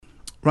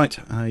Right,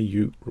 are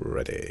you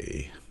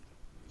ready?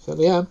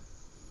 Certainly am.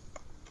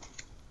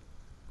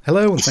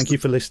 Hello, and thank you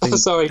for listening.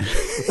 Sorry,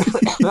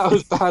 that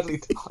was badly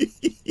done.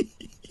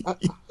 That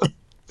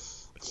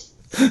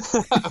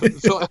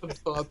was right on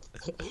top.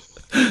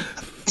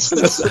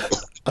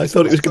 I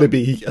thought it was going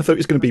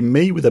to be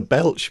me with a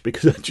belch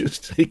because I'd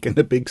just taken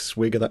a big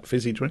swig of that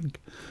fizzy drink.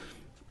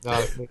 No,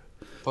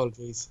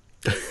 apologies.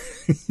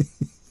 It's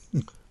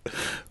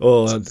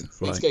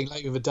It's getting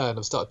late in the day, and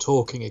I've started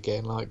talking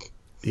again.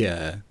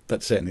 Yeah,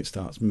 that's it, and it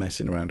starts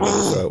messing around with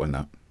the throat and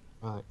that.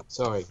 Right,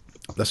 sorry.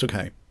 That's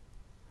okay.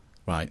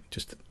 Right,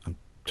 I'm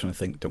trying to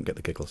think. Don't get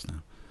the giggles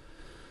now.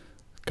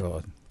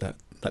 God, that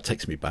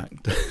takes me back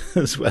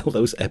as well.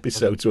 Those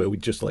episodes where we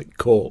just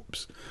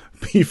corpse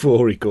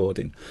before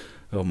recording.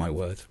 Oh my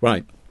word!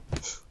 Right,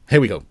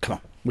 here we go. Come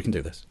on, we can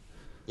do this.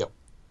 Yep.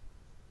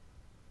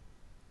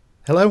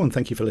 Hello, and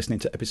thank you for listening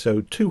to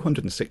episode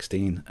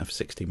 216 of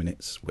 60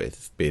 Minutes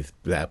with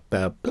blah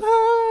blah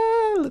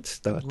blah. Let's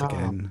start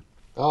again.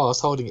 Oh, I was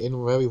holding it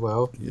in very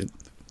well. Yeah.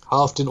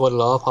 Half didn't want to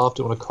laugh, half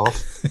didn't want to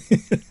cough.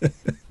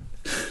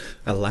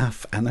 A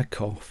laugh and a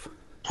cough.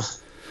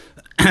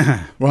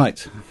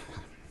 Right.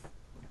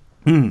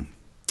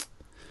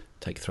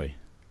 Take 3.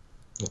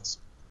 Yes.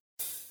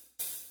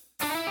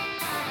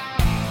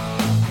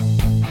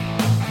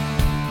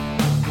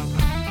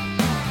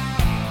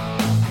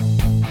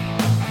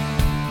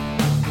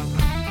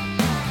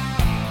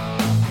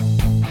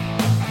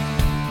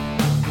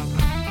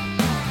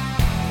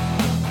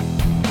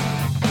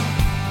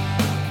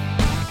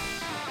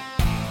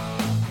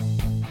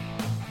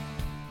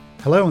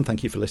 Hello, and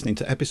thank you for listening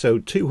to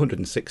episode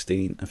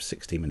 216 of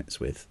 60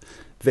 Minutes with.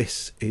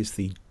 This is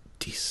the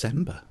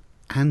December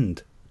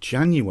and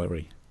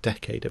January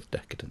Decade of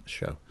Decadence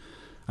show.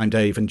 I'm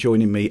Dave, and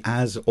joining me,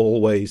 as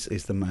always,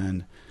 is the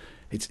man.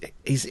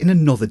 He's in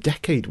another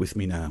decade with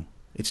me now.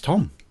 It's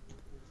Tom.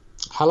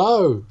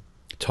 Hello.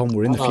 Tom,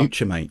 we're in the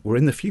future, mate. We're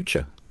in the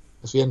future.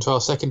 As we enter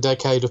our second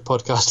decade of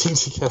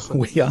podcasting together.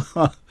 We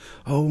are.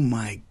 Oh,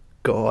 my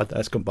God.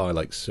 That's gone by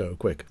so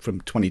quick.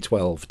 From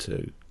 2012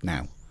 to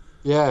now.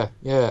 Yeah,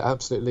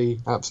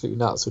 absolutely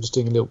nuts. We're just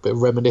doing a little bit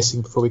of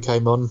reminiscing before we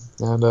came on,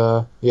 and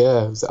it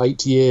was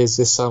 8 years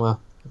this summer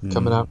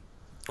coming out.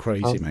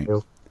 Crazy, mate.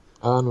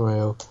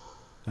 Unreal.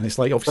 And it's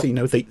obviously,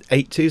 the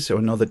 80s are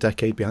another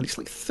decade behind. It's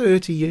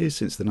 30 years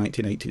since the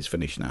 1980s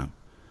finished now.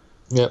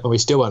 Yeah, and we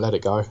still won't let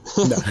it go.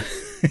 No.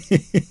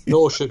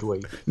 Nor should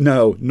we.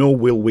 No, nor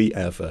will we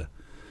ever.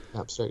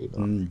 Absolutely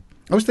not.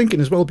 I was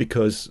thinking as well,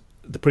 because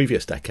the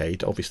previous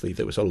decade, obviously,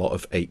 there was a lot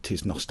of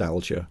 80s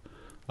nostalgia.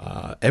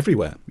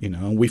 Everywhere,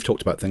 and we've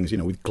talked about things,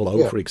 with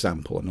Glow, for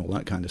example, and all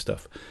that kind of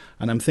stuff.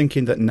 And I'm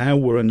thinking that now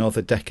we're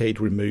another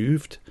decade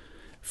removed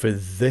for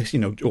this,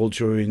 all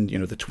during,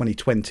 the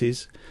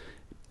 2020s.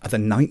 Are the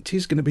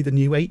 90s going to be the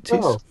new 80s?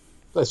 Oh,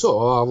 they sort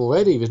of are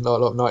already. There's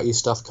not a lot of 90s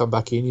stuff come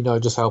back in,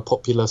 just how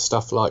popular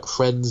stuff like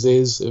Friends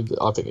is.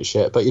 I think it's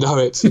shit, but,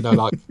 it's,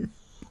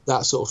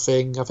 that sort of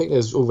thing. I think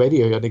there's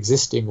already an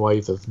existing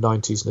wave of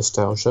 90s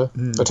nostalgia.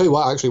 I'll tell you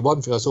what, actually,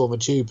 one thing I saw on the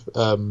tube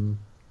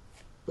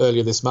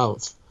earlier this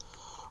month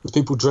was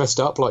people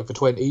dressed up like the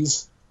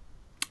 20s.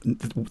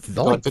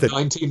 Like the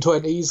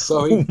 1920s,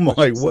 sorry. Oh,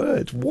 my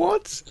word.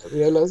 What?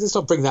 Let's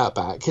not bring that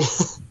back.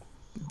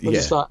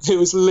 It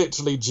was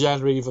literally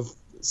January the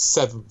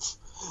 7th.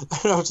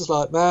 And I was just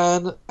like,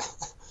 man.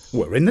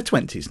 We're in the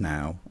 20s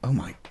now. Oh,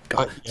 my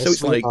God. Yes,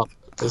 so it's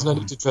there's no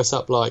need to dress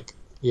up like,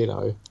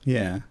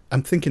 Yeah.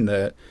 I'm thinking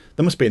that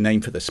there must be a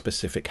name for the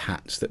specific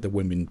hats that the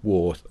women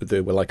wore.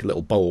 They were like a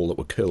little bowl that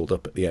were curled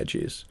up at the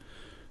edges.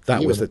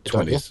 That was the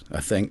 20s,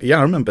 I think. Yeah,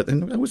 I remember. I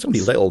was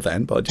only little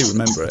then, but I do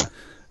remember it.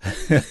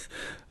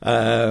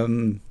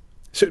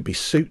 So it'd be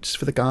suits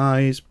for the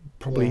guys,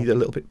 probably a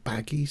little bit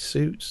baggy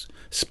suits.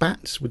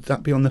 Spats, would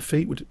that be on the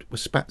feet? Were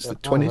spats the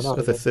 20s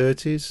or the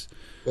 30s?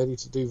 Ready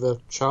to do the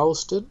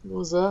Charleston,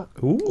 was that?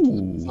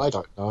 Ooh. I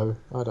don't know.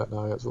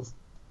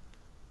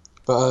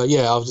 But I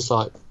was just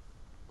like,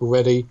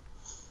 ready.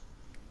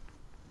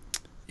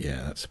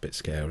 Yeah, that's a bit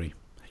scary.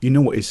 You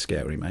know what is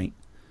scary, mate?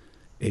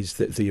 Is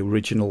that the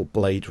original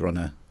Blade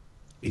Runner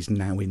is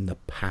now in the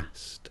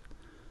past.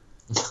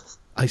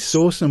 I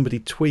saw somebody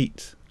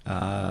tweet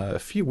a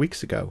few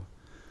weeks ago,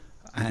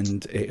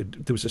 and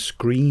there was a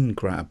screen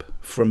grab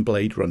from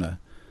Blade Runner,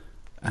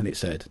 and it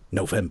said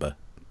November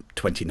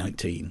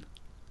 2019.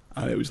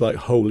 And it was like,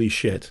 holy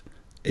shit,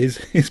 is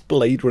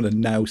Blade Runner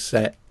now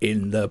set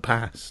in the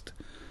past?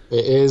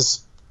 It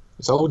is.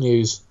 It's old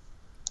news.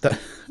 I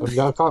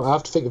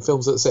have to think of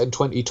films that are set in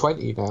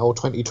 2020 now, or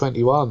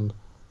 2021.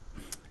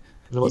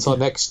 What's our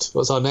next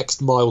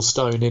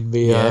milestone in the?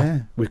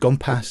 Yeah, we've gone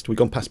past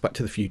Back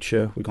to the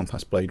Future. We've gone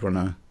past Blade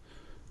Runner.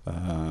 Yeah,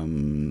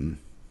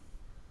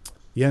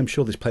 I'm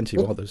sure there's plenty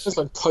of others. It's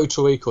like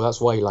Total Recall. That's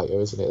way later,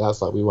 isn't it?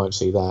 That's we won't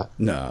see that.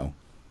 No,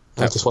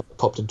 that's just one that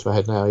popped into my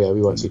head now. Yeah,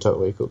 we won't see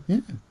Total Recall. Yeah,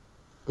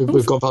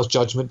 we've gone past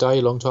Judgment Day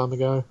a long time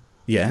ago.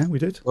 Yeah, we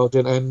did. Well, it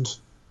didn't end.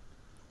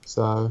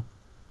 So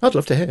I'd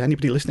love to hear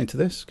anybody listening to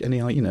this. Any,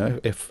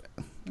 if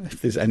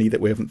If there's any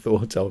that we haven't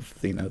thought of,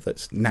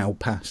 that's now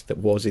past, that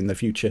was in the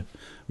future,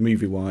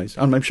 movie-wise.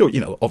 And I'm sure,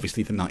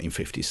 obviously the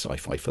 1950s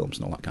sci-fi films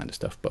and all that kind of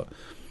stuff, but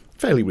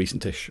fairly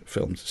recentish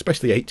films,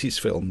 especially 80s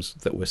films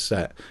that were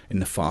set in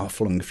the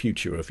far-flung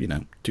future of,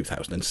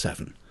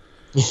 2007.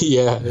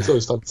 Yeah, it's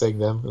always fun seeing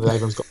them, and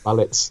everyone's got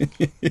mallets.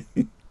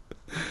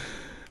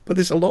 But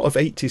there's a lot of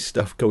 80s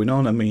stuff going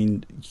on. I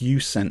mean, you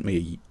sent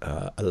me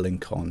a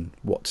link on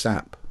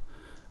WhatsApp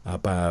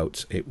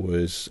about, it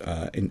was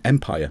in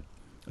Empire,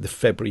 the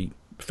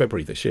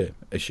February this year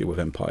issue of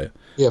Empire.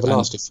 Yeah, the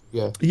last issue,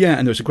 yeah. Yeah,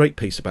 and there was a great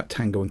piece about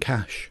Tango and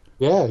Cash.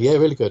 Yeah,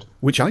 really good.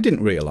 Which I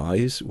didn't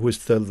realise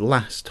was the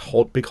last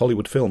big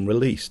Hollywood film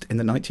released in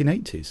the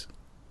 1980s.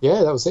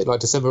 Yeah, that was it, like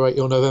December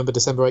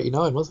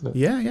 89, wasn't it?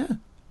 Yeah.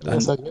 Yeah,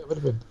 so yeah, it would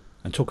have been.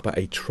 And talk about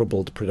a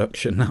troubled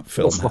production that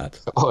film had.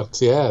 Oh,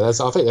 yeah, I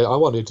think I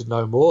wanted to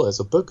know more. There's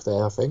a book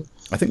there, I think.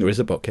 I think there is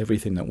a book.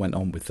 Everything that went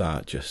on with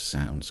that just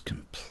sounds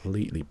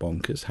completely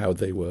bonkers, how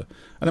they were.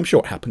 And I'm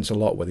sure it happens a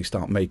lot where they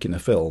start making a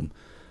film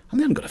and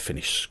they haven't got a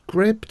finished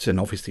script. And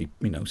obviously,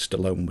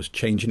 Stallone was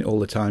changing it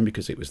all the time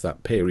because it was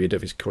that period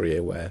of his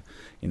career where,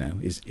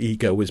 his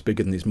ego was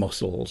bigger than his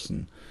muscles.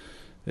 And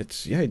it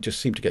just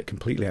seemed to get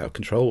completely out of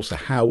control. So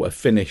how a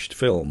finished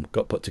film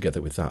got put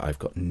together with that, I've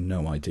got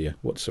no idea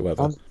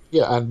whatsoever.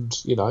 And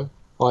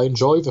I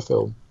enjoy the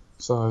film.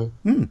 So,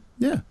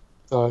 yeah.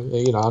 So, I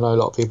know a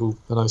lot of people,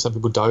 some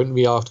people don't.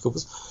 The article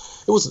it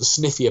wasn't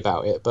sniffy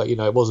about it, but,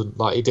 it wasn't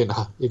like it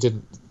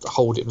didn't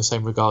hold it in the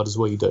same regard as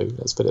we do.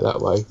 Let's put it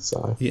that way.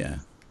 So, yeah.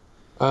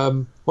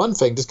 One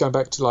thing, just going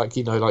back to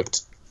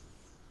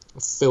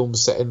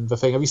films set in the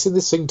thing. Have you seen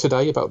this thing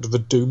today about the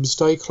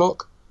Doomsday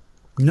Clock?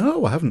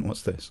 No, I haven't.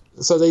 What's this?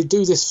 So they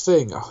do this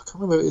thing. I can't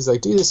remember what it is. They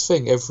do this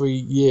thing every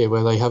year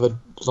where they have a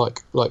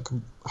like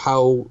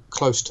how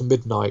close to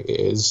midnight it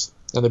is,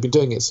 and they've been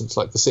doing it since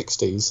like the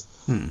 60s.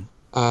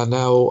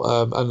 Now,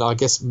 and I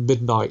guess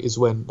midnight is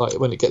when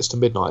it gets to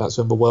midnight, that's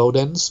when the world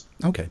ends.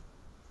 Okay.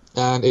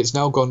 And it's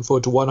now gone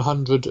forward to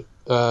 100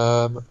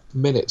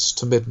 minutes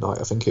to midnight,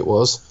 I think it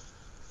was,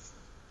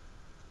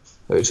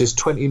 which is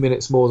 20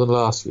 minutes more than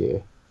last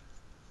year.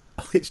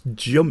 It's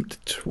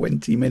jumped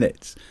 20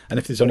 minutes, and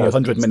if there's only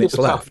 100 minutes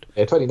left.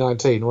 Yeah,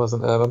 2019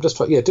 wasn't. I'm just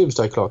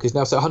Doomsday Clock is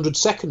now set 100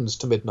 seconds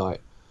to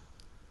midnight.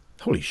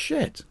 Holy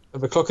shit!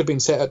 And the clock had been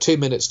set at 2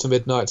 minutes to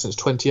midnight since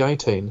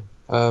 2018.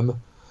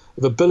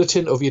 The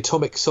Bulletin of the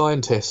Atomic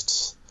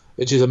Scientists,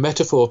 which is a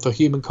metaphor for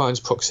humankind's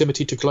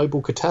proximity to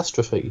global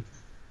catastrophe.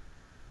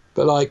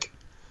 But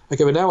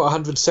we're now at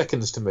 100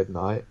 seconds to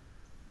midnight.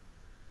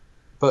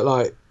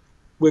 But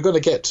we're going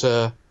to get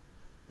to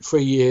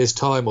 3 years'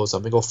 time or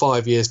something, or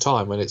 5 years'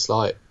 time, when it's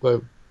like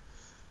we're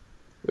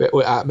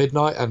at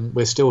midnight and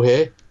we're still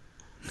here.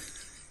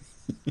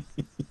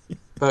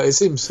 But it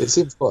seems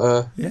quite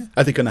a... Yeah.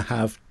 Are they going to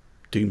have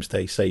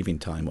Doomsday saving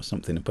time or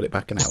something and put it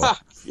back an hour?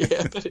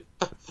 Yeah,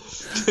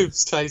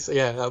 Doomsday.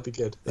 Yeah, that'll be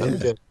good. That'll be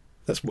good.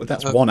 That's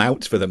one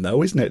out for them,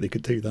 though, isn't it? They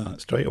could do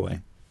that straight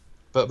away.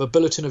 But the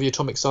Bulletin of the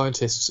Atomic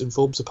Scientists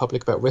informs the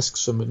public about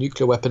risks from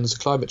nuclear weapons,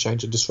 climate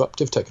change, and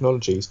disruptive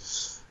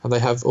technologies. And they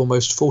have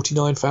almost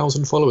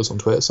 49,000 followers on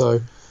Twitter.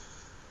 So,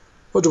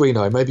 what do we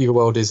know? Maybe the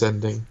world is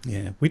ending.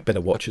 Yeah, we'd better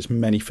watch as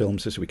many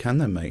films as we can,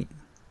 then, mate.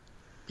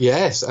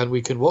 Yes, and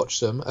we can watch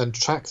them and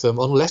track them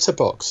on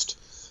Letterboxd,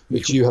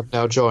 which you have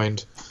now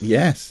joined.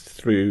 Yes, it's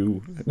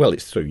through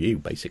you,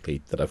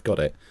 basically, that I've got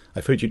it.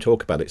 I've heard you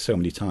talk about it so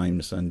many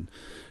times, and,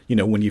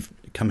 when you've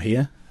come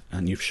here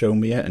and you've shown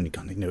me it, and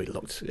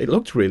it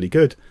looked really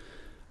good.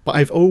 But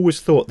I've always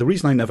thought, the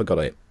reason I never got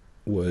it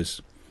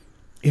was,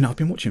 I've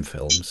been watching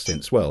films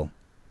since,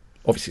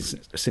 obviously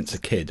since a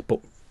kid, but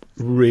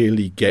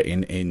really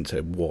getting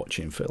into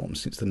watching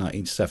films since the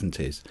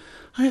 1970s.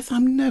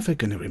 I'm never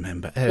going to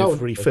remember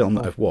every film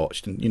that I've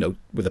watched, and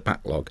with a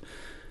backlog.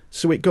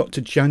 So it got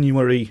to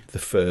January the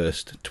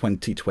 1st,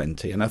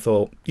 2020, and I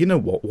thought,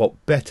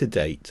 what better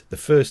date, the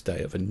first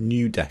day of a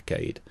new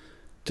decade,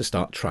 to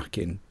start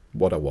tracking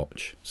what I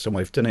watch. So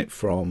I've done it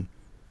from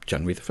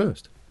January the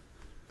 1st.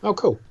 Oh,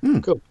 cool.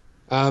 Cool.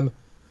 I've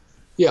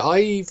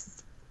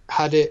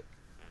had it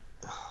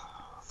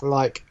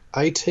for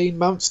 18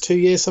 months, 2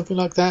 years, something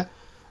like that.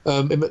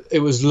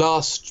 It was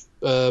last,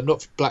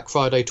 not Black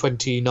Friday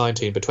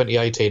 2019, but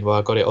 2018, where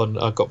I got it on.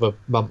 I got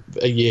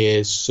a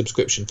year's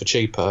subscription for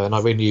cheaper, and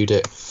I renewed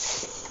it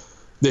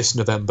this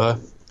November.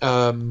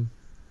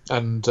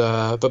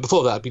 But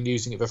before that, I'd been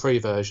using it for free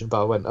version,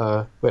 but I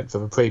went for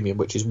the premium,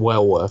 which is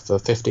well worth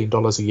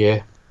 $15 a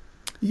year.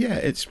 Yeah,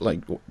 it's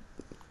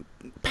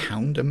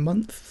 £1 a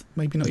month,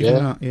 maybe not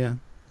even that. Yeah.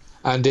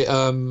 And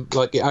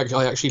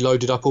I actually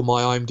loaded up all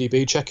my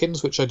IMDb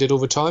check-ins, which I did all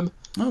the time.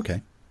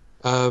 Okay.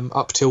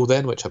 Up till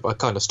then, which I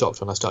kind of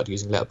stopped when I started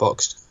using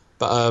Letterboxd.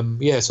 But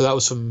so that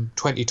was from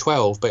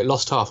 2012, but it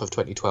lost half of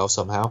 2012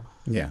 somehow.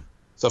 Yeah.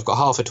 So I've got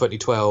half of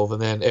 2012, and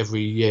then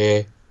every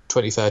year,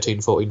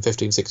 2013, 14,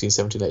 15, 16,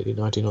 17, 18,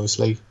 19,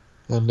 obviously.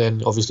 And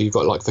then obviously you've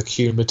got the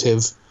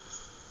cumulative,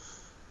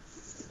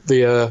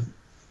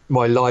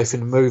 my life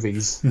in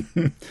movies,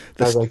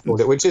 as they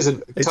called it, which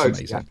isn't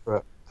totally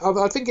accurate.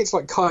 I think it's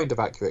kind of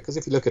accurate, because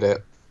if you look at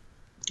it,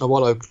 And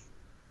while I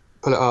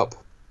pull it up,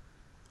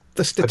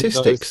 The I didn't know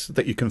statistics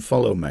that you can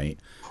follow, mate.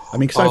 I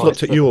mean, because I've oh,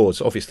 looked at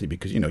yours, obviously,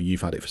 because,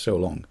 you've had it for so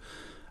long.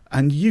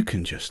 And you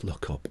can just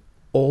look up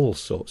all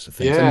sorts of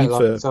things. I yeah, mean,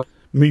 like for so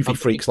movie I'm looking,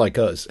 freaks like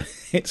us,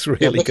 it's yeah, I'm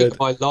really looking good. at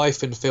my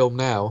life in film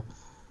now,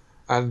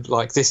 and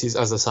like this is,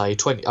 as I say,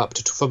 20 up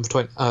to from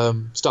 20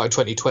 started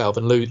 2012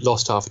 and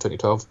lost half of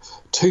 2012.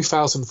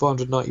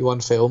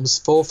 2,491 films,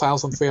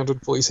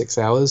 4,346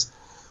 hours,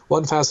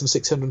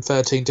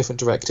 1,613 different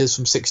directors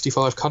from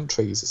 65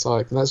 countries. It's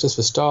like, and that's just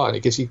for start, and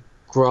it gives you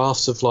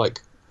graphs of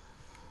like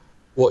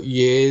what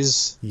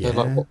years and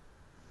like Yeah. what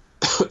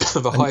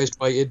the And highest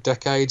rated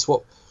decades,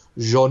 what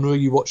genre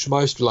you watch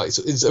most. Like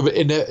it's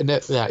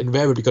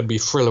invariably going to be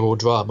thriller or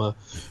drama,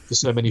 because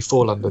so many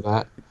fall under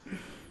that.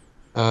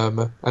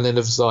 And then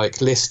there's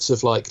like lists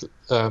of like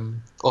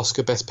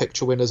Oscar Best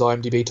Picture winners,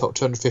 IMDb top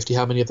 250.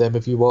 How many of them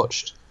have you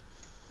watched?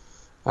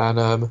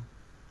 And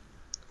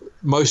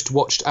most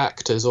watched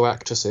actors or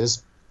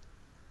actresses.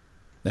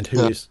 and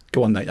who is...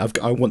 Go on, mate.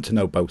 I want to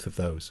know both of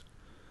those.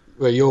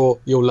 Well, you'll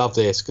love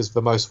this, because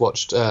the most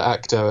watched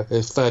actor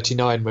is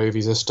 39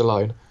 movies is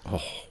Stallone.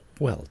 Oh,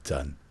 well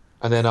done.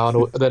 And then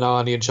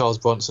Arnie and Charles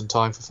Bronson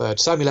tying for third.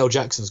 Samuel L.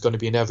 Jackson's going to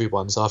be in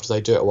everyone's after they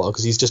do it a while,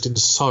 because he's just in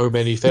so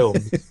many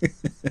films.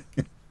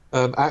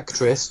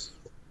 Actress.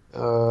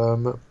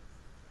 Oh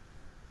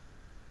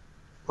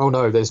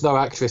no, there's no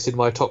actress in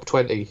my top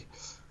 20.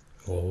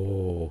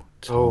 Oh,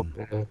 Oh, Tom.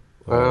 yeah.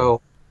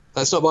 Well,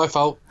 that's not my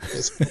fault.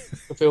 It's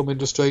the film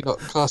industry not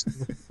casting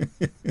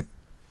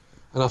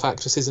enough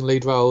actresses in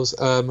lead roles.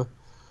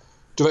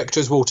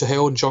 Directors Walter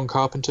Hill and John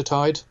Carpenter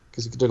tied,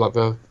 because you could do like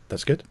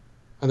That's good.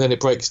 and then it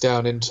breaks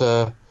down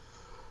into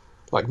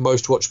like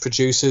most watched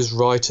producers,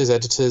 writers,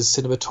 editors,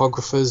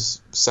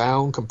 cinematographers,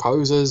 sound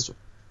composers,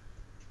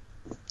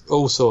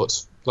 all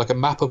sorts. Like a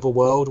map of the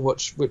world,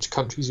 which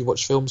countries you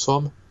watch films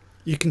from.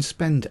 You can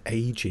spend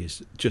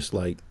ages just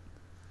like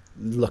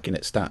looking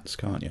at stats,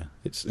 can't you?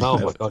 It's Oh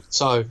my god!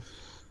 So,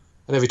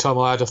 and every time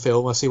I add a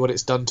film, I see what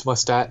it's done to my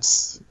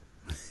stats.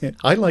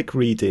 I like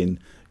reading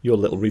your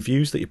little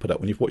reviews that you put up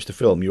when you've watched a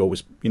film. You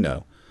always, put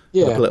up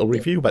Yeah, a little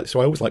review about it.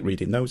 So I always like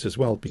reading those as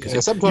well, because yeah.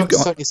 you've Sometimes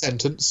it's got... only a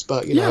sentence,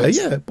 but Yeah,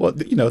 yeah. But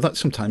that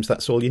sometimes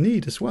that's all you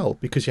need as well,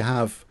 because you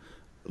have,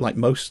 like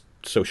most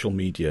social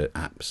media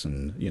apps,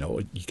 and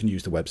you can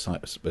use the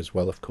website as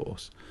well. Of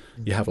course,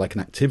 you have like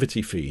an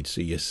activity feed,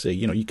 so you see,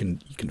 you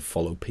can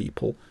follow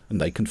people and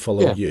they can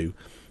follow Yeah. you,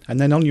 and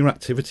then on your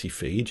activity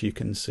feed you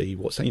can see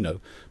what's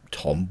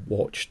Tom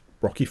watched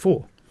Rocky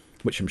 4,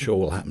 which I'm sure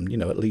will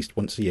happen, at least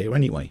once a year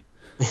anyway.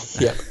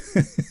 yeah,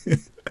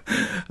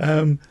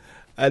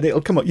 And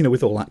it'll come up,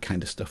 with all that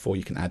kind of stuff, or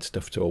you can add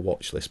stuff to a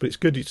watch list. But it's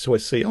good to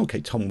always see,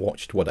 okay, Tom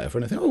watched whatever,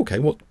 and I think, okay,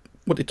 what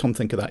did Tom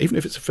think of that? Even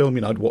if it's a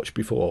film I'd watched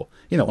before,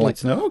 I like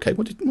to know, okay,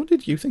 what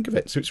did you think of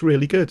it? So it's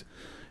really good,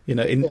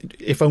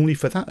 if only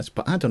for that.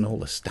 But add on all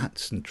the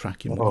stats and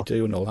tracking what you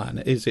do and all that, and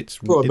it's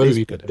for a it is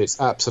movie, good. it's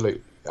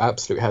absolute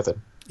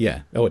heaven.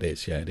 Yeah, oh, it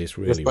is. Yeah, it is Just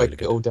really, break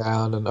really it all good.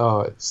 down, and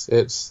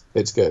it's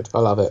good. I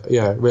love it.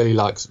 Yeah, really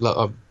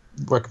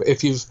recommend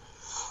if you've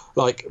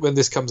like when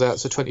this comes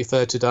out, so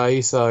 23rd today,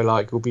 so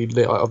like we'll be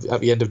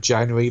at the end of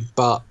January.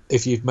 But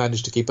if you've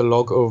managed to keep a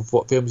log of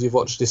what films you've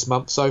watched this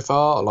month so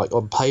far, like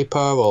on paper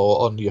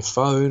or on your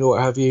phone or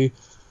what have you,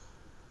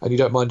 and you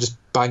don't mind just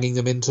banging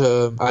them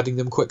into adding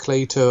them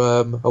quickly to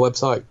a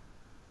website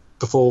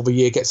before the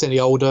year gets any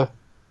older,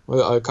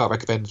 well, I can't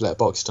recommend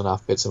Letterboxd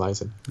enough. It's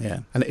amazing. Yeah,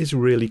 and it is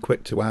really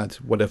quick to add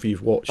whatever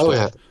you've watched. Oh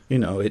yeah,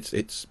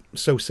 it's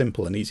so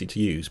simple and easy to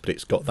use, but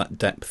it's got that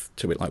depth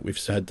to it, like we've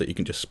said, that you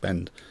can just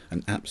spend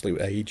an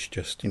absolute age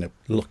just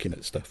looking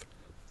at stuff.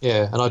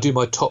 yeah, and I do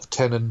my top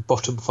 10 and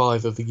bottom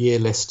 5 of the year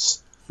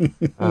lists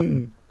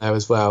there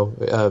as well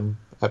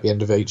at the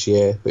end of each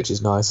year, which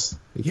is nice.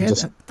 You can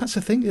Yeah, that's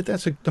the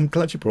thing. I'm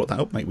glad you brought that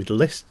up, mate, with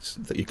lists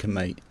that you can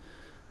make.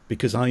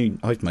 Because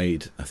I've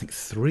made, I think,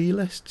 3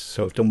 lists.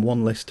 So I've done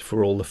one list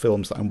for all the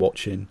films that I'm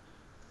watching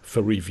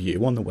for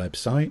review on the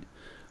website.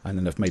 And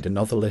then I've made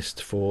another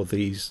list for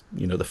these,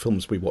 the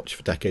films we watch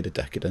for Decade of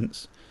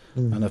Decadence.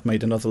 And I've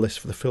made another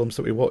list for the films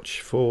that we watch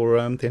for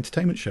the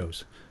entertainment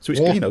shows. So it's,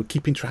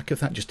 keeping track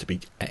of that just to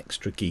be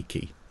extra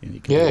geeky.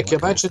 You can do all that can you kind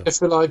of imagine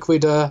stuff.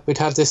 if we'd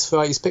have this for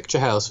 80s Picture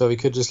House, where we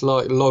could just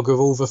like log of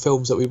all the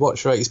films that we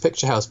watch for 80s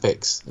Picture House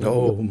picks?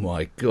 Oh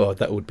my God,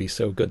 that would be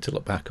so good to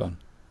look back on.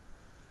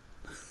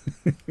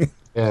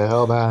 Yeah,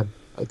 oh man,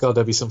 God,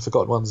 there'd be some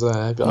forgotten ones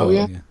there. But,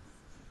 yeah.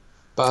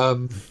 But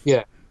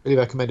yeah, really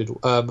recommended.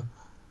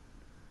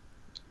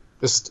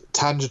 Just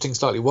tangenting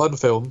slightly, one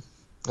film,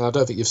 and I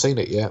don't think you've seen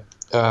it yet,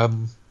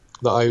 that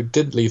I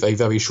didn't leave a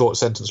very short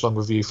sentence long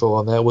review for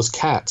on there, was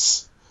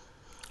Cats.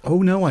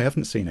 Oh no, I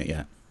haven't seen it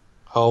yet.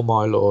 Oh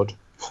my lord.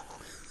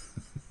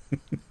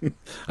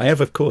 I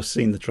have, of course,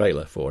 seen the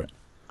trailer for it.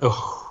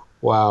 Oh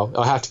wow,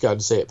 I had to go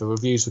and see it. The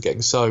reviews were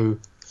getting so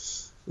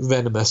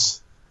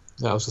venomous.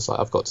 I was just like,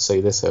 I've got to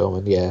see this film,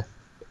 and yeah.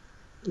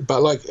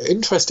 But like,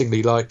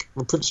 interestingly, like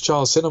the Prince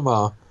Charles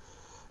Cinema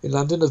in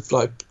London, have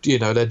like,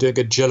 they're doing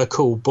a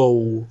Jellicle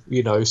Ball,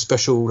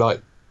 special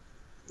like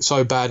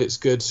so bad it's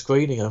good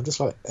screening. And I'm just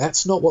like,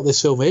 that's not what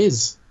this film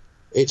is.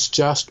 It's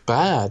just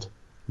bad.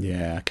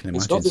 Yeah, I can imagine.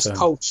 It's not this so.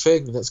 cult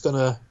thing that's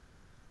gonna,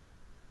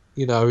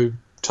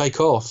 take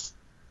off.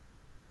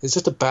 It's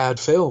just a bad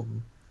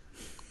film.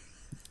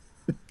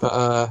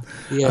 But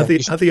yeah,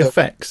 Are the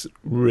effects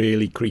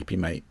really creepy,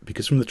 mate?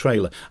 Because from the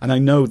trailer, and I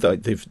know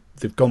that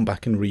they've gone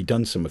back and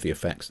redone some of the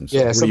effects and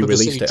Yeah, some of the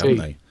re-released it, CG. haven't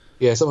they?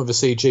 Yeah, some of the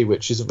CG,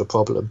 which isn't the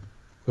problem.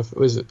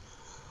 Isn't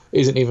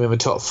even in the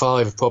top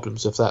 5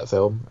 problems of that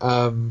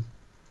film.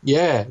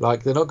 Yeah,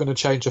 like they're not going to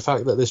change the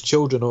fact that there's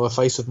children on a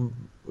face of,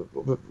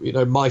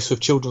 mice with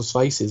children's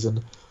faces,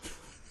 and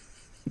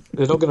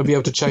they're not going to be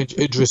able to change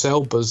Idris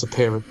Elba's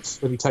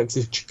appearance when he takes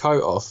his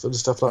coat off and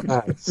stuff like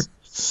that.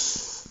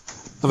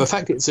 And the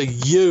fact it's a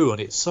U and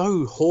it's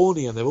so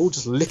horny and they're all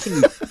just licking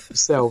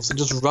themselves and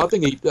just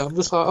rubbing each other. I'm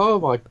just like, oh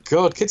my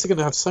God, kids are going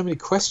to have so many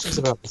questions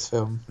about this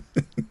film.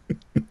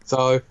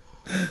 So,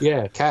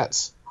 yeah,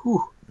 Cats.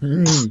 Whew.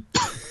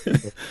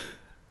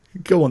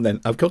 Go on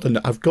then. I've got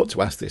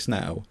to ask this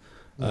now.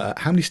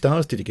 How many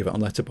stars did you give it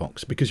on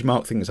Letterboxd? Because you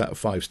mark things out of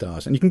 5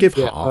 stars, and you can give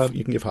half.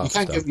 You can give half a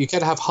star. You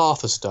can have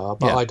half a star,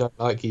 but I don't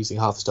like using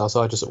half a star,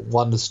 so I just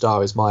 1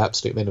 star is my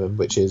absolute minimum,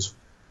 which is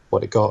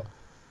what it got.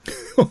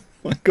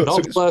 My God,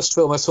 Not the worst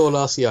film I saw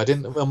last year. I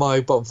didn't on my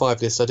bottom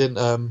 5 list. I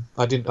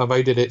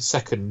rated it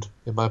second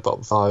in my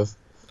bottom 5.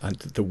 And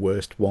the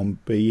worst one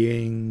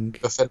being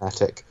The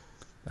Fanatic.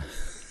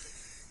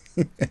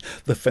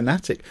 The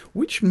Fanatic,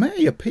 which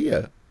may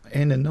appear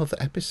in another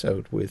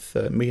episode with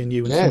me and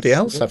you and somebody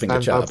else having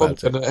a chat about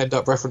it. I'm going to end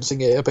up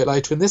referencing it a bit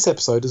later in this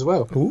episode as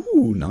well.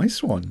 Ooh,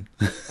 nice one.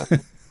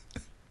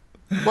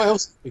 What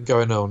else has been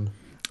going on?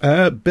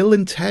 Bill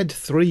and Ted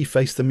 3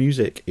 Face the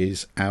Music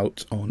is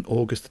out on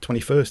August the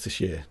 21st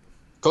this year.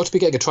 Got to be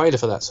getting a trailer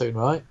for that soon,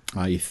 right?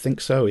 I think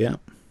so, yeah.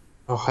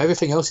 Oh,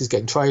 everything else is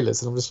getting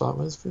trailers, and I'm just like,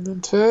 where's Bill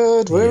and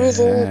Ted? Where is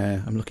it?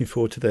 Yeah, I'm looking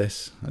forward to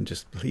this. And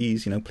just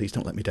please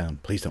don't let me down.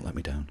 Please don't let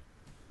me down.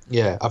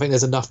 Yeah, I think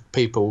there's enough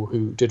people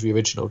who did the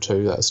original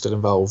too that are still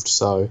involved,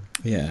 so...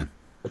 Yeah.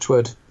 Which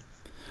would...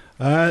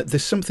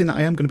 There's something that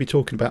I am going to be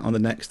talking about on the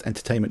next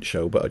entertainment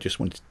show, but I just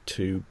wanted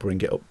to bring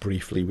it up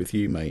briefly with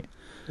you, mate.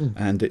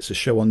 And it's a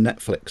show on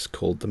Netflix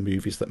called The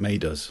Movies That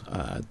Made Us.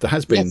 There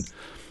has been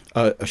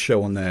a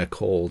show on there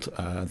called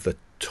The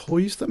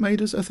Toys That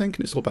Made Us, I think,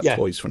 and it's all about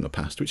toys from the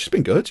past, which has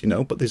been good,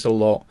 but there's a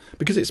lot,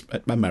 because it's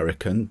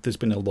American, there's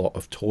been a lot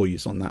of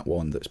toys on that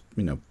one that's,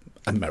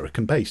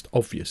 American based,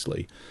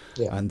 obviously,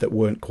 and that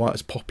weren't quite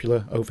as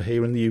popular over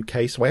here in the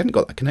UK, so I hadn't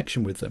got that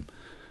connection with them.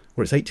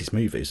 Whereas 80s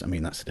movies, I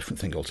mean, that's a different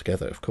thing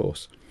altogether, of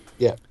course.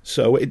 Yeah.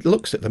 So it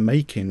looks at the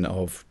making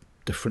of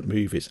different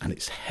movies, and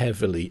it's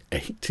heavily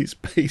 80s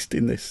based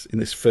in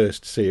this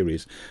first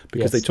series,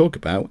 because they talk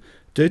about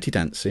Dirty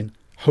Dancing,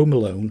 Home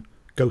Alone,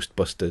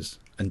 Ghostbusters,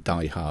 and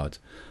Die Hard,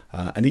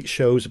 and each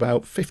show's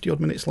about 50 odd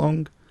minutes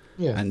long.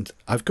 And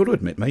I've got to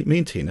admit, mate, me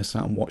and Tina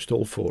sat and watched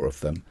all 4 of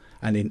them,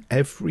 and in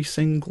every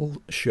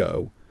single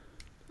show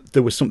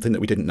there was something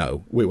that we didn't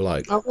know. We were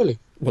like, oh really?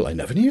 Well, I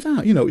never knew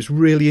that. It's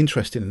really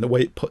interesting, and the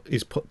way it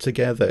is put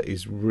together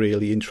is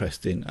really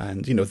interesting,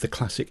 and the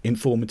classic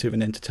informative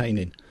and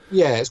entertaining.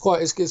 Yeah,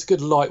 it's a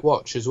good light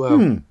watch as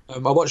well. I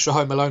watched the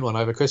Home Alone one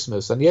over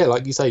Christmas, and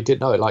like you say, you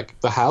didn't know it. Like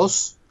the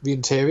house, the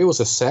interior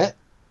was a set.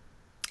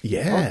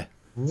 Yeah.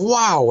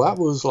 Wow, that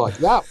was like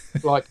that.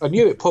 Like I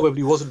knew it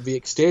probably wasn't the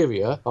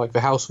exterior, like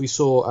the house we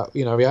saw, at,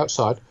 the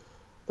outside,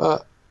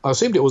 but I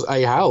assumed it was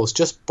a house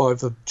just by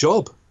the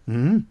job.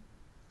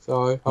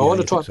 So I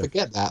want to try and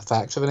forget that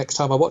fact for the next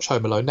time I watch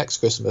Home Alone next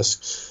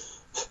Christmas.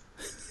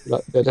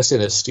 That's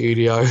in a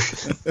studio.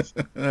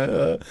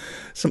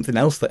 Something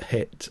else that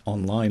hit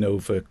online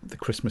over the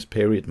Christmas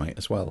period, mate,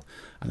 as well,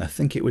 and I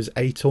think it was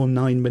 8 or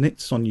 9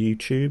 minutes on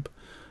YouTube,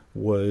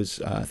 was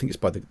I think it's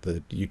by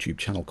the YouTube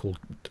channel called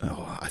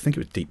I think it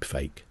was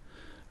Deepfake,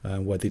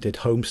 where they did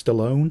Home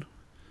Stallone.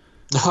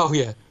 Oh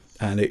yeah.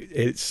 And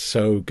it's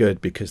so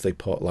good because they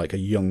put like a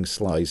young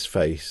Sly's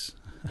face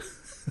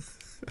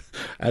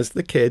as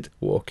the kid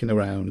walking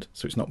around,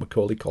 so it's not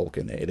Macaulay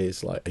Culkin, it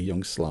is like a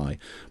young Sly,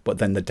 but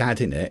then the dad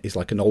in it is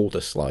like an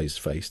older Sly's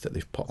face that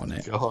they've put on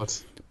it. God.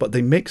 But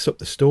they mix up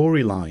the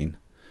storyline,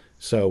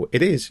 so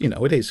it is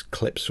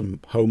clips from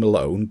Home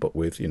Alone, but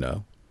with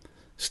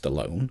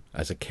Stallone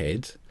as a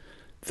kid.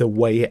 The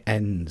way it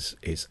ends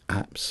is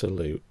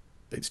absolute,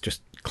 it's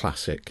just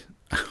classic.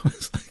 I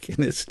was like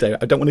in a state,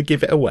 I don't want to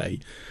give it away,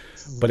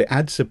 but it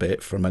adds a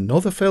bit from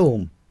another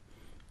film.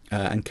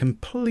 And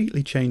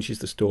completely changes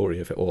the story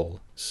of it all.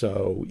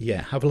 So,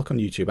 yeah, have a look on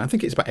YouTube. I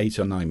think it's about 8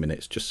 or 9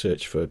 minutes. Just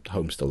search for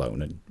Home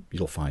Stallone and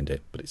you'll find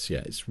it. But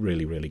it's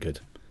really, really good.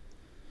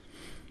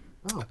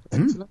 Oh,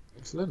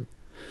 excellent.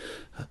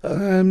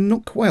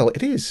 Well,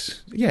 it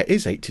is. Yeah, it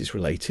is 80s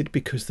related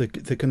because they're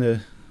going to...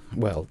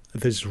 Well,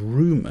 there's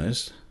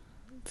rumours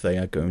they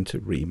are going to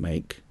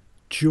remake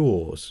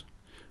Jaws,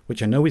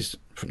 which I know is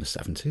from the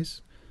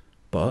 70s.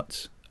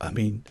 But, I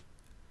mean...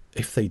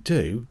 if they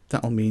do,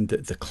 that'll mean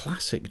that the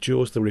classic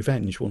Jaws the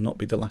Revenge will not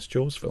be the last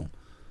Jaws film.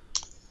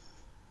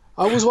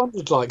 I always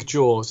wondered, like,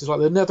 Jaws, it's like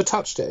they've never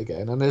touched it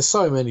again, and there's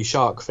so many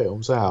shark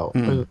films out.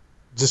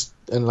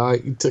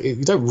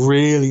 you don't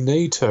really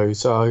need to.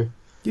 So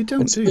You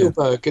don't, and do you?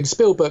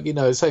 Spielberg,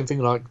 the same thing.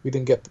 Like we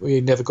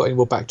never got any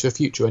more Back to the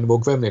Future, any more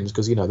Gremlins,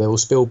 because they're all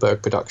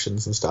Spielberg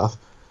productions and stuff.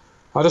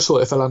 I just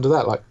thought it fell under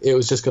that. Like it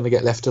was just going to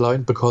get left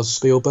alone because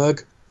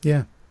Spielberg.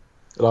 Yeah.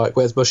 Like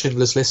where's my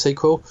Schindler's List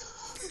sequel?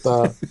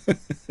 But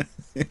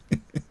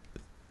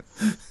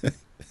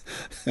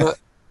but I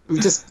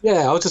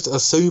was just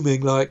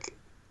assuming like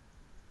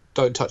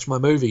don't touch my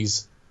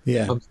movies.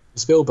 Yeah.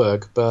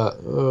 Spielberg, but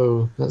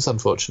that's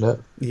unfortunate.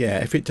 Yeah,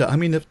 if it, I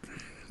mean,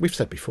 we've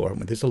said before,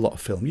 haven't we? There's a lot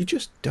of film you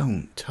just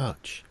don't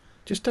touch.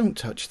 Just don't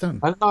touch them.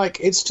 And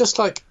it's just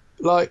like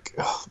there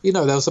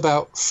was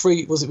about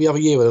three. Was it the other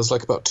year where there was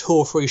like about 2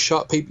 or 3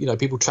 shark people?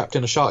 People trapped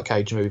in a shark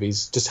cage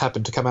movies just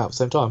happened to come out at the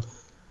same time.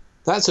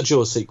 That's a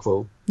Jaws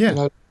sequel.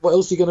 Yeah. What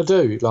else are you going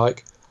to do?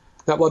 Like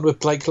that one with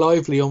Blake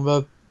Lively on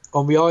the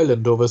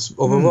island or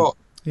the rock.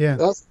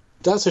 Yeah.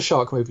 That's a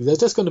shark movie. There's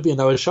just going to be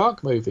another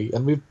shark movie,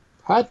 and we've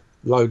had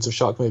loads of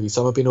shark movies.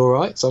 Some have been all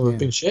right, some have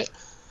been shit.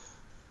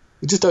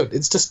 You just don't.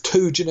 It's just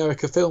too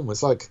generic a film.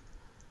 It's like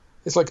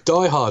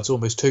Die Hard's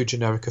almost too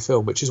generic a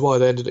film, which is why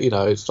they ended.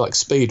 It's like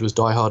Speed was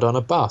Die Hard on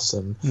a bus,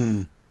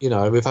 and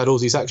we've had all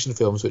these action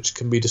films which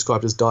can be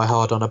described as Die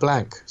Hard on a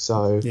blank.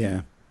 So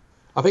yeah,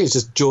 I think it's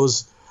just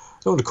Jaws. I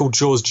don't want to call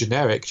Jaws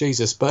generic,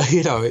 Jesus, but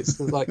it's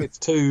like it's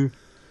too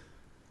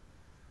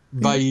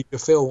vague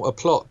a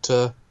plot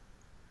to.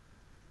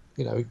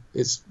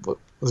 There's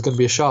going to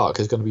be a shark.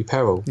 There's going to be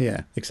peril.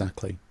 Yeah,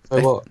 exactly.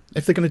 So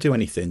if they're going to do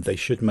anything, they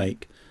should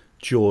make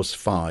Jaws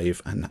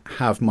 5 and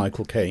have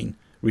Michael Caine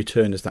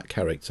return as that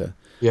character.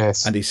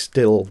 Yes. And he's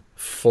still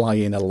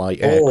flying a light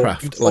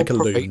aircraft like a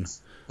loon.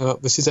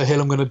 This is a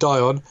hill I'm going to die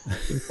on.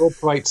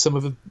 Incorporate some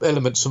of the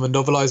elements from a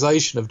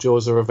novelisation of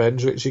Jaws of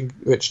Revenge,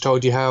 which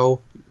told you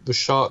how the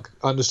shark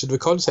understood the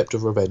concept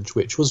of revenge,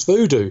 which was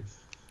voodoo.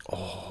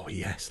 Oh,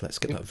 yes. Let's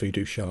get that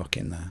voodoo shark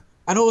in there.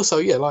 And also,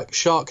 like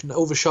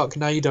all the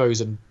Sharknadoes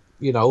and,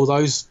 all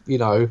those,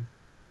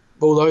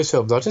 all those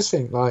films. I just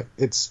think, like,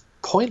 it's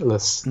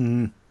pointless.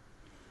 Mm.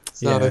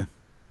 So,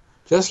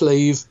 just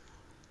leave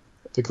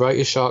the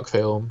greatest shark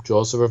film,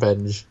 Jaws of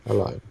Revenge,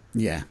 alone.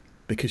 Yeah,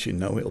 because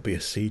it'll be a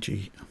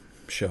CG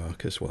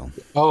shark as well.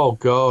 Oh,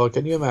 God,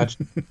 can you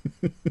imagine?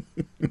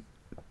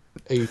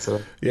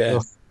 Easily. Yeah,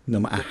 no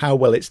matter how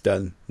well it's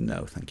done.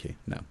 No, thank you,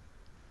 no.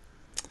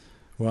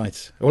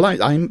 Right, well,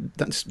 I'm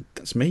that's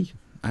me.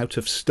 Out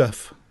of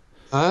stuff.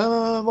 What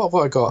have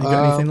I got? You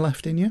got anything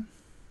left in you?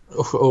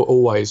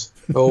 Always.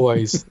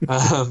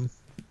 I'm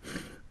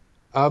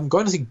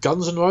going to see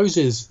Guns N'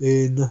 Roses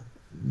in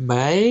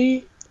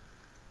May.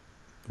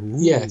 Ooh.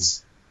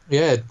 Yes,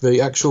 yeah,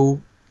 the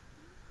actual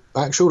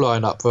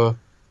lineup for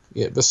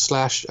the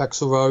Slash,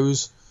 Axl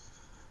Rose,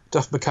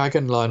 Duff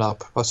McKagan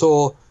lineup. I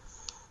saw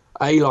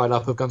a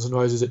lineup of Guns N'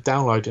 Roses at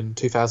Download in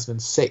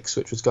 2006,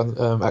 which was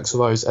Axl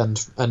Rose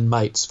and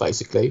Mates,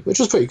 basically, which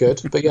was pretty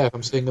good. But yeah,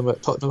 I'm seeing them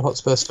at Tottenham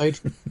Hotspur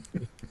Stadium.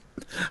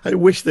 I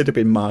wish they'd have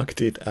been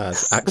marketed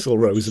as Axl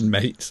Rose and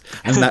Mates,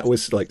 and that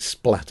was like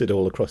splattered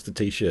all across the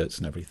t-shirts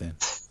and everything.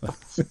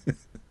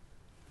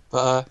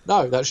 But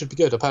no, that should be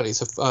good. Apparently,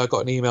 I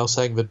got an email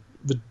saying that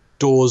the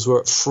doors were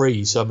at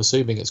 3, so I'm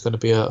assuming it's going to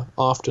be an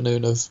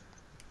afternoon of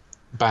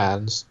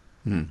bands.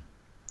 And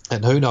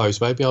who knows?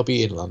 Maybe I'll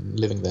be in London,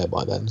 living there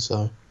by then.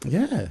 So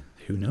yeah,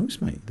 who knows,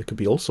 mate? There could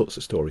be all sorts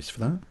of stories for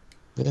that.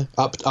 Yeah.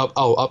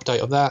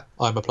 Update on that.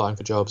 I'm applying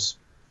for jobs.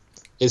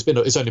 It's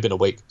only been a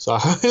week, so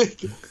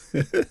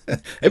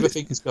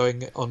everything is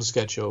going on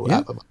schedule.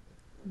 Yeah.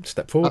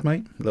 Step forward,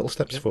 mate. Little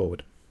steps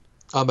forward.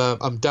 I'm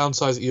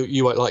downsizing.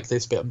 You won't like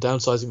this bit. I'm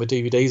downsizing my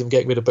DVDs. I'm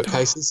getting rid of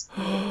bookcases.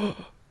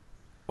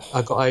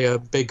 I've got a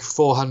big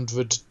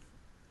 400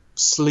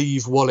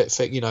 sleeve wallet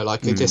thing,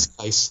 like a disc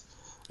case.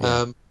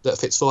 That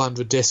fits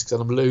 400 discs,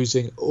 and I'm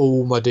losing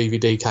all my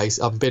DVD case.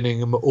 I'm binning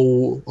them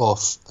all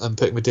off and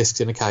putting my discs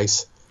in a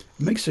case.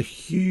 It makes a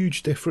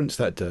huge difference,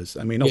 that does.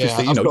 I mean,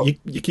 obviously,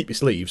 you keep your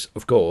sleeves,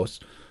 of course.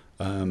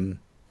 No,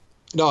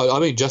 I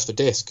mean just the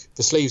disc.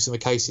 The sleeves and the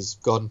case is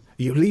gone.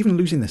 You're even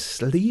losing the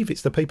sleeve?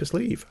 It's the paper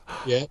sleeve?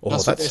 Yeah.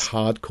 Oh, that's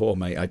hardcore,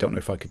 mate. I don't know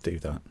if I could do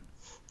that.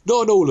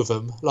 Not on all of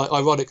them. Like,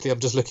 ironically, I'm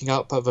just looking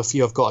up at the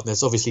few I've got, and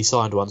there's obviously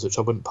signed ones which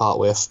I wouldn't part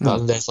with.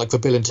 And there's like the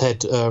Bill and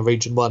Ted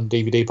Region 1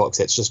 DVD box.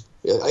 It's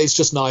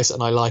just nice,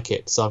 and I like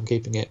it, so I'm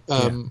keeping it.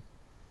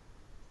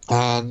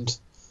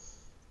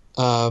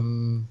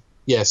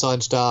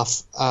 Signed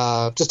stuff.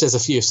 Just there's a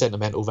few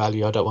sentimental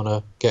value. I don't want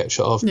to get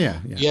shot off.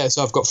 Yeah.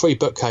 So I've got 3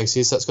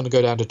 bookcases. That's going to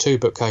go down to 2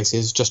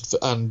 bookcases,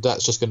 and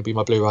that's just going to be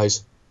my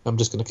Blu-rays. I'm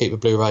just going to keep the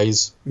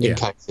Blu-rays in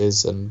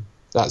cases, and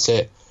that's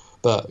it.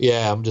 But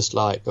yeah, I'm just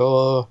like,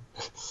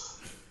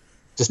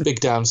 just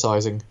big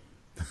downsizing.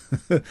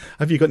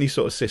 Have you got any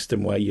sort of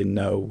system where you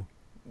know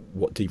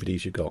what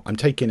DVDs you've got? I'm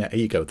taking it.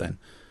 Here you go then.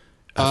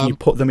 Have you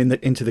put them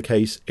into the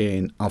case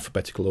in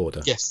alphabetical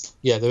order? Yes.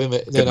 Yeah, they're in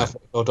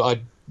alphabetical order.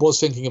 I was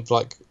thinking of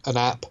like an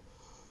app,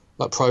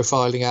 like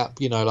profiling app,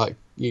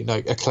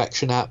 a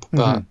collection app,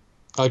 but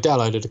I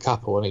downloaded a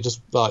couple and it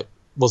just like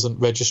wasn't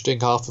registering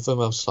half of them.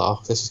 I was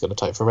like, this is going to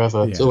take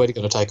forever. It's already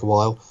going to take a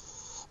while.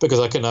 because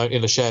I can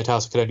in a shared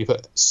house I can only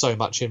put so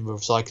much in the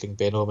recycling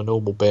bin or a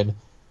normal bin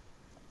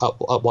at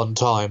one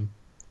time,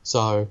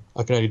 so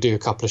I can only do a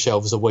couple of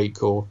shelves a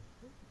week or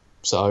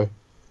so.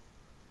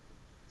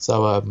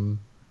 So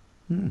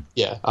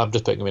yeah, I'm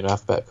just putting them in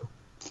alphabetical.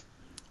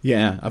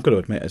 Yeah, I've got to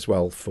admit as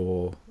well,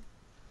 for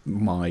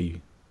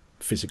my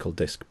physical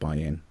disc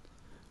buy-in,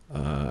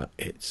 I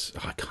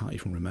can't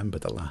even remember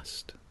the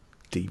last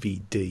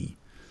DVD.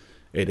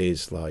 It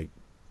is like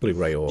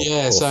Blu-ray or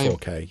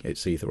 4K.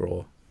 It's either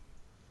or.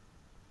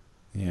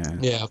 Yeah.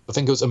 Yeah, I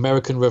think it was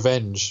American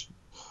Revenge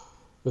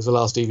was the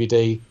last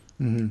DVD.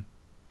 Mm-hmm.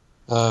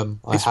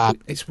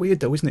 It's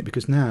weird though, isn't it?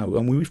 Because now,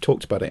 and we've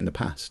talked about it in the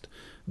past,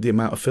 the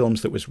amount of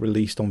films that was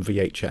released on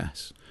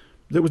VHS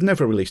that was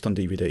never released on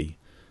DVD.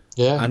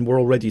 Yeah. And we're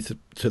already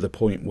to the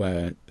point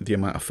where the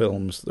amount of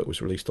films that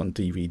was released on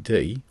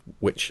DVD,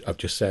 which I've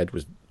just said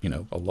was,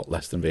 a lot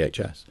less than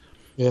VHS,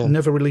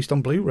 never released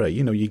on Blu-ray.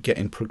 You're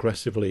getting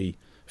progressively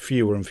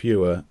fewer and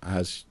fewer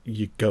as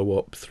you go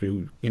up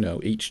through,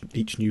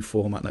 each new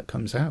format that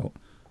comes out.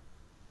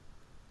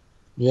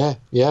 Yeah.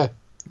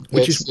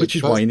 Which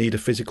is why you need a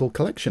physical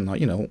collection,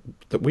 like,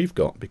 that we've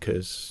got,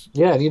 because...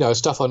 Yeah, and,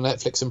 stuff on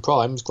Netflix and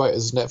Prime, as great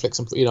as Netflix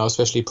and,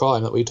 especially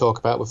Prime that we talk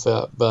about with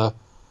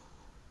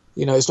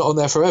it's not on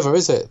there forever,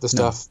 is it? The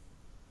stuff. No.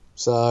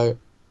 So,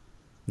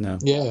 no.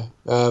 Yeah,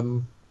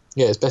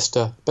 it's best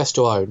to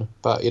own.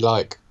 But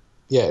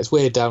it's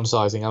weird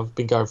downsizing. I've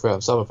been going through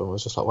some of them. I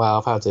was just like, wow,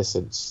 I've had this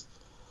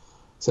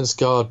since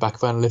God,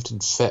 back when I lived in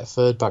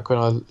Thetford, back when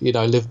I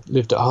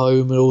lived at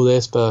home and all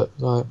this, but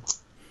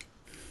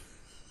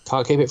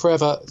can't keep it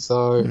forever.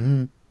 So,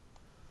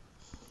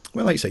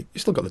 well, like you say, you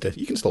still got the disc.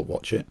 You can still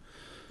watch it.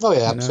 Oh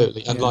yeah,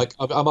 absolutely. And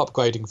I'm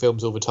upgrading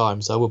films all the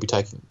time, so I will be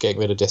getting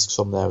rid of discs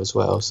from there as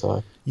well.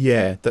 So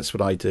yeah, that's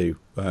what I do.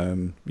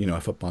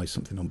 If I buy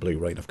something on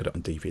Blu-ray and I've got it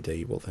on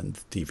DVD, well then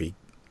the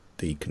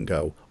DVD can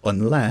go,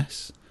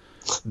 unless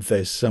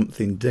there's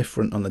something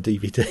different on the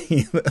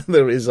DVD than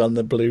there is on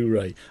the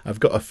Blu-ray. I've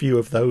got a few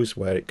of those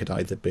where it could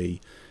either be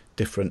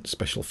different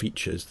special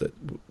features that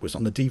was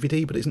on the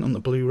DVD but isn't on the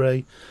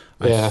Blu-ray.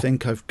 Yeah. I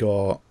think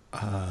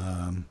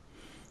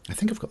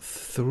I've got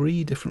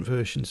 3 different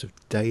versions of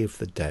Day of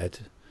the Dead,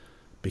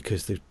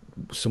 because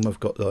some have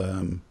got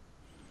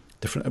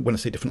different. When I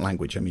say different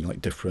language, I mean like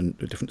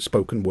different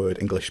spoken word,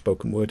 English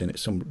spoken word in it.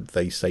 Some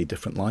they say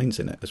different lines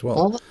in it as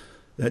well.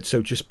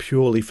 So just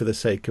purely for the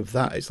sake of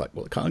that, it's like,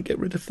 well, I can't get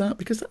rid of that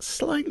because that's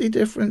slightly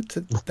different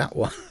to that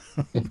one,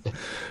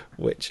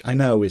 which I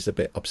know is a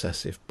bit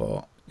obsessive,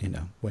 but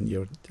when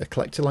you're a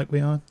collector like we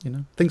are,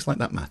 things like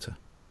that matter.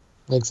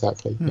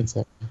 Exactly.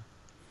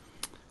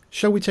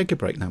 Shall we take a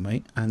break now,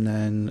 mate, and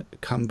then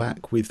come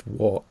back with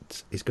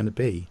what is going to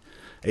be?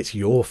 It's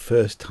your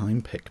first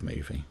time pick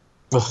movie.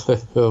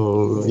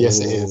 Oh, yes,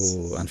 it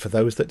is. And for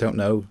those that don't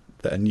know,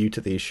 that are new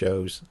to these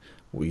shows,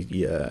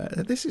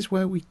 this is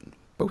where we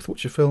both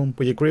watch a film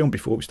we agree on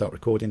before we start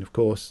recording, of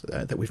course,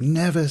 that we've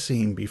never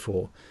seen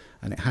before,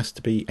 and it has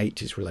to be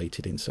 80s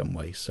related in some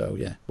way. So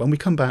yeah, when we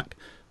come back,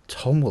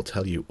 Tom will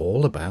tell you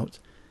all about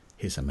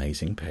his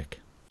amazing pick.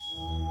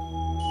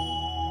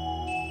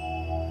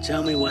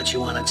 Tell me what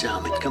you want to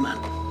tell me. Come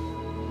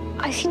on.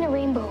 I seen a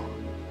rainbow.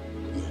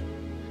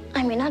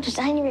 I mean, not just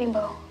any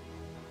rainbow.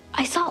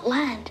 I saw it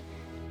land.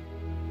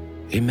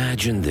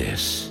 Imagine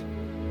this.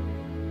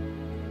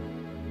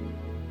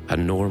 A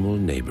normal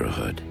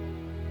neighborhood.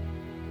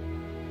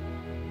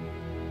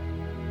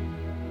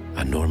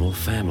 A normal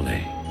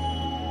family.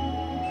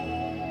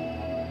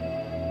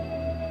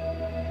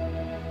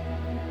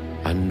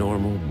 A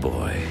normal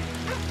boy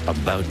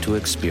about to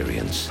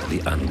experience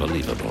the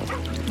unbelievable.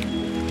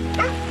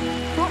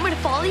 You want me to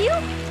follow you?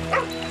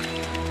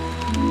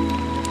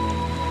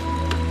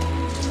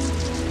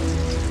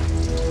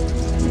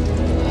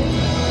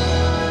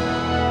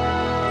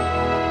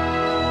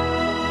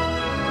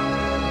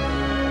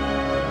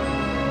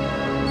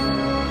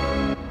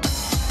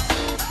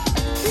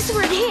 This is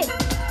where it hit.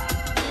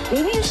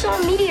 Maybe you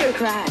saw a meteor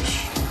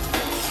crash.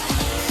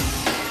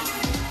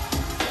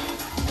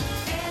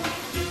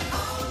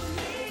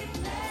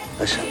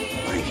 Listen,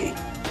 Mikey.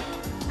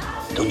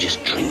 Don't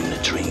just dream the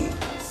dream.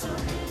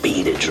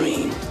 Be the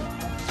dream.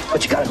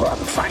 But you gotta go out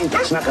and find it.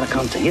 It's not gonna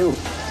come to you.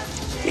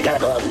 You gotta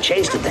go out and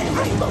chase the damn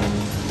rainbow.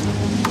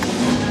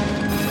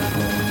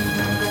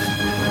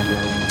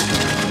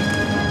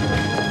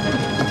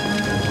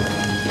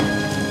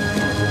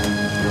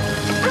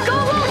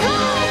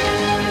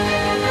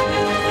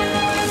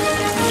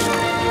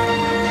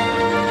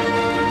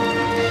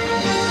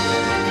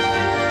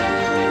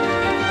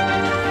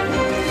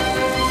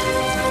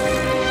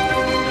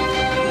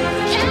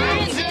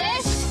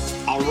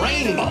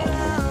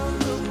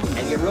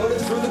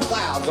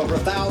 Over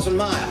 1,000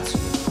 miles.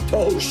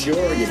 Oh,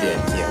 sure you did,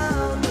 kid.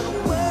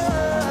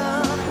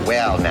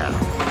 Well, now.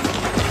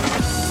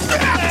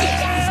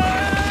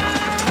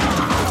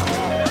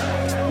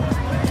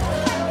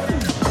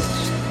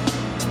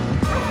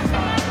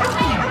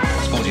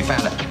 Suppose you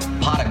found a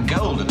pot of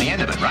gold at the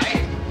end of it,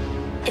 right?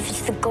 If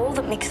it's the gold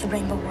that makes the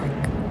rainbow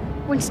work.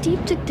 When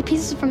Steve took the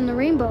pieces from the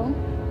rainbow,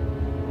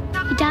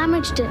 He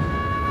damaged it.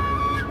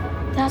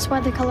 That's why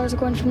the colors are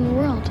going from the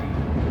world.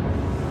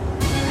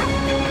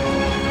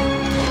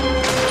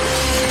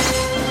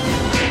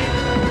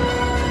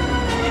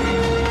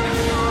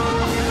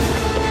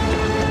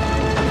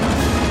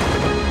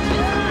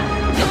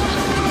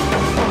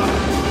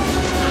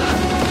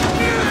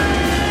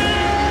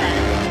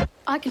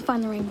 I can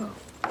find the rainbow.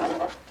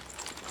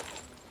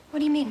 What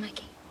do you mean,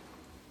 Mikey?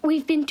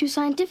 We've been too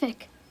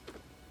scientific.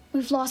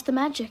 We've lost the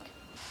magic.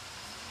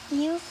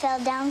 You fell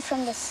down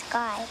from the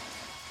sky.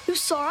 You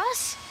saw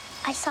us?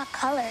 I saw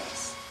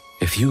colors.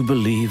 If you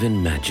believe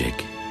in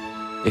magic,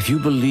 if you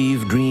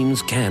believe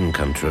dreams can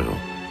come true,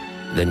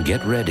 then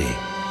get ready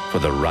for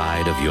the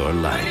ride of your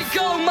life. Let it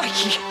go,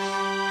 Mikey!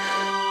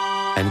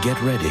 And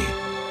get ready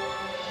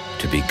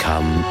to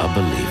become a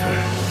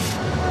believer.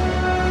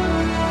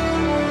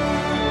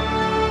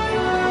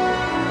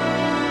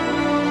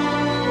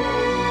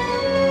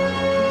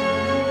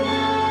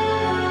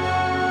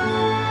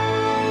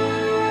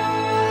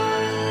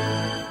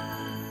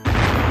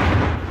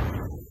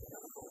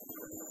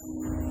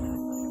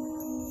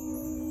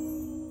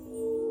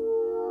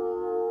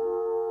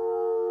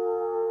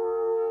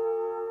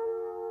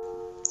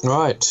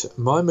 Right,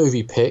 my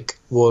movie pick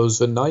was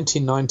the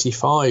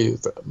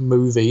 1995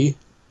 movie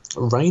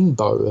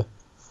Rainbow,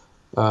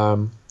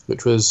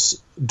 which was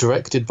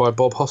directed by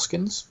Bob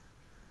Hoskins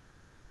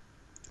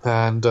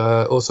and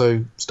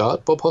also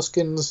starred Bob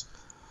Hoskins.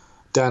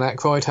 Dan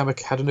Aykroyd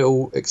had a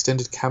little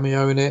extended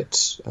cameo in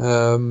it.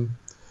 Connection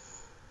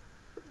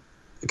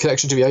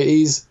to the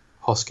 80s,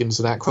 Hoskins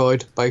and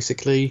Aykroyd,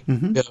 basically.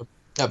 Mm-hmm.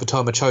 At the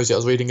time I chose it, I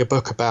was reading a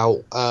book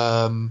about...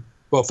 Firstly,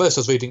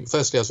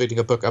 I was reading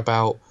a book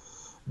about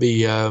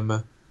the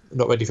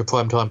Not Ready for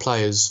Primetime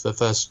Players, the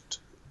first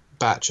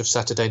batch of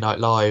Saturday Night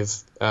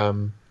Live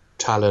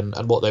talent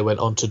and what they went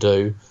on to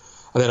do.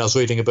 And then I was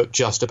reading a book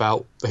just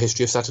about the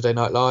history of Saturday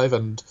Night Live,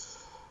 and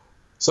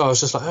so I was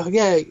just like, oh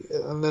yeah.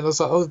 And then I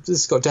was like, oh, this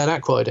has got Dan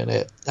Aykroyd in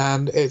it,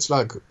 and it's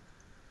like,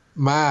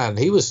 man,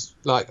 he was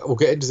like, we'll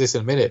get into this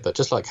in a minute, but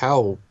just like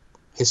how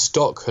his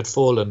stock had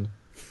fallen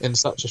in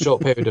such a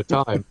short period of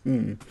time.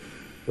 It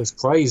was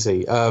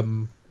crazy.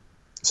 So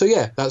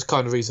yeah, that's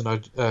kind of the reason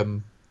I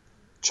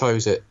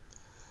chose it.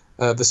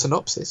 The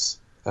synopsis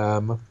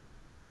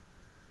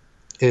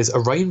is: a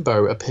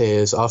rainbow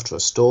appears after a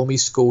stormy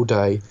school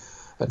day,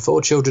 and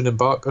 4 children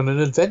embark on an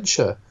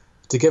adventure.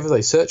 Together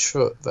they search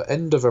for the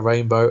end of a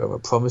rainbow and the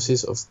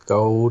promises of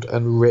gold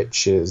and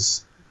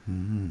riches.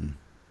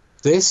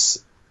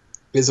 This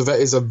is a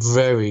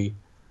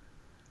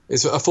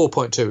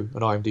 4.2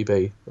 on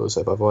IMDb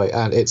also, by the way,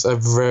 and it's a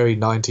very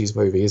 90s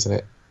movie, isn't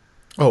it?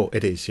 Oh,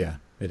 it is, yeah,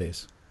 it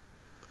is.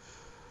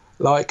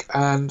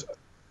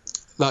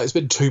 It's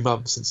been 2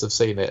 months since I've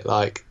seen it.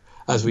 Like,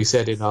 as we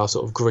said in our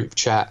sort of group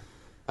chat,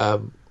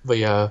 the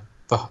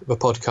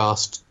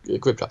podcast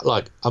group chat,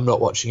 like, I'm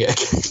not watching it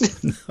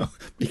again. No,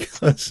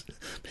 because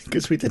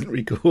we didn't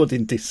record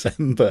in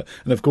December,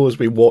 and of course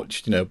we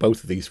watched,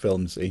 both of these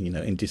films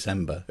in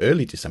December,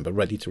 early December,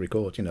 ready to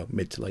record,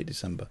 mid to late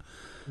December.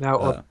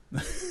 Now,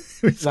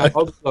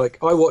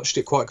 I watched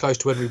it quite close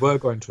to when we were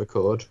going to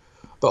record,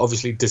 but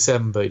obviously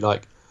December,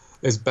 like,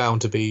 is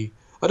bound to be.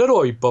 I don't know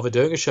why we bother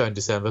doing a show in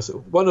December. So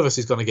one of us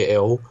is going to get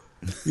ill.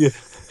 Yeah,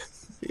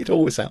 it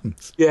always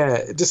happens.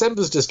 Yeah,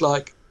 December's just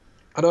like,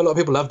 I know a lot of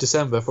people love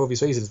December for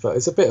obvious reasons, but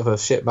it's a bit of a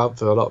shit month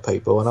for a lot of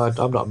people, and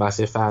I'm not a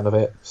massive fan of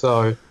it.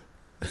 So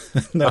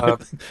no,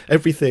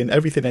 everything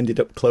ended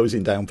up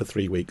closing down for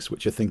 3 weeks,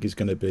 which I think is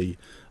going to be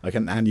like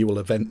an annual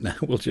event now.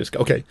 We'll just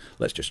go, okay,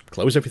 let's just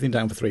close everything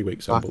down for 3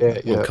 weeks, and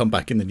we'll come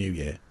back in the new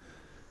year.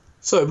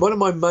 So one of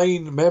my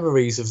main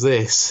memories of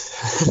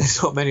this,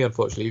 there's not many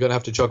unfortunately, you're going to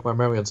have to jog my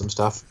memory on some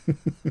stuff.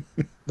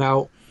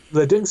 Now,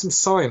 they're doing some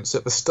science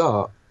at the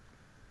start,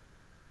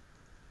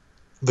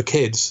 the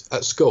kids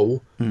at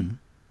school,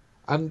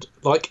 and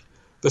like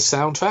the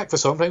soundtrack for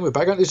song playing with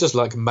background is just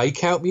like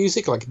make-out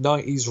music, like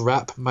 90s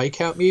rap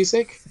make-out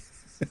music.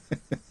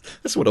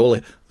 That's what all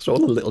the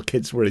little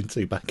kids were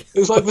into back. It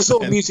was like the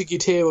sort of music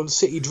you'd hear on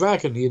City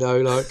Dragon,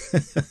 like...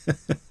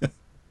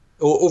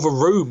 Or The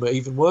Room,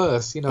 even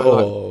worse,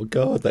 Oh,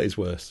 God, that is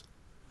worse.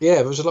 Yeah,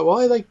 but it was just like,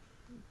 why are they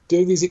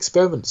doing these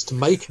experiments to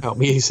make out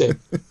music?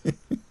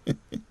 That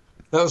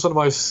was one of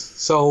my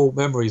sole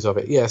memories of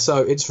it. Yeah, so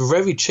it's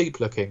very cheap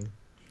looking.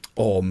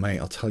 Oh, mate,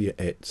 I'll tell you,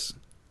 it's...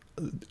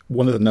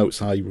 One of the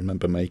notes I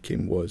remember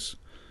making was,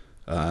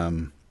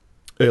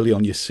 early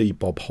on you see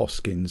Bob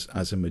Hoskins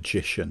as a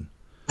magician,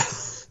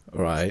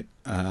 right?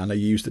 And I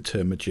use the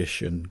term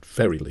magician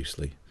very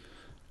loosely.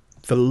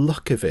 The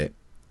look of it,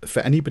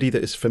 for anybody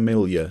that is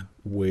familiar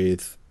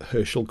with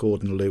Herschel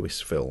Gordon Lewis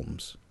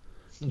films,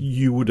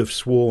 you would have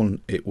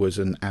sworn it was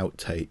an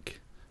outtake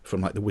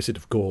from like The Wizard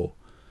of Gore,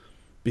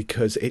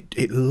 because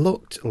it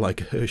looked like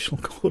a Herschel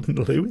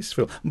Gordon Lewis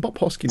film. And Bob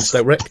Hoskins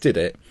directed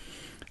it,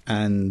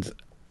 and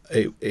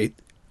I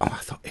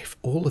thought, if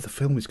all of the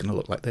film is going to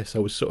look like this, I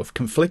was sort of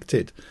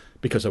conflicted,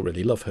 because I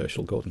really love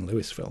Herschel Gordon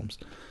Lewis films,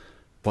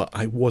 but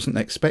I wasn't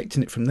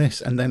expecting it from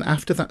this. And then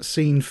after that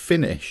scene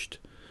finished,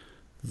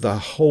 the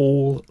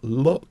whole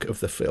look of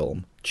the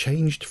film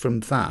changed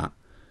from that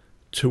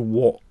to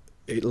what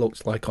it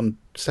looked like on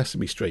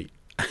Sesame Street.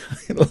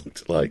 It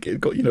looked like it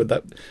got,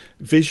 that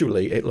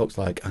visually it looked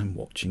like I'm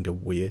watching a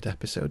weird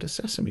episode of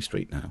Sesame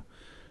Street now,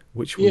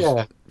 which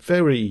was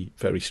very,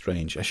 very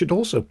strange. I should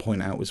also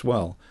point out as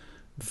well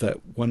that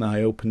when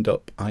I opened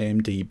up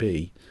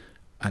IMDb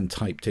and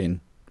typed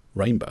in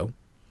Rainbow,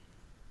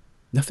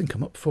 nothing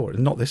come up for it.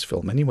 Not this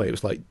film anyway. It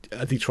was like,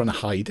 are they trying to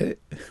hide it?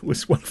 It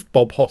was one of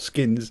Bob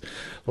Hoskins'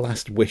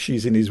 last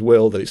wishes in his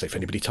will that it's like, if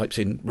anybody types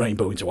in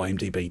Rainbow into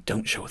IMDb,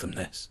 don't show them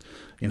this.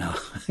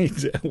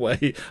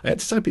 Away. I had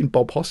to type in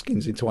Bob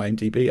Hoskins into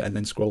IMDb and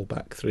then scroll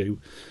back through.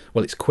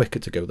 Well, it's quicker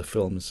to go the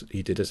films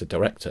he did as a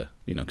director,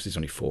 because there's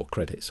only 4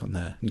 credits on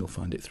there, and you'll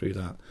find it through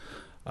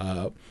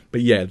that.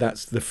 But yeah,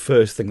 that's the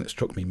first thing that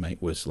struck me,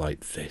 mate, was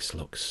like, this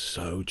looks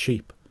so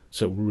cheap.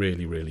 So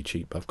really, really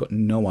cheap. I've got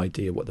no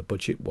idea what the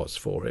budget was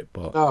for it,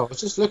 but I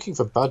was just looking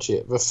for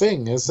budget. The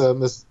thing is,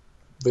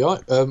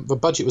 the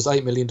budget was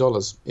 $8 million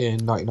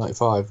in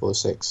 1995 or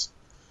 6.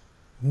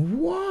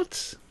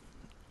 What?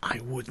 I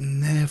would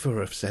never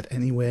have said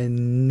anywhere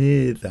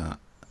near that.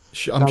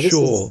 I'm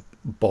sure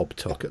Bob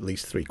took at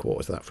least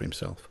 3/4 of that for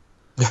himself.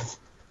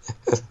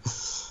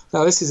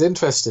 Now, this is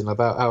interesting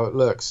about how it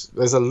looks.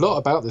 There's a lot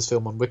about this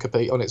film on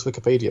Wikipedia, on its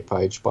Wikipedia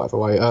page, by the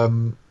way.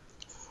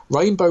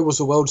 Rainbow was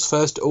the world's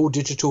first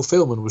all-digital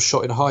film and was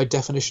shot in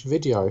high-definition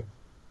video.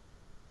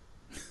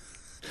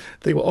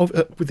 They were,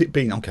 with it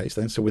being,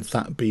 so with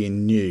that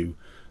being new,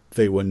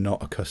 they were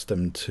not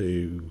accustomed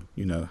to,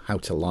 how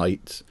to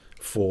light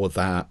for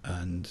that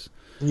and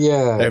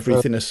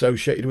everything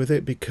associated with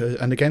it.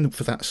 And again,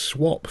 for that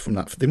swap from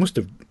that, they must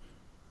have,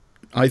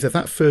 either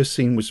that first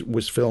scene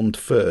was filmed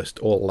first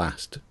or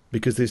last,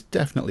 because there's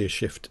definitely a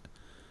shift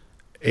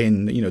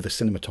in, the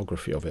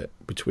cinematography of it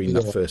between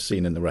that first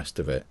scene and the rest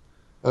of it.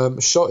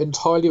 Shot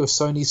entirely with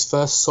Sony's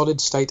first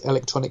solid-state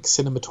electronic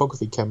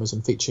cinematography cameras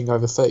and featuring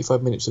over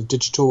 35 minutes of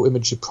digital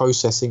imagery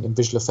processing and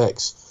visual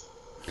effects.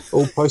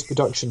 All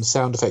post-production,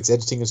 sound effects,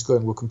 editing and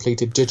scoring were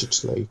completed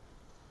digitally.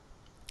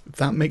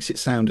 That makes it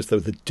sound as though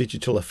the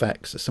digital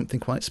effects are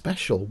something quite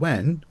special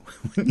when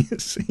you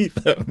see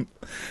them.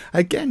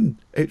 Again,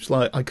 it's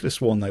like, I could have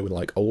sworn they were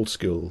like old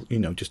school,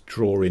 just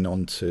drawing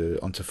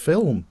onto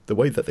film, the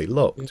way that they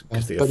looked.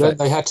 But then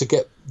they had to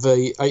get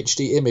the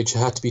HD image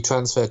had to be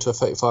transferred to a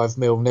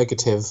 35mm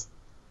negative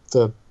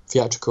for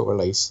theatrical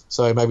release.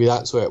 So maybe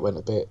that's where it went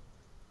a bit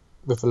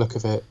with the look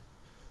of it.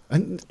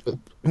 And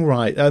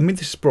right, I mean,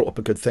 this has brought up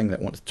a good thing that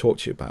I want to talk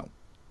to you about,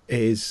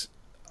 is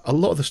a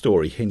lot of the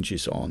story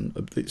hinges on,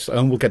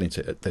 and we'll get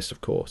into this,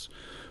 of course,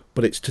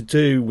 but it's to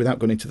do, without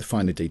going into the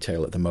finer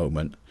detail at the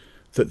moment,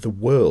 that the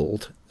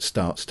world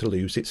starts to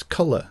lose its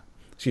colour.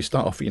 So you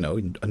start off, in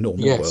a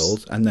normal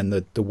world, and then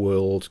the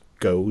world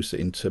goes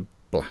into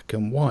black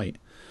and white.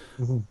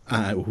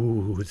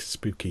 Mm-hmm. It's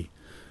spooky.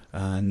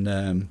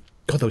 And,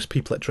 God, those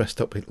people that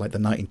dressed up like the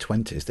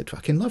 1920s, they'd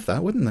fucking love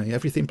that, wouldn't they?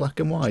 Everything black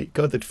and white.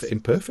 God, they'd fit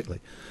in perfectly.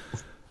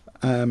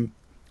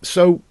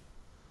 So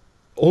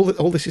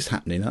all this is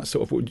happening. That's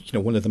sort of,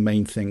 one of the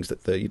main things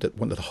that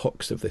one of the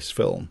hooks of this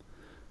film.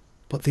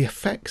 But the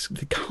effects,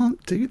 they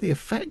can't do the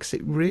effects.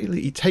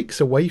 It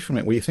takes away from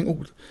it. Where you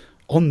think,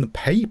 on the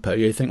paper,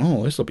 you think,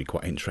 this will be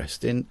quite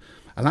interesting.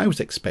 And I was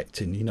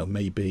expecting,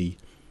 maybe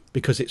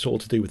because it's all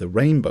to do with the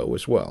rainbow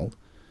as well.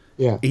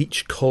 Yeah.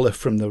 Each colour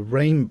from the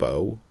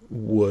rainbow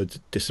would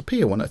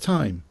disappear one at a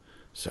time.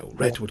 So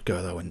red would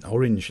go though, and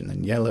orange, and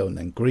then yellow, and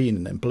then green,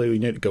 and then blue.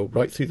 It'd go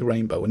right through the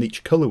rainbow, and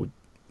each colour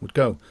would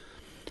go.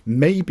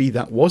 Maybe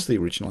that was the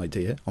original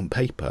idea on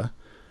paper.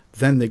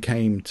 Then they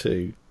came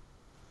to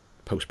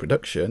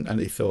post-production and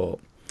they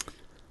thought,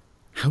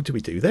 how do we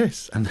do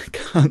this? And they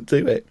can't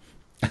do it.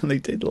 And they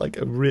did like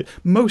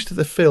most of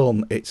the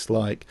film, it's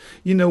like,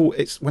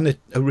 it's when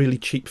a really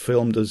cheap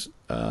film does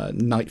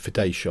night for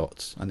day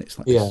shots, and it's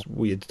like this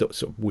weird,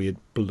 sort of weird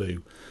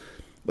blue.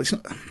 Well, it's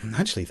not,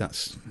 actually,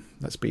 that's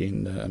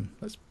being,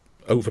 that's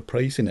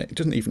overpraising it. It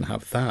doesn't even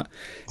have that.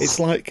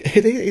 It's like,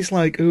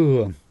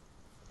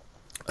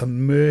 a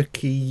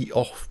murky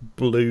off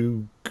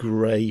blue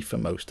grey for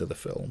most of the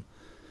film,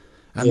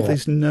 and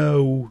there's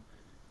no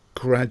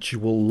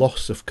gradual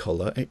loss of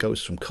colour. It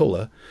goes from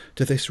colour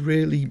to this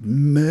really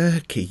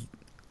murky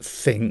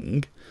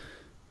thing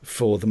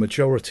for the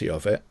majority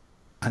of it,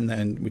 and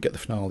then we get the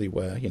finale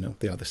where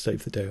they either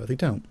save the day or they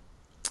don't.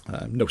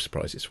 No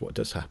surprise, it's what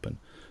does happen.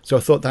 So I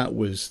thought that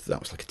was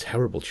like a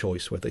terrible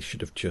choice, where they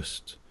should have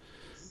just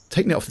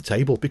taken it off the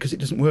table, because it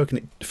doesn't work,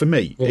 and for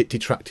me it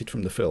detracted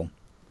from the film.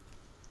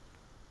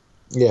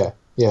 Yeah,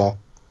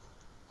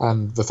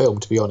 and the film,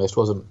 to be honest,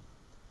 wasn't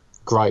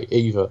great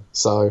either.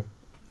 So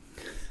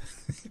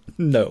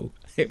no,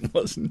 it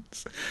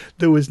wasn't.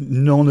 There was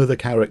none of the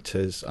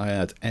characters I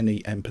had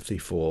any empathy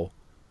for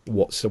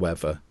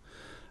whatsoever,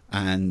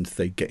 and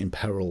they get in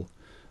peril.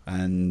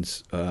 And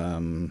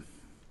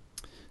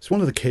it's one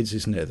of the kids,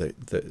 isn't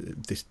it,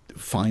 that this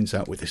finds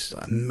out with this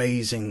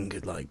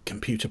amazing like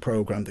computer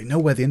program. They know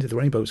where the end of the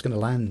rainbow is going to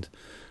land,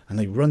 and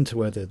they run to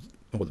where they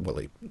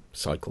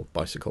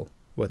bicycle,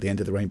 where the end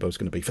of the rainbow is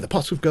going to be, for the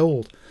pot of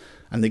gold.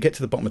 And they get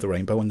to the bottom of the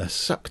rainbow and they're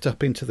sucked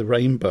up into the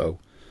rainbow.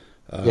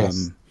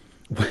 Yes.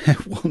 Where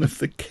one of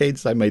the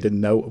kids, I made a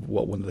note of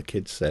what one of the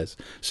kids says.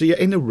 So you're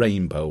in a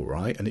rainbow,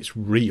 right? And it's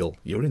real.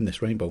 You're in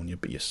this rainbow,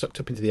 but you're sucked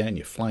up into the air and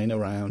you're flying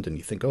around and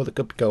you think, oh, the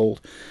cup of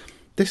gold.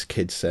 This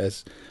kid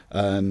says,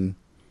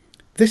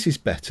 this is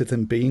better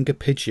than being a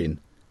pigeon.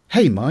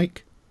 Hey,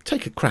 Mike,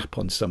 take a crap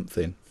on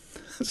something.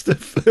 That's the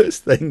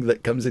first thing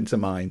that comes into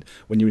mind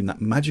when you're in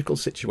that magical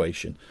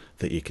situation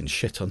that you can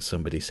shit on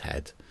somebody's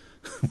head.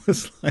 It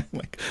was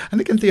like,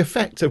 and again, the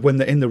effect of when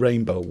they're in the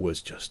rainbow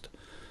was just,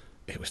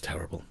 it was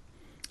terrible.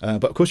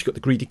 But of course, you've got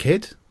the greedy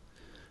kid,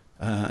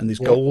 and there's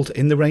gold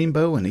in the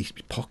rainbow, and he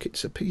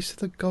pockets a piece of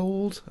the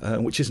gold,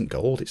 which isn't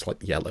gold, it's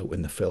like yellow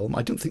in the film.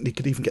 I don't think they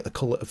could even get the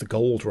colour of the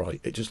gold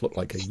right. It just looked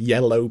like a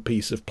yellow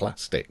piece of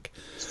plastic.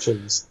 It's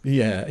cheese.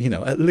 Yeah,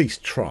 at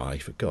least try,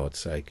 for God's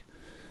sake.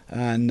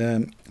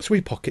 And so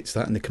he pockets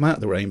that, and they come out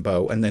of the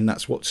rainbow, and then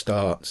that's what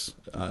starts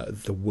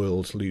the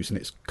world losing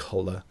its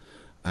colour.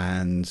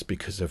 And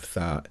because of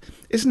that,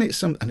 isn't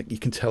it and you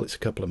can tell it's a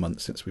couple of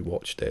months since we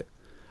watched it.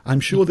 I'm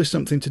sure there's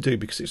something to do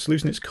because it's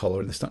losing its colour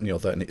and this, that and the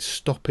other, and it's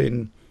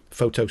stopping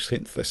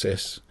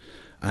photosynthesis,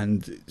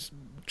 and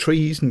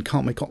trees and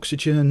can't make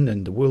oxygen,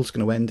 and the world's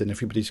going to end, and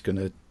everyone's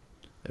going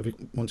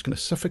to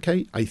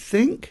suffocate. I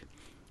think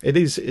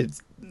it's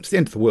the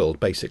end of the world,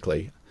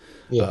 basically,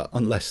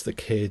 unless the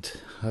kid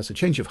has a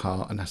change of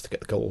heart and has to get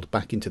the gold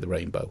back into the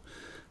rainbow.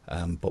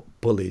 But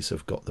bullies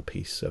have got the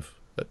piece of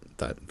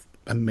that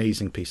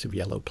amazing piece of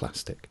yellow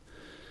plastic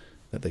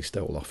that they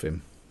stole off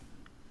him.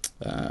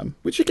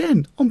 Which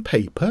again, on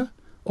paper,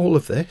 all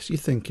of this, you're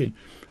thinking,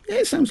 yeah,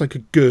 it sounds like a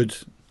good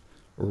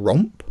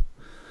romp.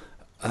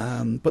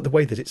 But the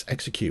way that it's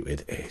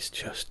executed is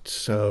just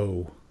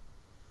so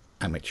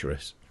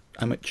amateurish.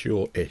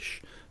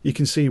 You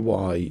can see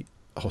why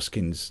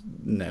Hoskins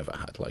never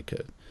had like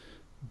a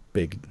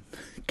big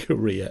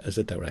career as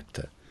a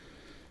director.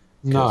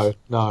 No.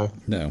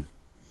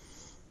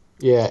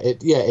 Yeah,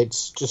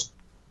 it's just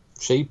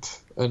cheap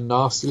and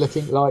nasty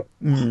looking. Like,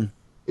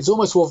 it's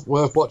almost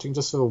worth watching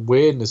just for the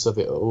weirdness of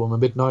it all and the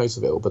mid-90s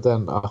of it all, but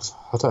then I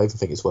don't even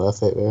think it's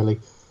worth it, really.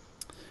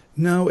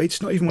 No,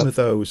 it's not even one of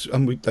those.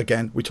 And we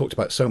talked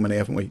about so many,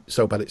 haven't we?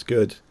 So Bad It's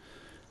Good.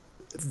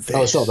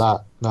 It's not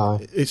that, no.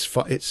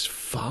 It's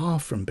far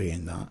from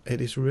being that. It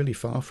is really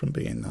far from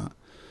being that.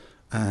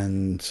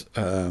 And,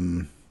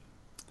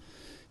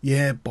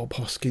 Bob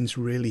Hoskins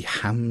really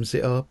hams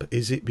it up.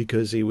 Is it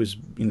because he was,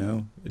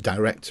 a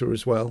director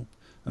as well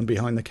and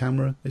behind the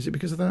camera? Is it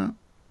because of that?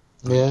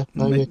 Yeah,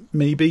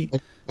 maybe.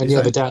 And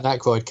the Dan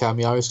Aykroyd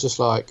cameo is just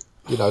like,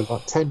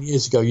 like 10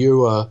 years ago you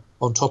were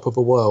on top of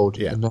the world,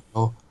 and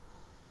now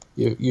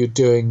you're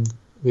doing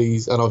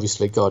these, and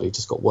obviously, God, it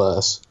just got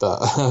worse.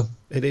 But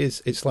it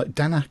is. It's like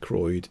Dan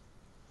Aykroyd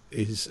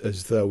is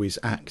as though he's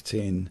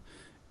acting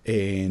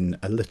in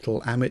a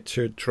little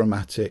amateur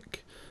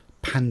dramatic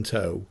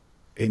panto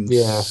in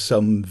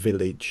some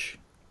village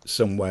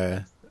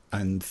somewhere,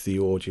 and the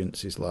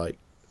audience is like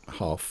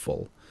half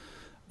full.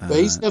 But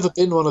he's never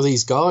been one of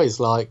these guys.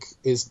 Like,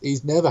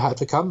 he's never had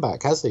to come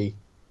back, has he?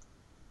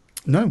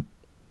 No.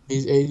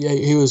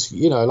 He was,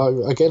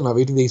 like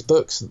reading these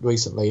books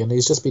recently, and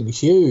he's just been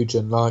huge.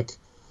 And like,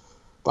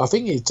 but I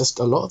think it's just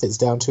a lot of it's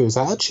down to his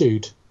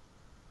attitude,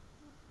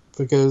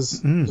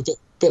 because a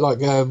bit like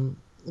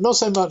not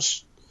so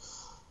much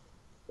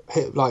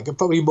like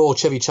probably more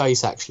Chevy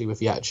Chase actually with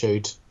the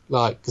attitude,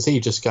 like because he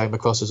just came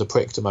across as a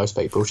prick to most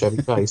people,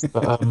 Chevy Chase.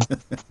 But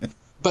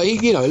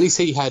he, at least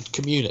he had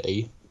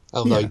Community.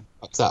 Although he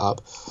fucked that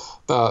up,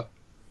 but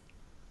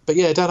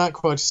yeah, Dan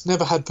Aykroyd just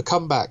never had the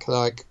comeback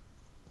like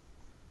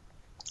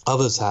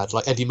others had,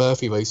 like Eddie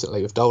Murphy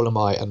recently with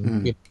Dolomite,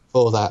 and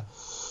before that.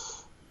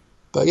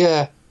 But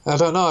yeah, I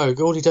don't know.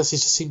 All he does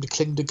is just seem to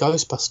cling to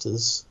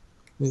Ghostbusters.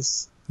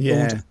 It's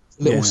a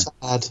little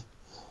sad.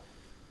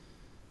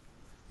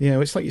 Yeah,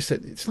 it's like you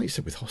said. It's like you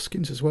said with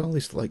Hoskins as well.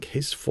 It's like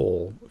his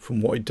fall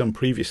from what he'd done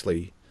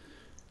previously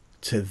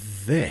to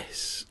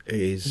this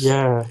is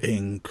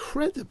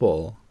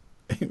incredible.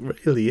 It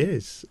really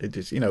is. It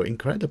is,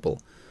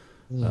 incredible.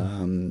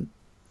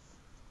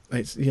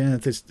 It's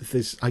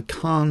there's I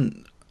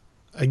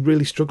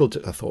really struggled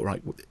to. I thought,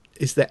 right,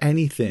 is there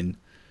anything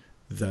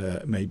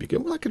that maybe go?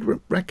 Well, I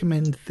could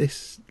recommend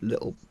this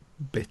little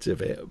bit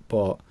of it,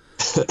 but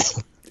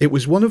it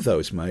was one of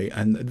those, mate.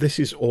 And this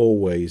is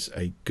always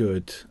a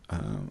good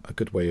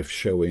way of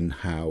showing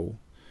how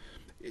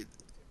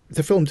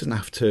the film doesn't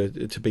have to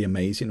be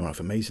amazing or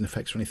have amazing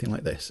effects or anything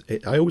like this.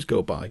 I always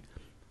go by,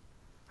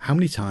 how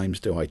many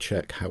times do I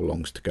check how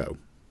long's to go?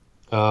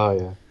 Oh,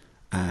 yeah.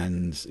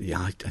 And,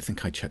 I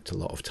think I checked a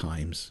lot of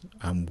times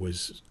and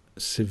was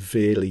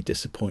severely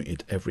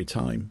disappointed every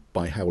time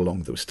by how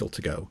long there was still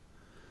to go.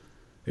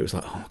 It was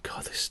like, oh,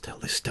 God,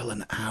 there's still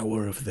an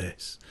hour of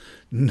this.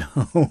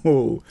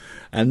 No.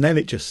 And then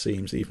it just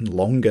seems even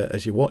longer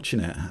as you're watching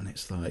it. And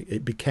it's like,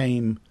 it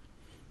became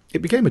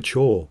a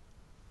chore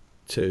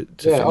to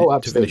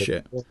finish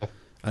it. Yeah.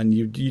 And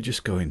you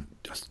just going,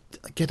 just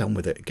get on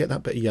with it. Get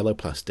that bit of yellow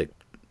plastic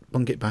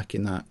bung it back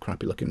in that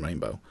crappy looking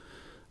rainbow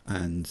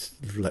and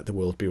let the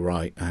world be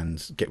right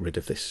and get rid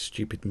of this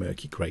stupid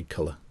murky grey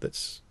colour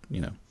that's,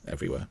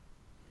 everywhere.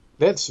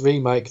 Let's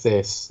remake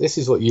this. This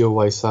is what you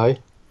always say.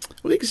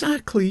 Well,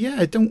 exactly,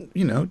 yeah.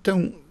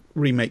 Don't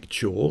remake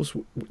Jaws,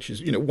 which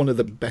is, one of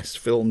the best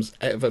films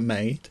ever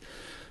made.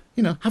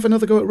 Have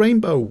another go at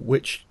Rainbow,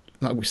 which,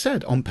 like we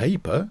said, on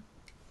paper,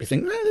 we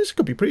think, this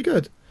could be pretty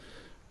good.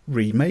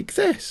 Remake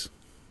this.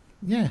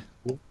 Yeah.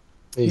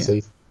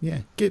 Easy. Yeah.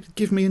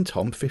 Give me and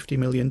Tom $50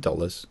 million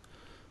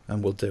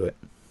and we'll do it.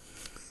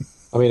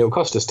 I mean, it'll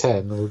cost us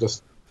 10. We'll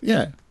just...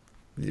 Yeah.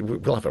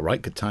 We'll have a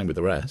right good time with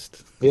the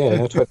rest.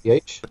 Yeah, 20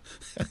 each.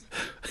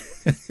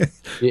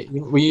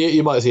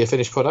 You might see a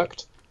finished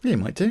product. Yeah, you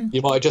might do.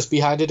 You might just be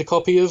handed a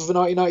copy of the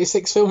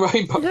 1996 film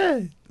Rainbow.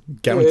 Yeah.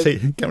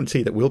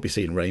 Guarantee that we'll be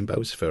seeing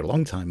rainbows for a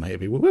long time,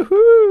 maybe.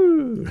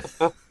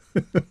 Woohoo!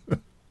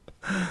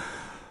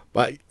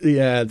 But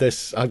yeah,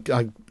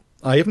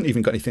 I haven't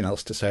even got anything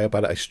else to say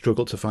about it. I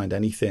struggle to find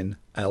anything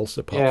else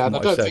apart from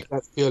what I said. don't think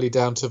that's purely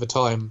down to the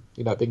time,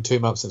 being 2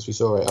 months since we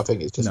saw it. I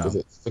think it's just because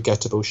it's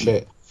forgettable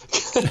shit.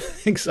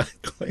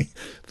 Exactly.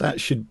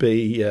 That should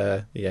be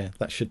the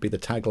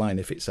tagline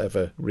if it's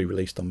ever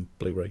re-released on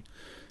Blu-ray.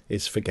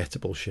 Is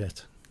forgettable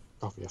shit.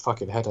 That'd be a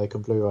fucking headache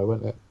on Blu-ray,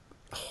 wouldn't it?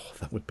 Oh,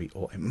 that would be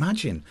awesome.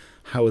 Imagine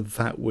how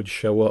that would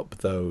show up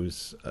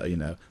those,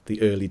 the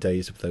early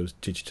days of those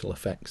digital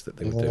effects that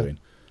they were doing.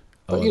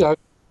 But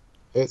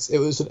it's a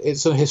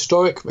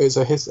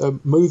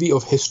movie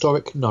of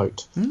historic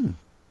note. And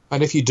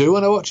if you do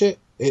want to watch it,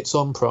 it's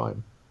on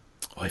Prime.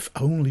 Oh, if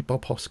only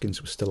Bob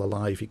Hoskins was still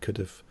alive, he could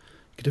have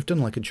done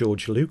like a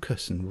George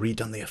Lucas and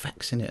redone the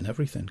effects in it and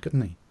everything,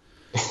 couldn't he?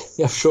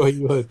 Yeah, sure he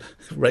would.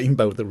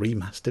 Rainbow, the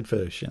remastered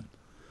version.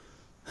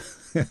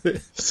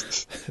 The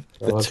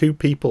two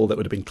people that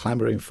would have been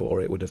clamouring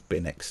for it would have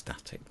been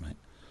ecstatic, mate.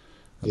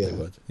 They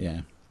would.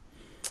 Yeah.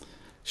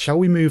 Shall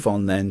we move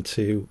on then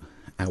to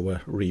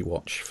our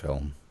rewatch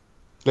film?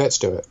 Let's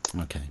do it.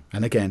 Okay.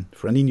 And again,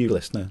 for any new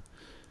listener,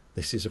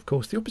 this is, of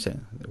course, the opposite.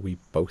 We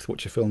both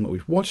watch a film that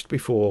we've watched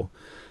before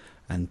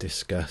and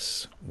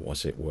discuss,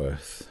 was it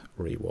worth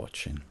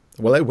rewatching?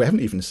 Well, we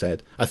haven't even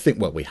said,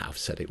 we have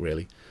said it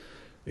really.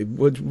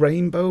 Would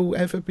Rainbow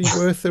ever be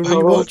worth a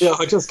rewatch? Yeah,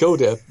 I just called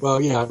it. Well,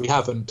 yeah, we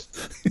haven't.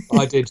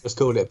 I did just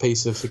call it a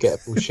piece of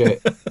forgettable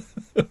shit.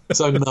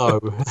 So no.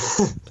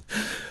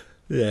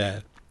 Yeah.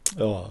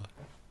 Oh,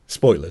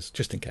 spoilers,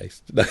 just in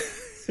case.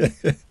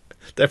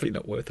 Definitely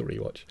not worth a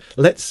rewatch.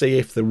 Let's see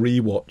if the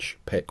rewatch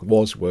pick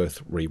was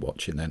worth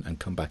rewatching then, and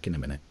come back in a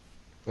minute.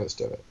 Let's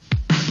do it.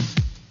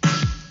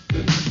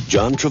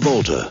 John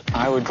Travolta.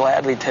 I would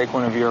gladly take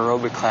one of your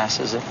aerobic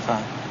classes if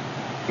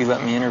you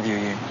let me interview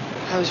you.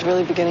 I was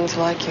really beginning to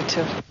like you,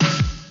 too.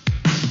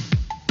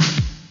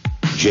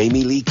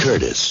 Jamie Lee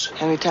Curtis.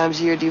 How many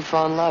times a year do you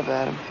fall in love,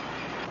 Adam?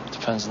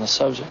 Depends on the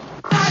subject.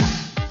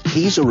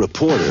 He's a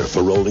reporter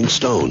for Rolling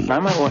Stone. I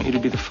might want you to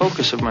be the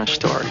focus of my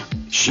story.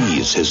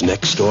 She's his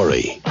next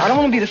story. I don't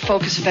want to be the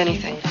focus of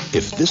anything.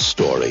 If this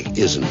story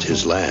isn't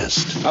his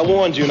last. I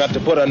warned you not to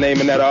put her name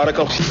in that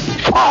article.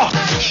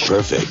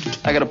 Perfect.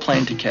 I got a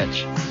plane to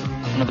catch.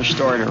 Another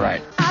story to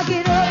write.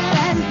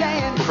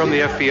 We're from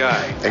the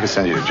FBI. They can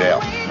send you to jail.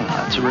 Well,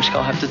 that's a risk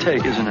I'll have to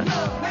take, isn't it?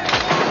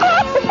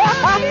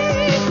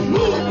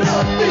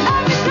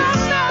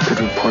 A good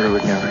reporter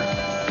would never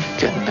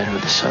get in bed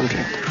with the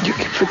subject. You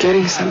keep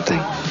forgetting something.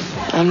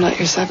 I'm not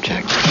your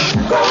subject.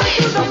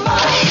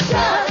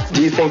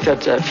 Do you think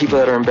that people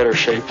that are in better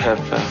shape have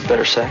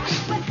better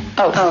sex?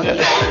 Oh.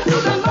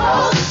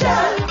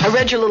 I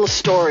read your little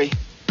story.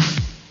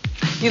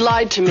 You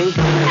lied to me.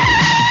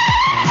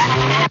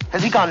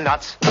 Has he gone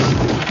nuts?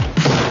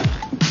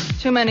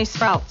 Too many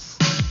sprouts.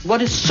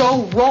 What is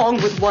so wrong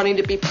with wanting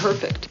to be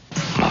perfect?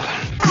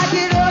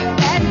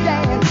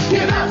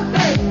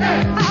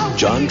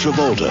 John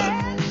Travolta,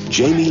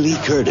 Jamie Lee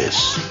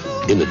Curtis,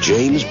 in a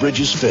James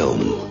Bridges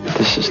film.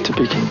 This is to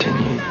be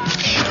continued.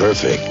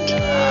 Perfect.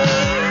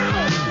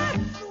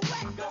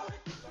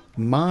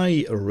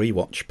 My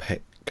rewatch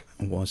pick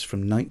was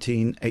from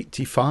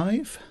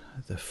 1985.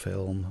 The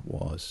film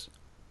was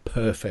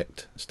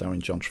Perfect,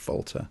 starring John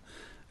Travolta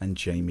and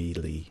Jamie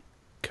Lee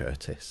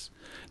Curtis.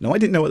 Now, I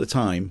didn't know at the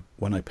time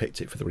when I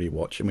picked it for the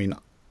rewatch. I mean,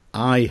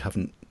 I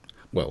haven't,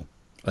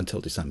 until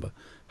December,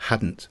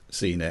 hadn't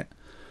seen it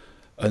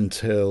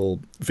until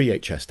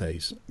VHS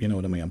days. You know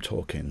what I mean? I'm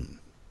talking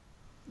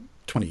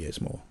 20 years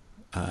more.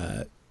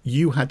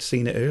 You had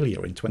seen it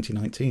earlier in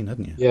 2019,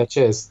 hadn't you? Yeah,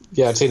 cheers.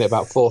 Yeah, I'd seen it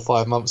about 4 or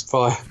 5 months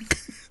prior.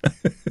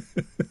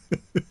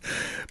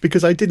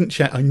 Because I didn't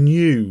check. I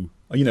knew,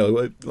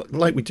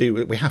 like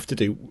we have to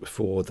do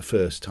for the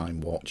first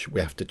time watch,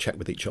 we have to check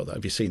with each other,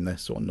 have you seen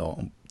this or not,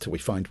 until we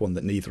find one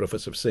that neither of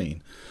us have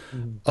seen.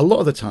 A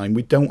lot of the time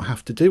we don't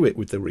have to do it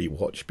with the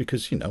rewatch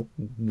because,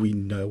 we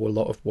know a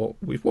lot of what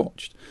we've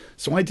watched.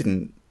 So I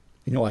didn't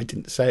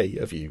say,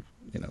 have you,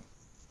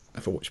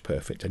 ever watched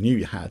Perfect? I knew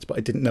you had, but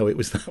I didn't know it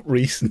was that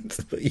recent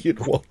that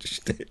you'd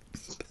watched it.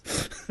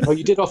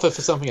 You did offer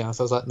for something else.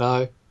 I was like,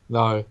 no,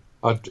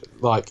 I'd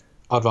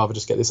rather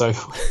just get this over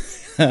with.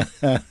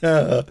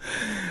 Right,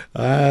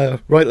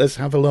 let's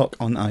have a look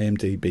on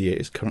IMDb.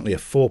 It is currently a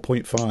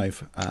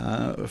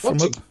 4.5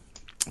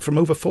 from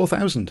over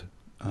 4,000.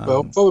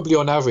 Well, probably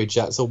on average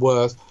that's a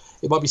worse.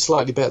 It might be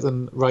slightly better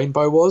than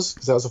Rainbow was,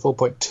 because that was a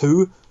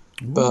 4.2.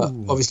 But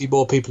obviously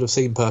more people have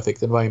seen Perfect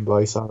than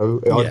Rainbow,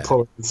 so I'd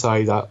probably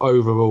say that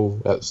overall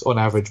that's on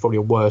average probably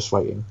a worse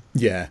rating.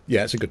 Yeah,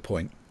 it's a good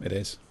point. It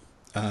is.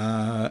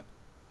 A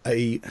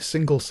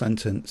single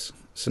sentence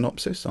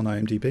synopsis on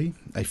IMDb.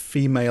 A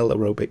female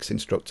aerobics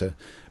instructor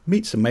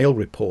meets a male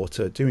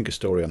reporter doing a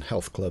story on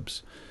health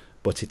clubs,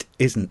 but it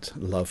isn't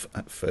love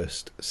at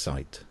first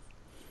sight.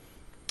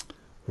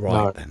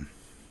 Right then.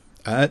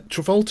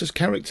 Travolta's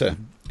character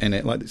in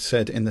it, like it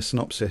said in the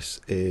synopsis,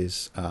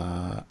 is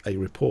a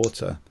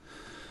reporter.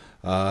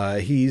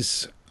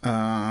 He's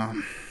a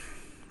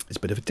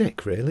bit of a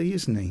dick, really,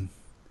 isn't he?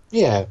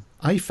 Yeah.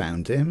 I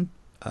found him,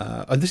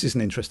 and this is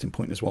an interesting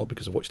point as well,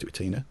 because I watched it with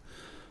Tina,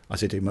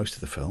 as I do most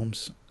of the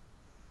films.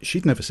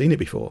 She'd never seen it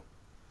before.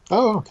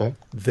 Oh, okay.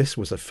 This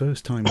was a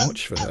first time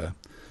watch for her.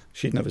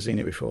 She'd never seen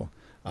it before.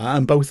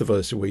 And both of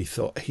us, we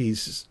thought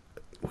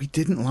we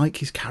didn't like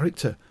his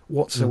character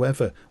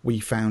whatsoever. We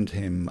found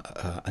him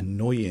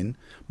annoying.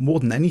 More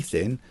than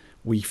anything,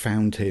 we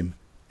found him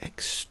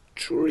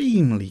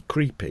extremely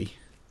creepy.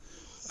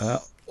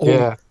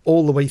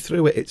 All the way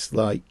through it, it's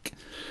like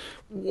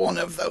one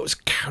of those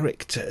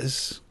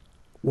characters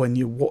when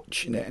you're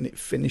watching it and it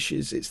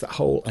finishes, it's that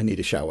whole I need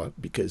a shower,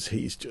 because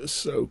he's just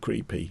so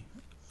creepy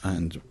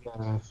and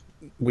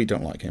we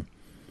don't like him.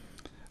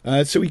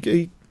 So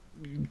he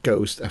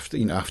goes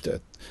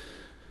after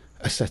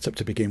a setup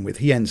to begin with.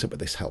 He ends up at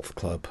this health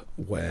club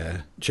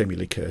where Jamie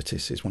Lee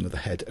Curtis is one of the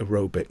head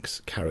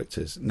aerobics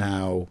characters.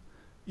 Now,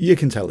 you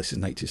can tell this is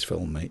an 80s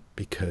film, mate,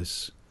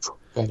 because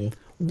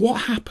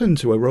what happened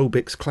to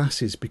aerobics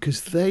classes?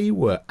 Because they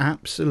were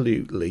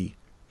absolutely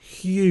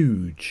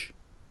huge.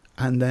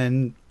 And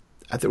then,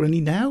 are there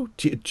any now?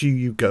 Do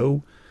you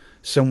go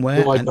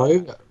somewhere to an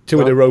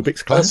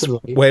aerobics class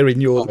wearing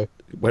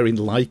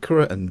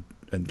lycra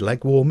and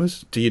leg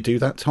warmers? Do you do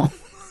that, Tom?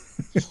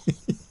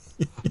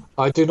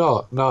 I do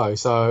not, no.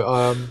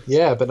 So,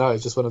 but no,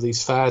 it's just one of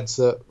these fads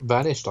that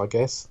vanished, I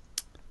guess.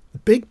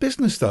 Big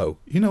business, though.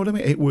 You know what I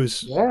mean? It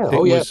was... at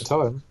the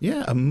time.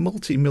 Yeah, a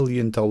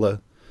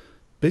multi-million-dollar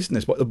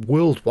business, but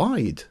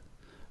worldwide.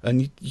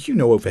 And you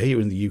know, over here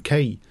in the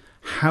UK,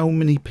 how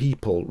many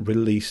people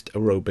released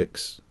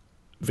aerobics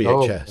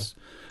VHS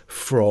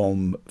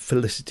from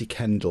Felicity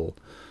Kendall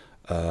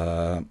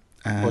and...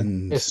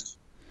 I'm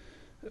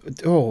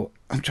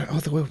trying...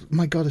 Oh,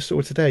 my God, I saw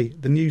it today.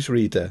 The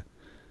newsreader.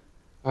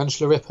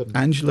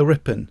 Angela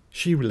Rippon.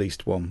 She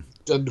released one.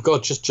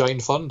 God, just Jane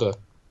Fonda.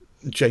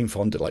 Jane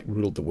Fonda,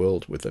 ruled the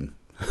world with them.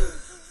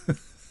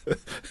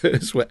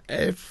 Hers were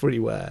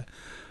everywhere.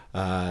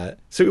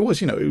 So it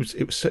was,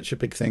 it was such a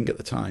big thing at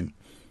the time.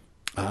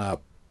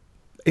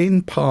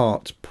 In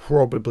part,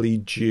 probably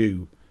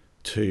due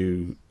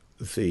to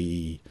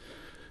the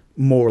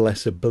more or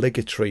less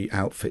obligatory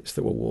outfits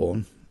that were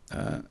worn,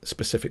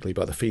 specifically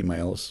by the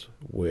females,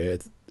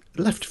 with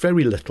left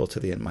very little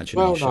to the imagination.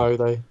 Well, no,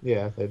 they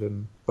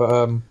didn't.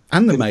 But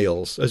and the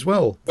males as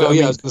well. I was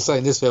going to say,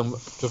 in this film,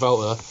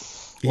 Travolta,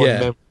 one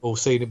memorable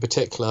scene in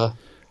particular.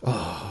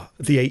 Oh,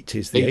 the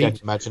 80s.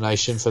 The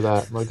imagination for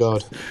that, my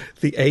God.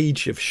 The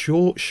age of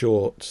short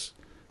shorts.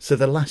 So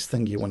the last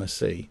thing you want to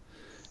see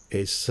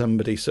is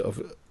somebody sort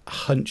of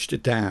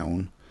hunched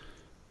down,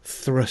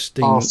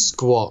 thrusting...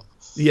 squat.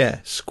 Yeah,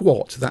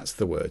 squat, that's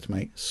the word,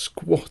 mate.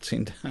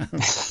 Squatting down.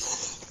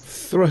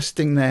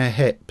 Thrusting their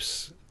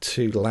hips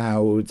to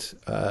loud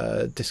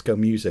disco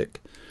music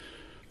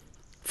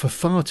for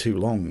far too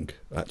long,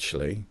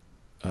 actually.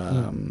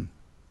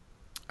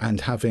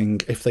 And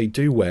having, if they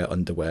do wear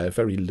underwear,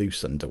 very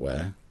loose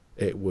underwear,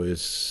 it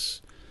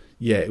was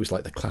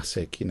like the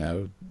classic,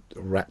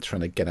 rat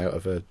trying to get out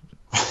of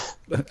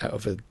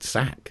a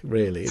sack,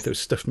 really. There was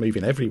stuff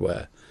moving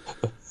everywhere.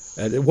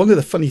 One of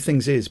the funny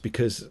things is,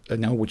 because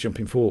now we're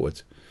jumping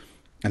forward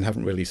and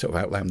haven't really sort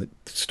of outlined the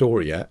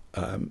story yet,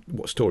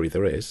 what story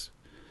there is,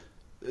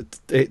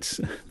 it's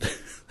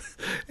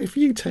if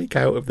you take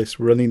out of this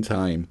running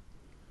time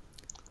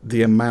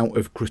the amount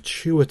of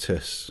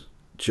gratuitous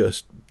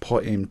just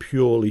put in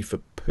purely for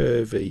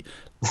pervy,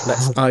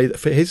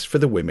 for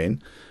the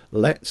women,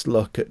 let's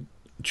look at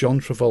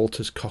John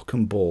Travolta's cock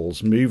and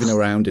balls moving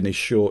around in his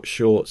short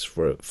shorts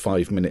for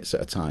 5 minutes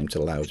at a time to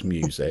loud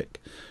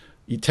music.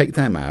 You take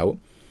them out,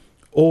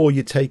 or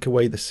you take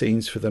away the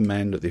scenes for the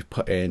men that they've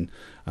put in,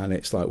 and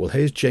it's like, well,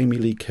 here's Jamie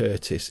Lee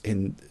Curtis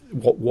in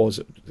what was,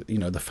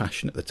 the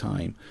fashion at the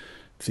time.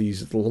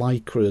 These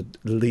lycra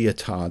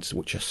leotards,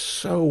 which are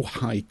so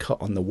high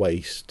cut on the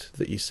waist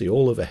that you see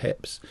all of her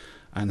hips,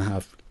 and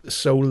have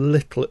so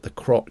little at the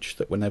crotch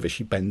that whenever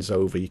she bends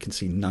over, you can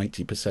see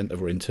 90% of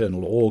her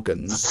internal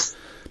organs.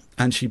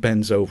 And she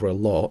bends over a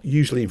lot,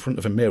 usually in front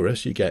of a mirror,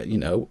 so you get,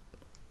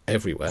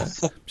 everywhere.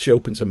 She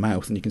opens her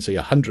mouth and you can see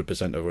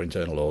 100% of her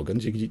internal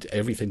organs.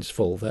 Everything's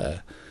full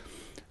there.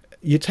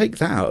 You take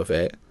that out of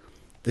it,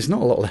 there's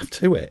not a lot left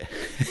to it.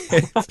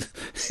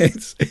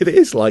 It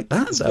is like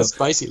that, though. It's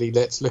basically,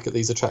 let's look at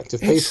these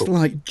attractive It's people.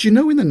 like, do you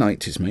know in the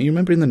 90s, mate? You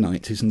remember in the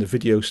 90s in the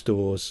video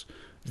stores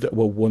that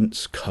were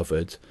once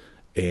covered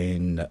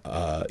in,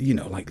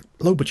 like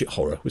low-budget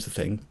horror was the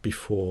thing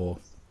before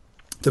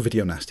the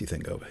video nasty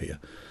thing over here.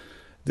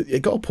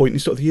 It got a point in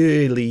sort of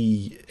the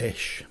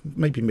early-ish,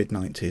 maybe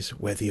mid-90s,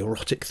 where the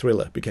erotic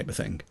thriller became a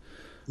thing.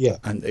 Yeah.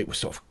 And it was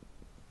sort of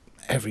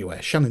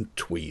everywhere. Shannon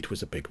Tweed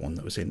was a big one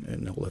that was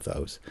in all of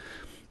those.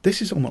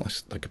 This is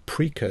almost like a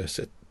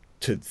precursor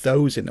to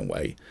those in a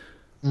way,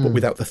 but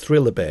without the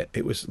thriller bit.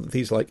 It was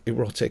these like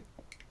erotic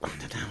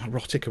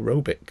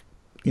aerobic,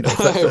 Erotic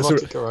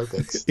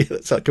aerobics. Yeah,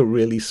 it's like a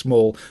really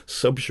small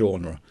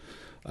subgenre,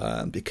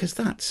 because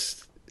that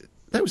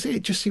was it.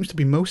 It just seems to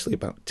be mostly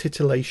about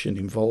titillation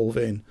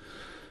involving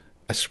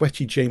a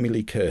sweaty Jamie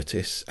Lee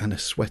Curtis and a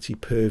sweaty,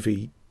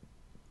 pervy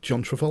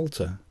John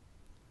Travolta.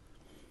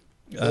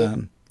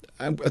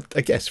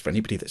 I guess for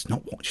anybody that's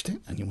not watched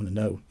it and you want to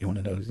know,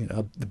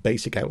 the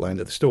basic outline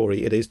of the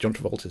story, it is John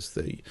Travolta's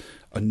the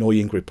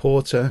annoying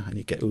reporter, and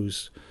he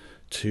goes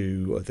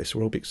to this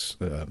aerobics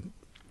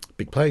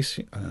big place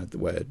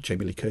where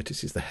Jamie Lee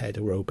Curtis is the head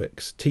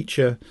aerobics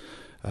teacher,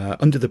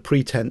 under the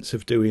pretense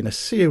of doing a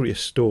serious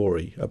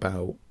story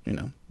about,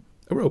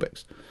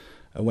 aerobics,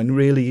 when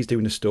really he's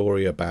doing a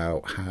story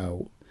about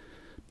how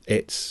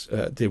it's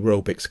the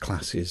aerobics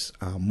classes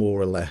are more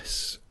or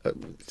less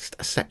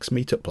a sex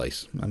meetup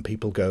place, and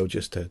people go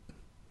just to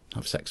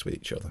have sex with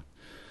each other,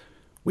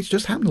 which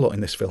does happen a lot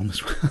in this film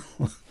as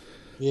well.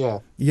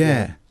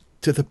 Yeah,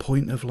 to the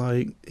point of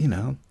like,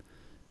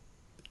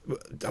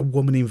 a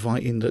woman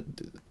inviting a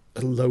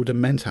load of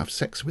men to have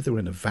sex with her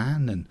in a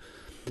van, and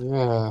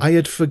I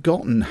had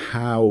forgotten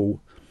how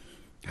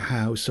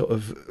sort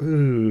of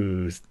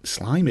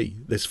slimy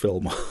this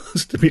film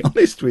was, to be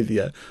honest with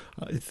you.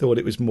 I thought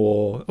it was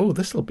more,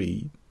 this will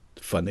be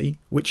funny,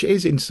 which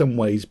is in some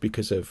ways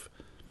because of,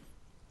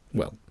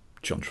 well,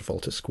 John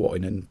Travolta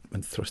squatting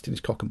and thrusting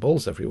his cock and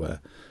balls everywhere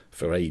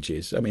for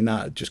ages. I mean,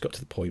 that just got to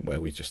the point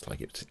where we just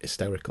like, it's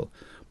hysterical.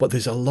 But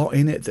there's a lot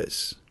in it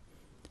it's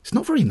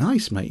not very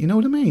nice, mate. You know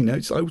what I mean?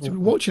 It's like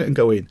watching it and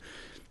going,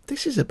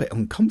 this is a bit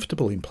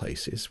uncomfortable in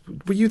places.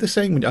 Were you the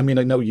same? I mean,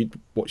 I know you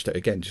watched it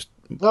again just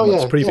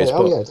months previous.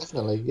 But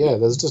definitely. Yeah,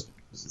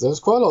 there's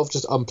quite a lot of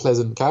just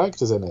unpleasant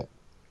characters in it.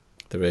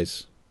 There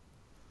is.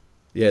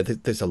 Yeah,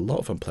 there's a lot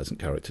of unpleasant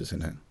characters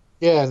in it.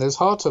 Yeah, and it's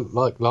hard to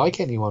like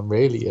anyone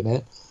really in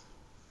it.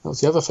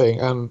 That's the other thing,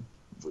 and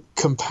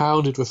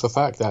compounded with the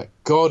fact that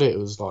God, it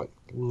was like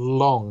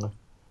long.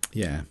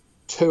 Yeah.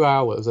 2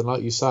 hours, and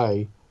like you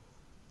say,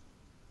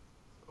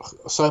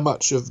 so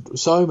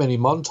many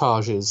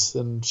montages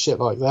and shit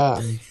like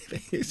that.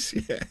 It is,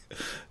 yeah.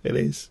 It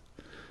is.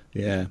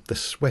 Yeah, the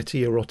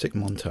sweaty erotic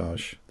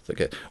montage.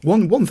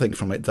 One thing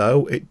from it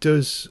though, it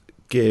does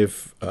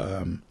give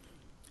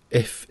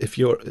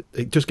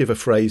it does give a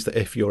phrase that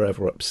if you're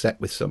ever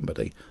upset with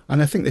somebody,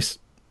 and I think this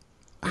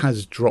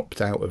has dropped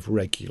out of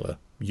regular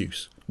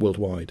use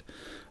worldwide,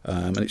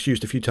 and it's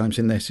used a few times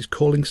in this, is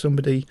calling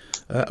somebody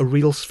a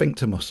real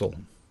sphincter muscle.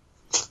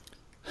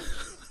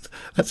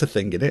 That's a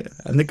thing in it,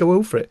 and they go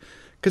over it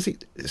because I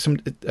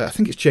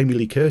think it's Jamie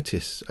Lee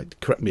Curtis.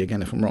 Correct me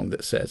again if I'm wrong.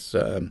 That says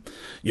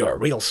you're a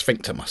real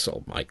sphincter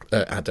muscle, Mike.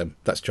 Adam.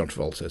 That's John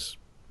Travolta's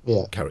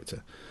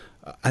character.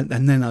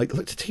 And then I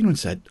looked at Tina and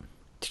said,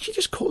 "Did you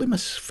just call him a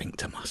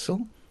sphincter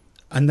muscle?"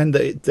 And then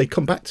they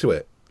come back to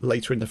it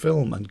later in the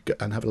film and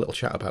have a little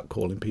chat about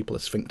calling people a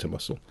sphincter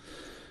muscle.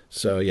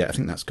 So yeah, I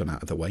think that's gone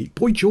out of the way.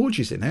 Boy George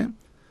is in it,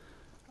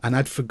 and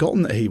I'd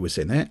forgotten that he was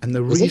in it. And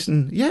the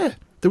reason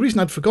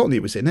I'd forgotten he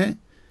was in it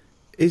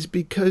is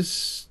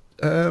because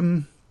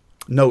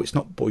no, it's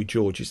not Boy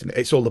George is in it.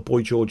 It's all the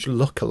Boy George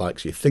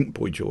lookalikes. You think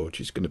Boy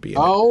George is going to be in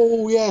it.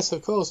 Oh yes,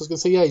 of course. I was going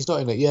to say he's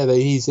not in it. Yeah,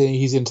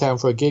 he's in town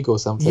for a gig or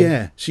something.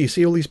 Yeah, so you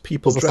see all these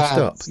people dressed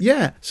up.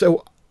 Yeah,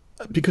 so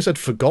because I'd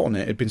forgotten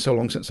it, it'd been so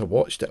long since I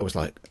watched it, I was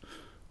like,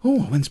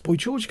 when's Boy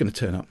George going to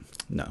turn up?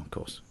 No, of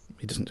course.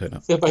 He doesn't turn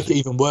up. It'll make it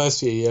even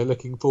worse for you. You're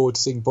looking forward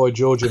to seeing Boy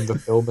George in the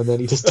film, and then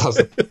he just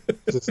doesn't. They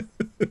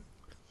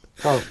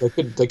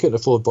couldn't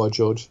afford Boy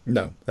George.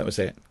 No, that was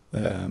it.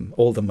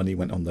 All the money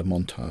went on the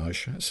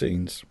montage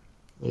scenes.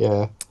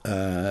 Yeah.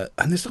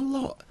 And there's a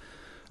lot.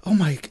 Oh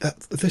my!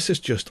 This has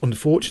just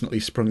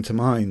unfortunately sprung to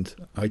mind.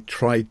 I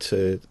tried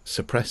to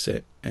suppress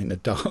it in a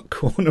dark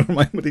corner of my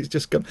mind, but it's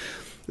just gone.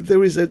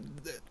 There is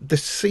the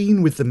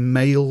scene with the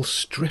male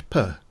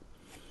stripper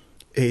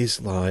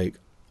is like,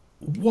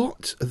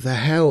 what the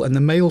hell? And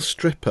the male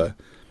stripper,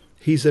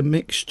 he's a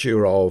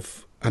mixture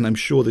of, and I'm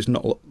sure there's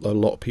not a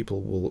lot of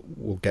people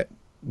will get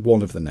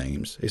one of the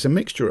names. It's a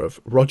mixture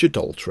of Roger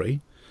Daltrey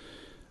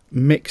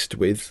mixed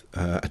with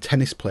a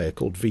tennis player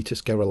called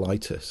Vitas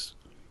Gerulaitis.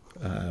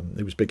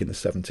 He was big in the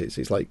 70s.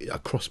 He's like a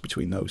cross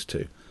between those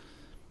two.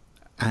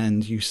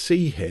 And you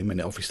see him,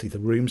 and obviously the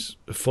room's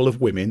full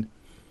of women,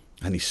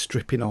 and he's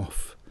stripping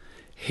off.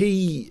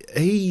 He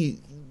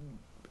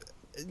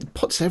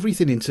puts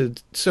everything into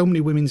so many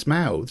women's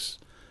mouths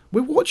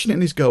We're watching it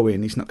and he's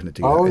going, he's not going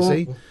to do that, is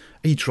he?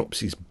 He drops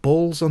his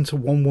balls onto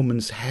one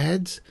woman's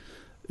head.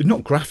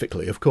 Not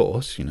graphically, of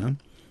course, you know,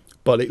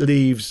 but it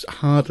leaves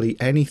hardly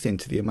anything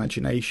to the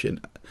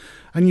imagination.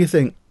 And you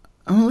think,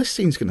 oh, this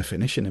scene's going to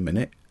finish in a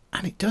minute.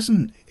 And it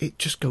doesn't. It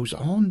just goes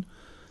on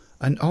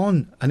and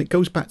on. And it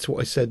goes back to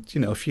what I said,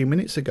 you know, a few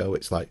minutes ago.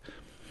 It's like,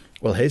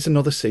 well, here's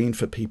another scene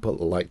for people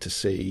that like to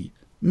see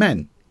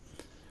men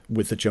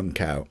with the junk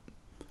out.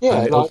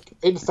 Yeah, like,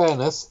 in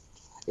fairness,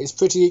 it's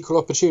pretty equal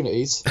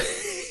opportunities.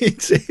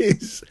 It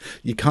is.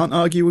 You can't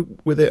argue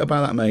with it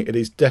about that, mate. It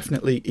is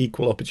definitely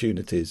equal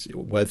opportunities,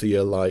 whether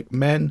you're like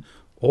men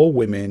or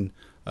women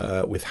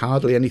with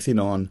hardly anything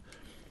on,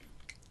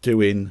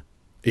 doing,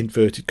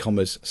 inverted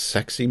commas,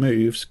 sexy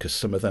moves, because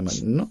some of them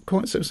are not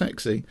quite so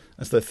sexy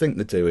as they think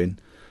they're doing.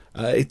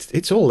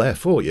 It's all there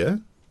for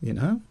you, you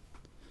know.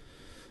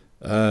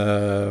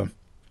 The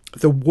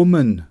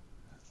woman,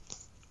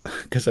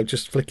 because I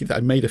just flicking that,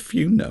 I made a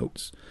few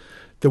notes.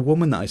 The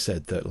woman that I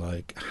said that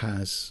like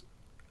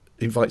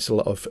invites a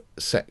lot of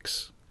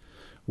sex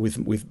with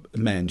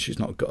men. She's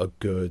not got a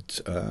good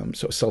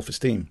sort of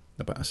self-esteem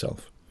about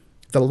herself.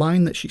 The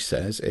line that she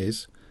says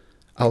is,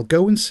 "I'll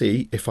go and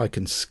see if I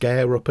can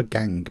scare up a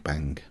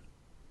gangbang."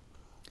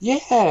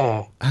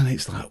 Yeah. And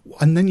it's like,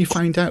 and then you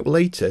find out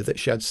later that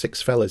she had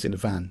 6 fellas in a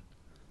van.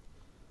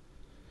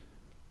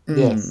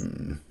 Yes.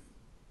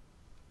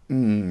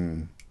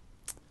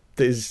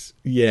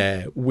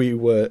 We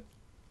were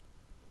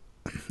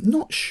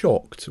not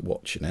shocked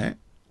watching it,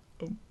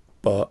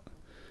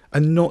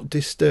 and not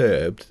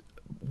disturbed.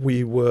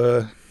 We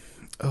were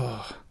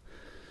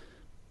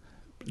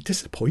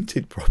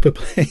disappointed,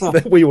 probably.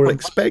 That we were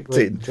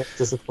expecting.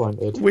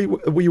 Disappointed.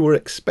 We were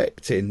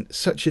expecting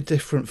such a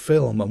different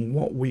film, and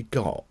what we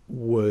got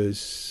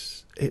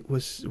was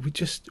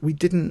we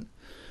didn't.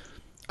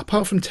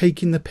 Apart from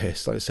taking the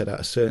piss, like I said, out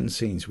of certain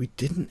scenes, we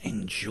didn't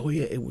enjoy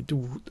it. It would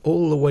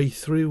all the way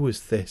through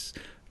was this.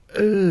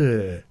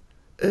 Look,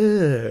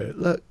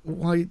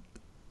 why?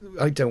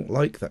 I don't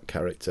like that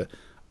character.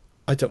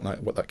 I don't like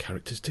what that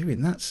character's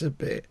doing. That's a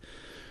bit,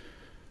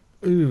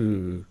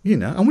 you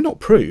know. And we're not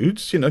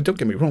prudes, you know. Don't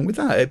get me wrong with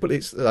that. But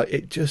it's like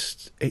it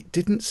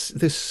didn't.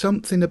 There's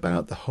something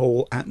about the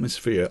whole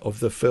atmosphere of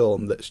the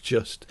film that's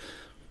just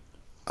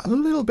a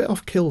little bit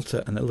off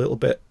kilter and a little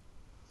bit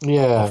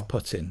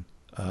off-putting.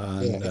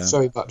 It's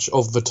very much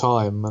of the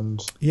time,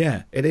 and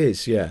yeah, it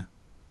is. Yeah.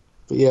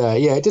 But yeah,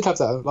 it did have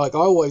that. Like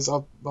I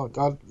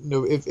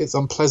know if it's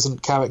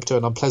unpleasant character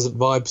and unpleasant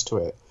vibes to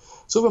it.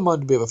 Sort of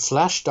reminded me of a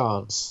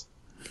Flashdance.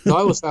 I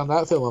always found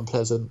that film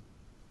unpleasant,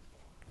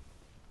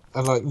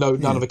 and like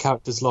none of the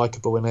characters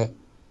likable in it.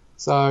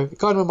 So it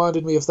kind of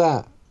reminded me of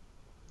that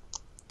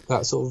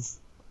sort of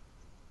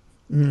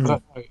I don't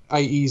know,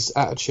 80s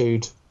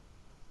attitude,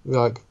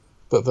 like,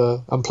 but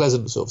the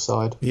unpleasant sort of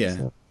side. Yeah,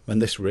 so. And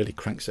this really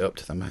cranks it up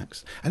to the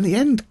max. And the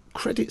end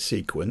credit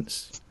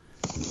sequence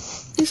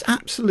is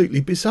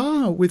absolutely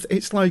bizarre.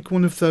 It's like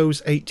one of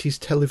those 80s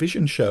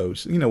television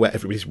shows, you know, where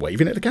everybody's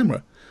waving at the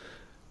camera.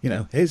 You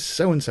know, here's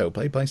so and so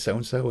played by so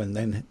and so, and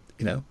then,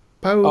 you know,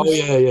 pose. Oh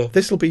yeah.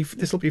 This'll be for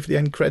the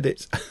end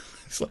credits.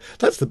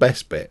 That's the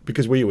best bit,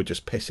 because we were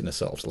just pissing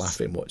ourselves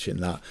laughing watching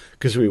that,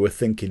 because we were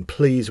thinking,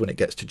 please, when it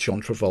gets to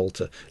John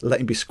Travolta, let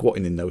him be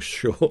squatting in those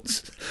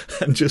shorts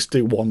and just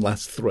do one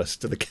last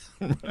thrust to the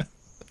camera.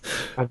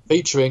 And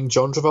featuring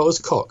John Travolta's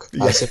cock.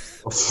 Yeah.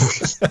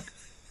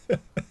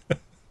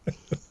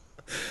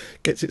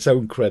 Gets its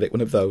own credit,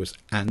 one of those,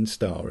 and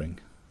starring.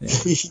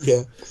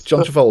 Yeah.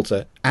 John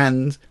Travolta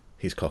and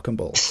his cock and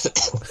balls.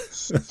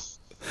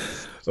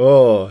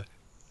 Oh,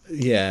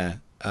 yeah.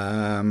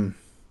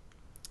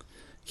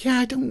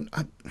 Yeah, I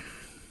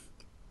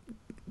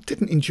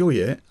didn't enjoy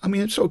it. I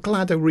mean, I'm sort of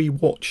glad I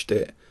rewatched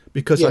it,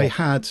 because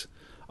I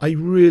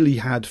really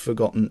had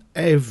forgotten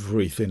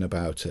everything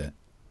about it,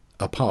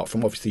 apart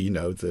from obviously, you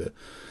know,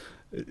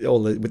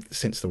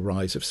 since the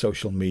rise of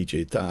social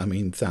media.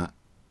 That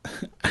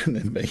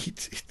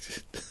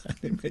animated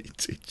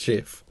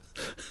gif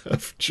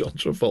of John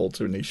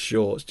Travolta in his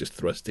shorts just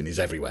thrusting is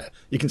everywhere.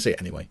 You can see it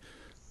anyway.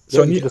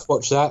 So you can just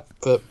watch that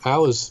for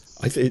hours.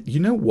 You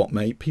know what,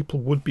 mate? People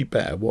would be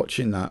better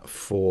watching that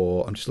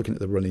for. I'm just looking at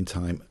the running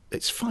time.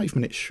 It's 5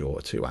 minutes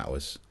short, 2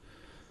 hours.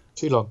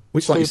 Too long.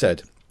 Which, like you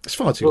said, it's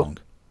far too long.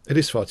 It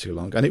is far too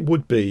long, and it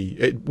would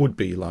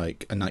be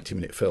like a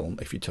 90-minute film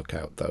if you took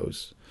out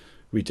those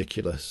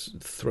ridiculous,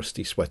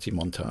 thrusty, sweaty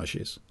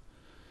montages,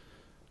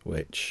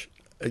 which,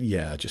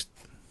 just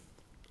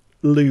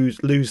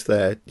lose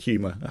their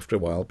humour after a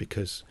while,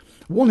 because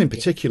one in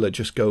particular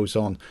just goes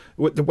on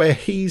where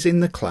he's in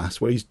the class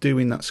where he's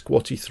doing that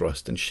squatty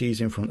thrust and she's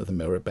in front of the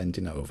mirror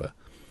bending over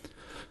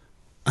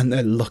and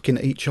they're looking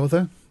at each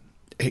other.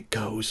 It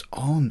goes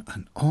on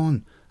and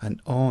on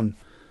and on,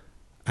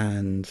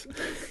 and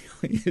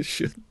you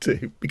should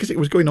do, because it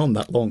was going on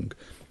that long.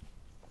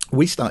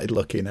 We started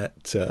looking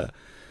at the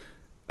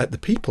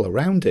people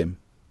around him,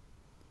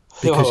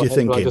 Because you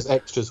think like just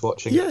extras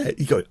watching. Yeah,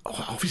 you go,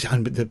 oh, obviously,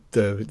 and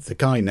the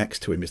guy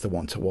next to him is the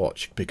one to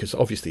watch, because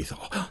obviously he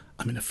thought, oh,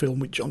 I'm in a film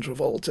with John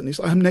Travolta, and he's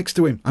like, I'm next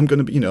to him. I'm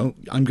going to be,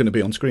 I'm going to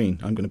be on screen.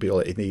 I'm going to be all,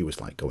 and he was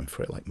like going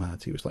for it like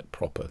mad. He was like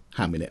proper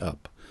hamming it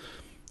up.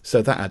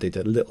 So that added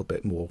a little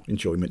bit more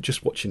enjoyment,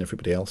 just watching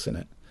everybody else in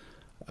it.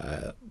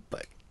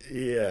 But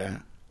yeah,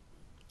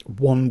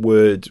 one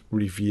word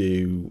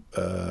review,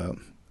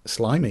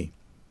 slimy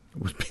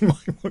would be my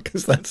one,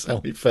 because that's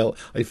how I felt.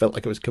 I felt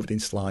like I was covered in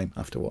slime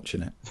after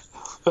watching it.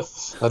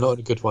 Not in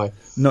a good way.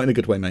 Not in a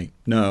good way, mate.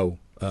 No.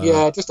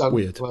 Just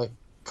weird. Like,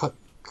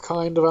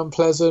 kind of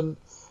unpleasant.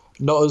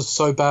 Not as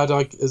so bad.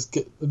 Not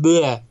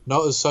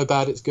as so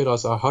bad. It's good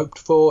as I hoped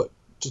for.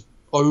 Just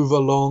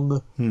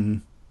overlong. Mm-hmm.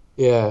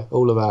 Yeah,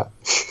 all of that.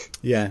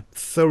 Yeah,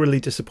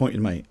 thoroughly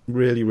disappointed, mate.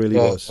 Really, really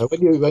was.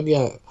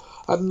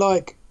 And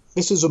like,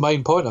 this is the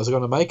main point I was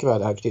going to make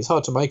about it. Actually, it's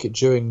hard to make it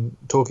during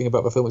talking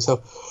about the film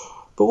itself.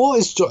 But what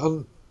does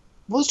John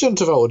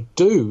Travolta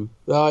do?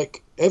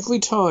 Like, every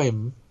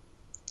time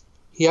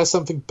he has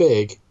something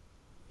big,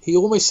 he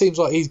almost seems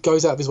like he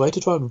goes out of his way to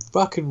try and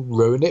fucking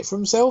ruin it for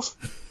himself.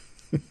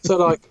 So,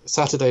 like,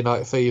 Saturday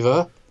Night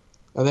Fever,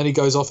 and then he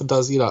goes off and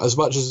does, as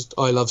much as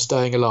I love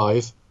Staying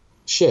Alive,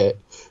 shit.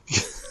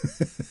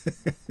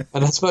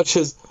 And as much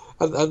as,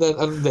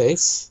 and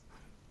this,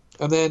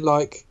 and then,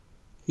 like,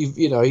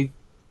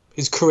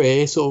 his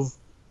career sort of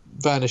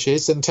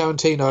vanishes, and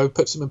Tarantino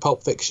puts him in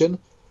Pulp Fiction.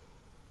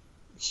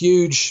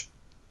 Huge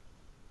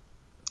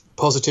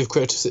positive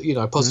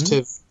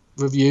positive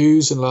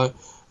reviews, and like,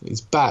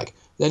 he's back.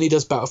 Then he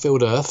does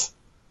Battlefield Earth,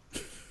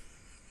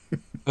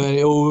 and then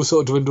it all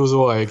sort of dwindles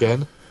away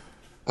again.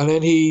 And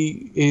then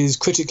he is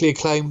critically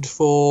acclaimed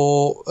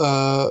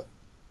for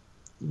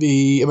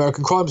the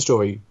American Crime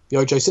Story, the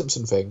O.J.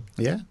 Simpson thing.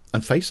 Yeah,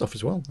 and Face Off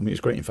as well. I mean, he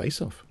was great in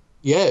Face Off.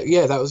 Yeah,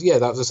 that was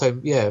the same.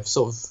 Yeah,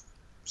 sort of.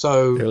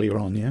 So earlier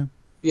on,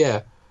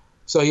 yeah.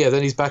 So yeah,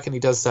 then he's back and he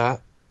does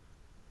that.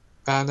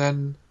 And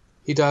then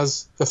he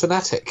does The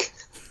Fanatic.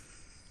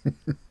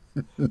 And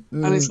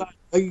it's like,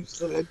 we've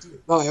sort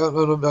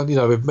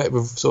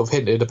of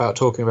hinted about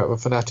talking about The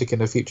Fanatic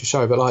in a future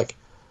show, but like,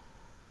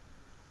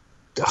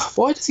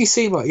 why does he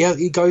seem like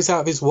he goes out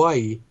of his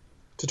way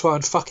to try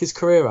and fuck his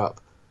career up?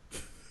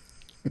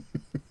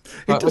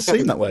 It does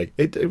seem that way.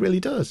 It really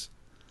does.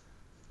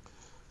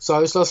 So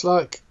it's just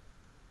like,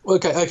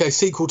 okay,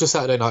 sequel to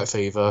Saturday Night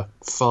Fever,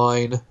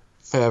 fine,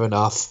 fair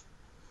enough.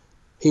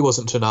 He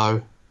wasn't to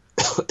know.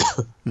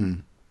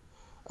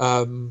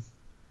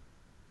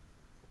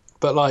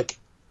 But like,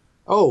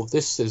 oh,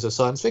 this is a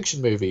science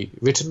fiction movie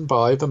written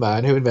by the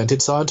man who invented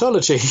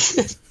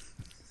Scientology.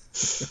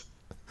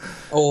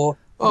 Or,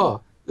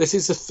 this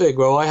is a thing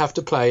where I have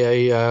to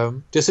play a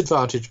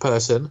disadvantaged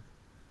person,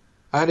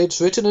 and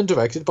it's written and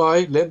directed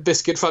by Limp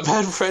Bizkit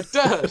frontman Fred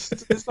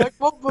Durst. It's like,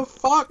 what the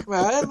fuck,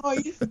 man?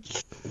 Like,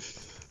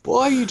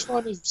 why are you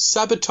trying to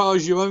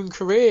sabotage your own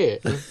career?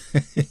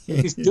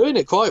 He's doing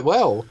it quite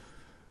well.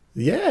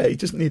 Yeah, he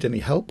doesn't need any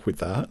help with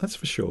that, that's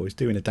for sure. He's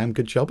doing a damn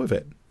good job of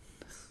it.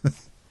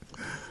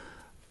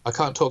 I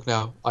can't talk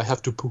now. I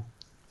have to poo.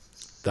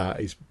 That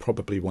is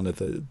probably one of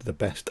the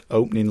best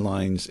opening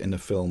lines in a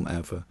film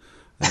ever.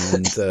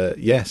 And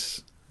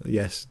yes,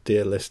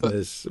 dear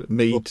listeners,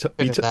 me,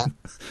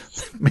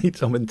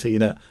 Tom and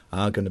Tina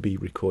are going to be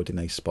recording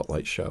a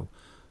spotlight show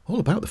all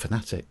about The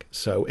Fanatic.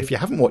 So if you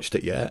haven't watched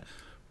it yet,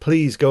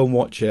 please go and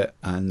watch it,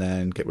 and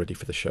then get ready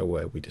for the show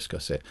where we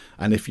discuss it.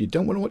 And if you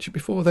don't want to watch it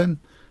before then,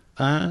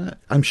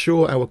 I'm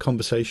sure our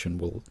conversation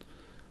will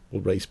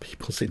raise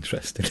people's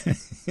interest in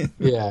it.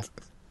 Yeah.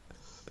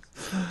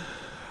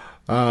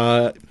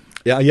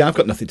 Yeah, I've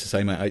got nothing to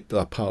say, mate,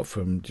 apart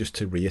from just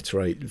to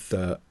reiterate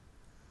that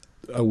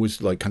I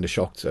was like kind of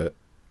shocked at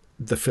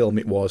the film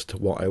it was to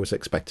what I was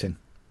expecting.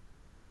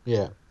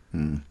 Yeah.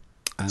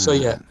 So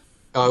yeah,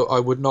 I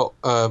would not.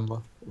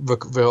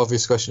 The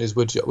obvious question is,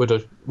 would there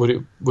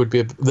be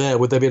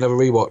another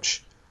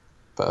rewatch?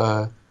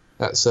 But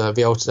that's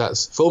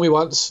that's fool me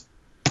once,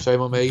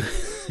 shame on me.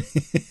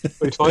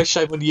 Twice,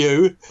 shame on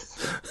you.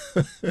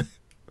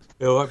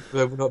 There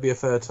will not be a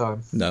third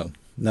time. No,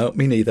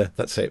 me neither.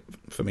 That's it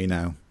for me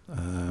now.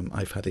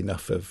 I've had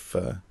enough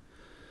of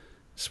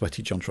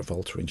sweaty John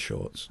Travolta in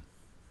shorts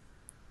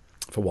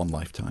for one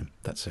lifetime.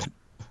 That's it.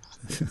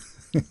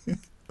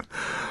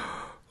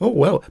 Oh,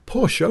 well,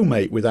 poor show,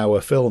 mate, with our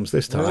films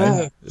this time.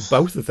 Yeah.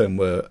 Both of them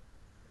were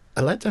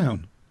a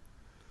letdown.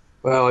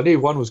 Well, I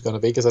knew one was going to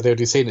be because I'd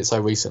already seen it so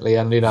recently,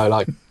 and,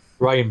 like,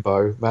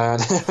 Rainbow,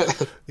 man.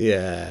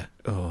 Yeah.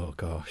 Oh,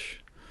 gosh.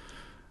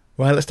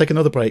 Well, let's take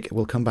another break.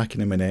 We'll come back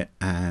in a minute,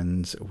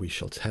 and we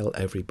shall tell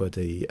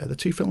everybody the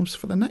two films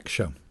for the next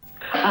show.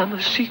 I'm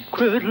a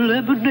secret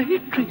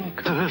lemonade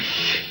drinker.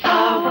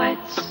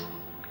 Always.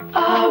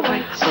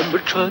 I'm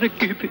trying to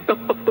give it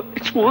up, but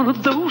it's one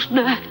of those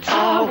nights.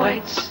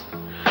 Always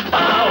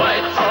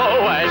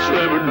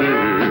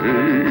lemonade.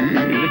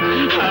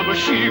 I'm a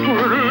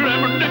secret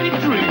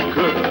lemonade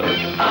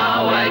drinker.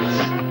 Always.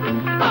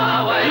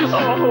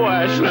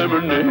 Starwhite's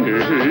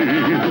lemonade.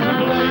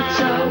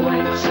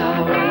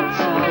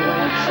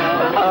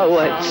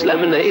 Starwhite's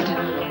lemonade.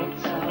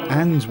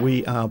 And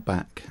we are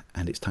back,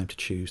 and it's time to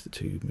choose the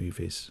 2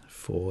 movies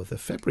for the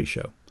February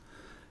show.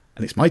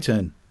 And it's my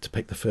turn to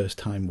pick the first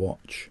time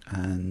watch.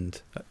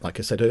 And like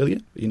I said earlier,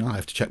 I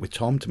have to check with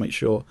Tom to make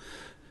sure,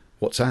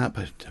 WhatsApp,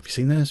 have you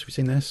seen this? Have you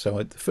seen this? So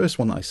the first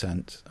one that I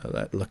sent,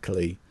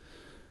 luckily,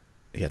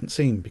 he hadn't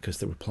seen, because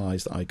the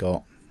replies that I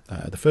got,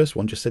 the first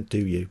one just said,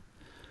 do you?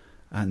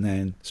 And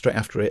then straight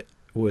after it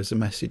was a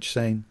message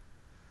saying,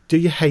 do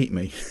you hate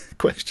me? ?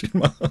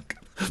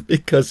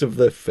 Because of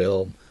the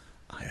film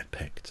I had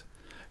picked.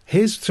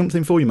 Here's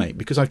something for you, mate,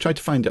 because I've tried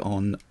to find it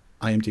on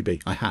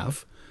IMDb. I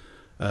have.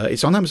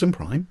 It's on Amazon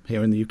Prime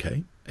here in the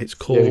UK. It's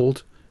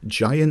called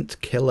Giant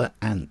Killer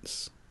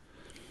Ants.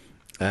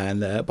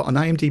 And but on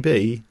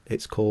IMDb,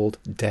 it's called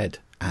Dead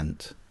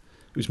Ant.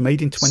 It was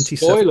made in 2017.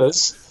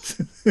 Spoilers.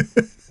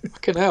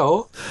 Fucking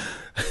hell.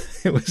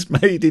 It was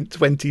made in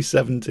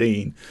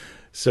 2017.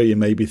 So you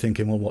may be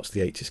thinking, well, what's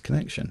the 80s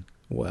connection?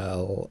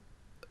 Well,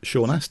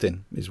 Sean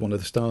Astin is one of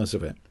the stars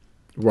of it.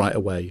 Right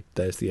away,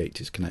 there's the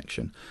 80s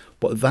connection.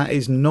 But that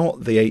is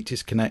not the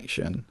 80s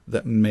connection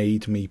that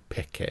made me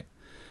pick it.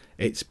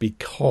 It's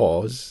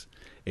because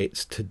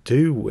it's to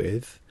do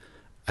with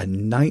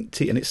and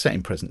it's set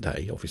in present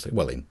day, obviously,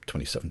 well, in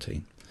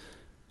 2017.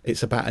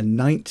 It's about a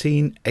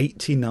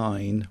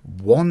 1989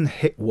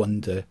 one-hit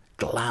wonder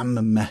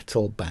glam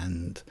metal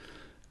band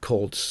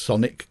called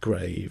Sonic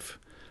Grave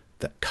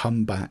that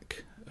come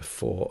back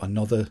for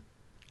another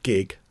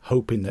gig,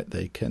 hoping that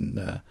they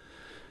can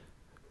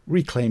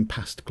reclaim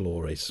past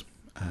glories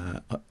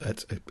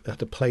at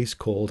a place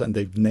called, and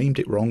they've named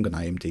it wrong on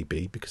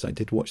IMDb because I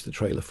did watch the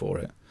trailer for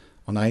it.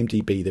 On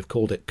IMDb, they've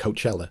called it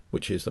Coachella,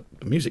 which is a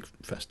music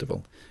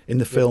festival. In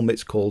the film,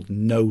 it's called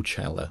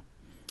Nochella.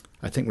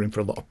 I think we're in for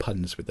a lot of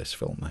puns with this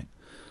film, mate.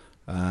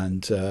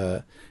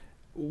 And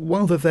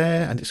while they're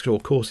there, and it's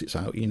of course it's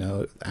out,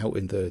 out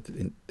in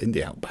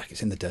the outback,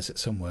 it's in the desert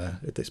somewhere.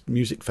 At this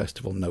music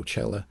festival,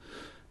 Nochella,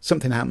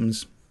 something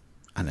happens,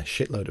 and a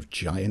shitload of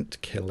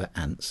giant killer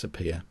ants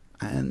appear.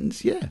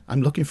 And yeah,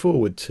 I'm looking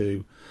forward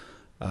to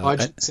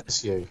an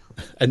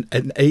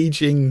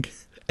aging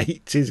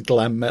 80s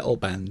glam metal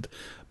band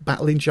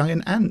battling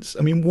giant ants.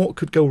 I mean, what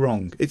could go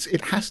wrong?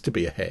 It has to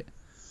be a hit.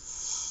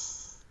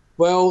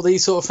 Well,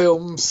 these sort of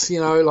films,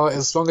 like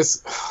as long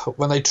as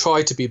when they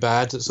try to be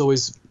bad, it's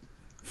always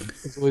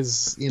we'll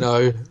see.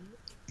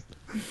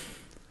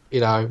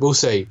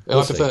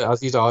 I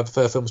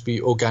prefer films to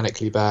be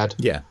organically bad.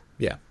 Yeah.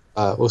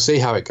 We'll see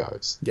how it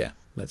goes. Yeah,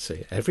 let's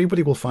see.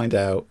 Everybody will find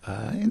out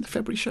in the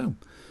February show.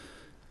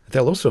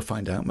 They'll also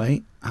find out,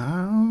 mate,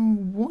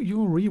 what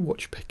your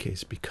rewatch pick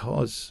is,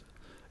 because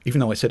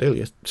even though I said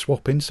earlier,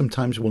 swap in,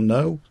 sometimes we'll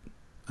know,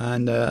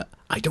 and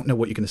I don't know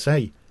what you're going to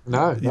say.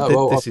 No.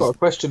 Well, I've got a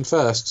question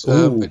first,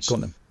 which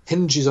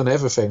hinges on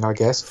everything, I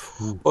guess.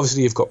 Ooh.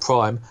 Obviously, you've got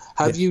Prime.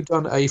 Have you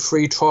done a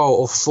free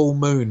trial of Full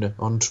Moon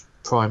on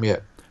Prime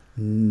yet?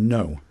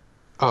 No.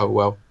 Oh,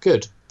 well,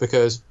 good,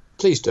 because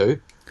please do.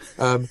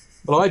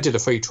 Well, I did a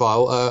free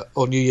trial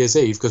on New Year's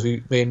Eve because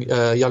me and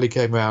Yali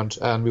came round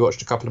and we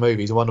watched a couple of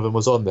movies, and one of them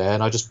was on there,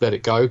 and I just let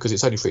it go because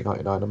it's only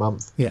 $3.99 a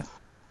month. Yeah.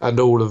 And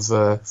all of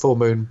Full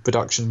Moon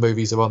production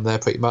movies are on there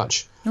pretty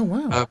much. Oh,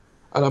 wow.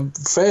 And I'm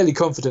fairly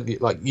confident,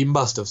 you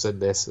must have seen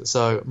this.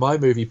 So my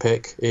movie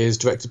pick is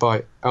directed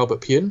by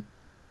Albert Pyun.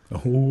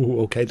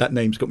 Oh, okay. That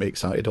name's got me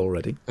excited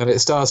already. And it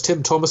stars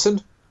Tim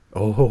Thomerson.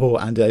 Oh,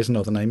 and there's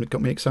another name that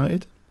got me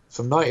excited.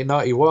 From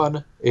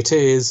 1991, it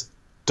is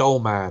Doll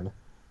Man.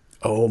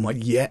 Oh, my,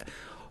 yeah.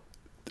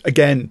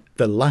 Again,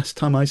 the last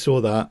time I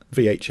saw that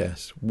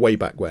VHS, way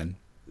back when.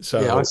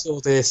 So yeah, I saw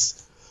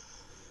this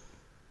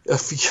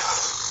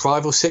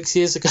 5 or 6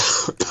 years ago.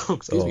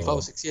 Excuse me, 5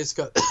 or 6 years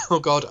ago. Oh,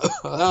 God.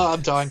 Oh,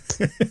 I'm dying.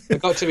 I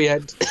got to the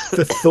end.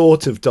 The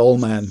thought of Doll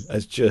Man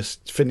has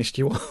just finished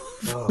you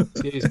off. Oh,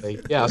 excuse me.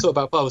 Yeah, I saw it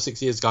about 5 or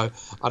 6 years ago,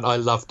 and I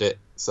loved it.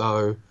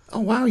 So.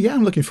 Oh, wow. Yeah,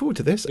 I'm looking forward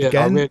to this. Yeah,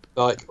 again. I mean,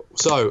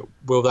 so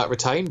will that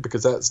retain?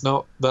 Because that's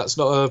not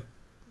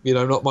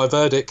not my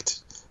verdict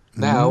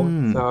now.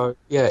 So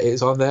yeah,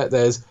 it's on there.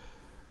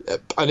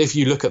 And if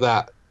you look at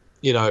that,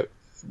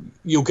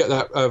 you'll get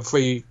that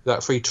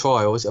free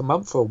trial. Is it a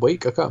month or a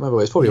week? I can't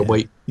remember. It's probably a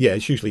week. Yeah,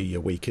 it's usually a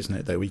week, isn't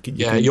it? Though you can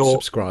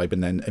subscribe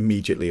and then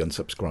immediately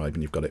unsubscribe,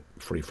 and you've got it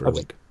free for a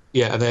week.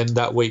 Yeah, and then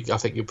that week, I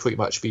think you'll pretty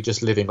much be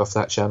just living off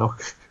that channel.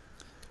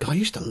 God, I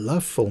used to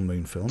love Full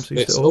Moon films.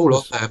 It's all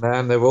on there,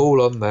 man. They're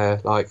all on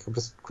there. I'll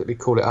just quickly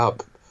call it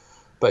up.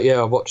 But yeah,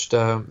 I watched.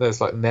 There's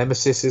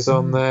Nemesis is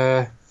on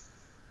there.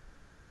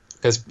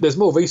 There's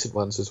more recent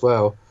ones as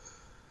well.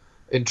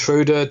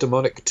 Intruder,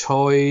 Demonic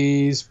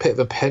Toys, Pit of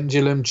a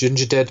Pendulum,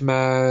 Ginger Dead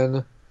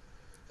Man,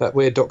 that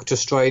weird Doctor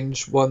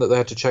Strange one that they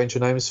had to change the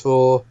names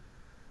for.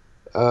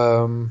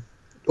 All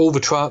the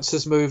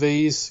Trancers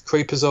movies,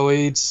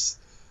 Creepazoids,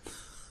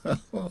 the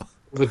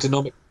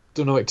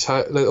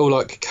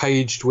all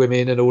Caged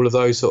Women and all of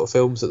those sort of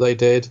films that they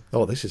did.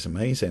 Oh, this is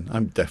amazing.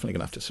 I'm definitely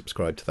going to have to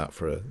subscribe to that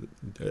for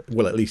at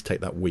least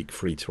take that week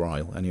free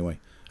trial anyway.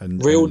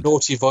 And Real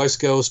Naughty Vice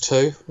Girls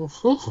too.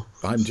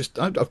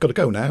 I've got to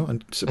go now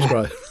and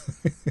subscribe.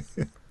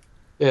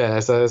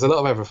 Yeah, so there's a lot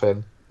of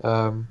everything.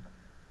 Well,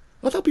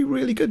 that'll be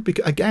really good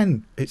because,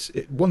 again, it's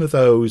one of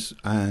those,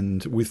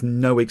 and with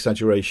no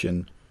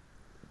exaggeration,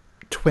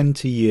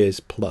 20 years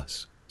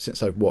plus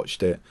since I've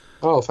watched it.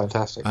 Oh,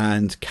 fantastic.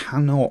 And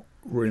cannot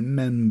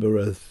remember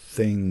a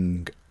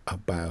thing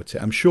about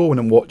it. I'm sure when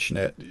I'm watching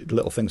it,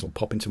 little things will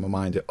pop into my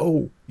mind.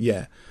 Oh,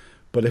 yeah.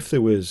 But if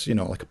there was,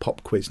 like a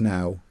pop quiz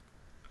now,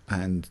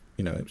 and,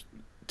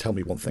 tell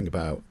me one thing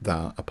about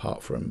that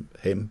apart from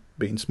him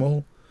being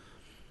small,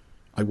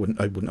 I wouldn't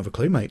have a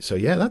clue, mate. So,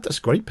 yeah, that's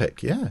a great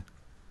pick, yeah.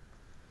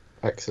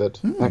 Excellent.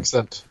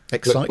 Excellent.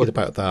 Excited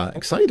about that.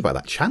 Excited about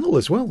that channel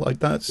as well. I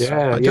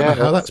don't know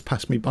how that's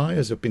passed me by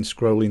as I've been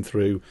scrolling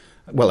through.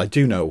 Well, I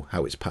do know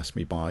how it's passed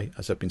me by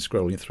as I've been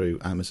scrolling through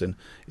Amazon.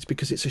 It's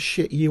because it's a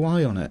shit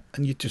UI on it,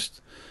 and you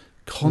just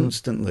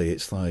constantly,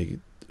 it's like,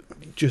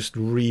 just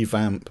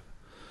revamp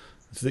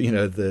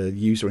the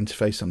user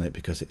interface on it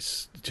because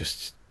it's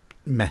just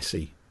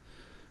messy.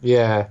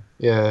 Yeah,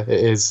 it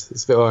is.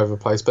 It's a bit all over the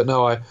place. But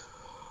no,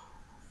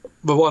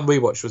 the one we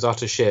watched was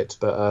utter shit,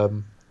 but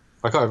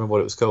I can't remember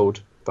what it was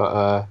called,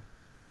 but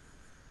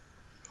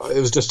it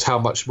was just how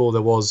much more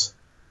there was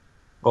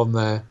on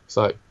there.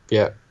 So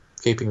yeah,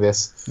 keeping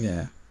this.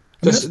 Yeah.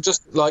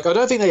 Just like, I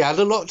don't think they add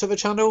a lot to the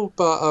channel,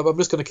 but I'm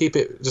just going to keep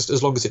it just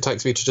as long as it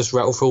takes me to just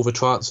rattle through all the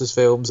Trancers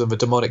films and the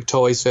Demonic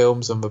Toys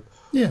films and the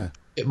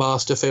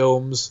Hitmaster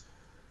films,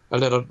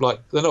 and then I'm like,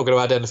 they're not going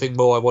to add anything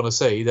more I want to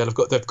see. They've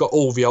got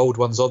all the old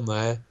ones on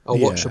there. I'll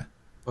watch them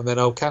and then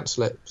I'll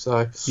cancel it.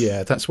 So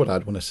yeah, that's what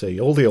I'd want to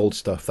see. All the old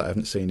stuff that I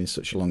haven't seen in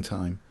such a long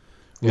time.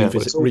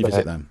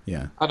 Revisit them.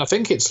 Yeah, and I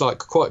think it's like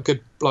quite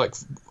good. Like,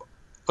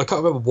 I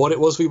can't remember what it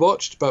was we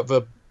watched, but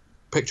the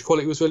picture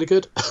quality was really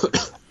good.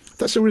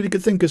 That's a really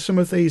good thing because some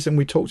of these, and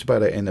we talked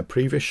about it in a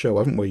previous show,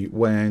 haven't we?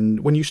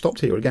 When you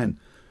stopped here again,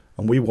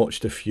 and we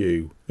watched a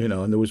few, and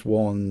there was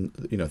one,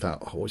 that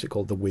what was it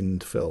called, the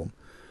Wind film.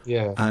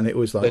 Yeah. And it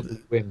was like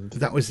Wind.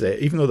 That was it.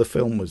 Even though the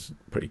film was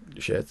pretty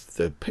shit,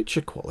 the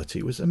picture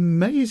quality was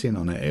amazing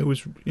on it. It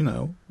was,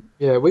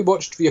 Yeah, we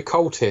watched The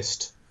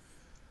Occultist,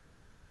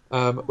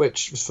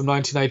 which was from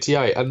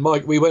 1988, and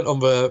we went on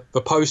the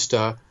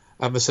poster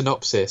and the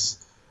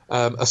synopsis.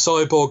 A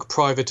cyborg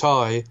private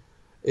eye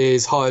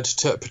is hired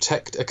to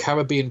protect a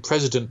Caribbean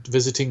president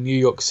visiting New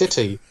York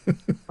City.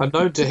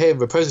 Unknown to him,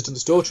 the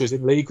president's daughter is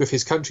in league with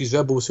his country's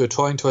rebels who are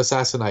trying to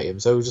assassinate him.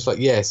 So it was just like,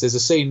 yes, there's a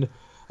scene, and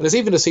there's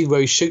even a scene where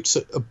he shoots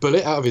a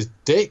bullet out of his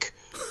dick.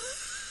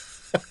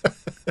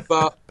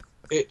 But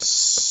it's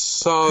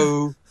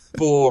so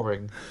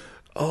boring.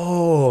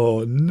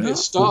 Oh, no. It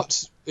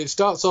starts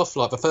off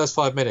like the first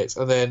 5 minutes,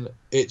 and then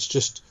it's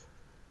just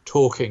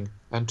talking,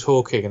 and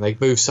they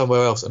move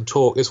somewhere else and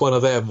talk. It's one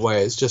of them where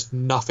it's just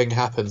nothing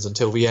happens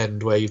until the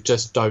end, where you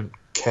just don't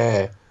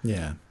care.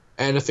 Yeah.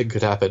 Anything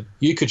could happen.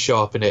 You could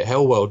show up in it,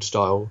 Hellworld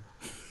style.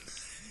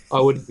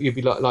 You'd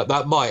be like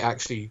that might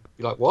actually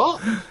be like,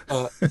 what?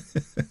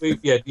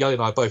 Yali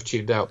and I both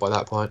tuned out by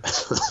that point.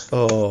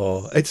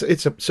 Oh, it's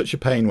such a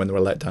pain when they're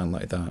let down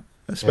like that.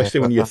 Especially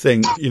when you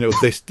think,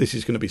 this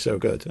is going to be so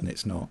good, and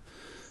it's not.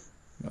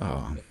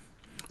 Oh.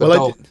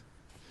 Well,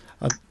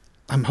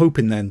 I'm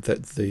hoping then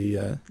that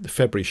the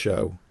February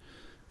show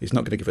is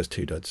not going to give us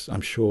two duds.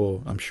 I'm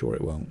sure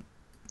it won't.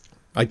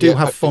 I do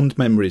have fond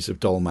memories of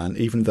Dollman,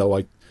 even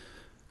though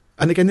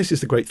and again, this is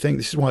the great thing.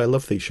 This is why I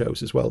love these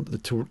shows as well.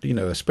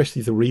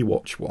 Especially the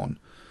rewatch one.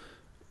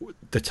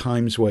 The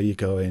times where you're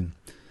going,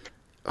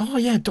 oh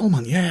yeah,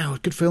 Dollman, yeah,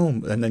 good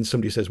film, and then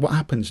somebody says, what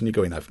happens? And you're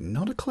going, I've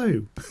not a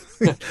clue.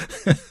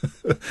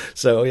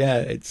 So yeah,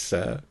 it's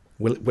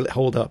will it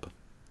hold up?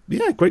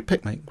 Yeah, great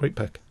pick, mate. Great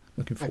pick.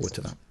 Looking forward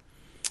to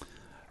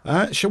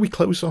that. Shall we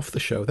close off the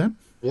show then?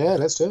 Yeah,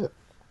 let's do it.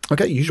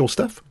 Okay, usual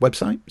stuff.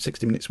 Website,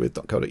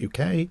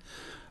 60minuteswith.co.uk.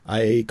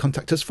 A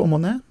contact us form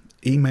on there.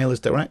 Email us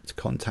direct,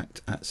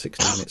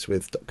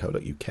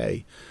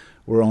 contact@60minuteswith.co.uk.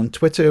 We're on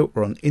Twitter,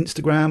 we're on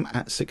Instagram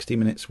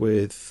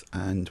 @60minuteswith,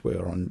 and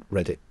we're on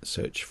Reddit.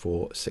 Search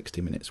for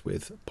 60 Minutes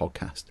With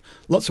Podcast.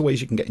 Lots of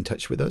ways you can get in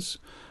touch with us,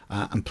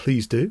 and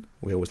please do.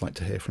 We always like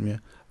to hear from you.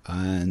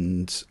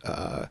 And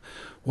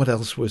what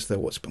else was there?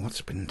 What's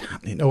been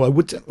happening? Oh, I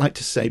would like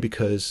to say,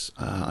 because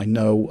I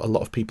know a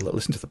lot of people that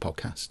listen to the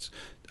podcasts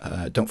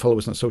don't follow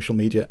us on social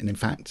media, and in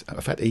fact,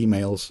 I've had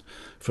emails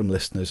from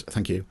listeners.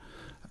 Thank you.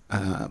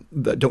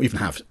 That don't even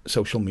have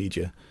social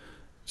media.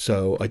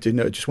 So I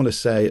just want to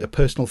say a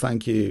personal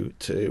thank you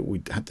to.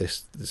 We had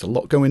there's a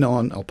lot going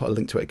on. I'll put a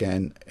link to it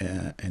again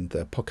in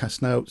the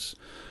podcast notes.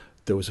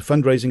 There was a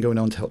fundraising going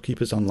on to help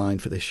keep us online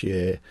for this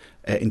year.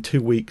 In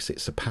 2 weeks,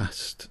 it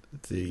surpassed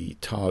the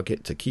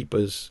target to keep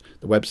us,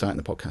 the website and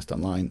the podcast,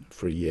 online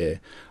for a year.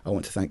 I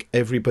want to thank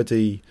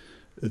everybody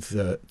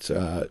that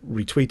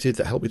retweeted,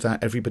 that helped with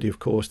that. Everybody, of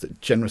course,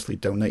 that generously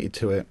donated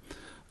to it.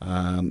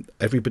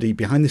 Everybody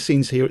behind the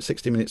scenes here at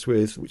 60 Minutes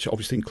With, which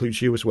obviously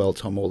includes you as well,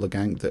 Tom, all the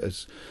gang that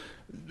has,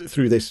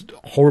 through this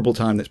horrible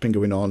time that's been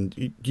going on,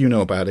 you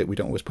know about it. We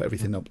don't always put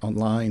everything up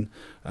online.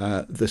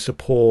 The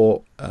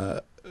support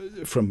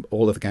from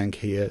all of the gang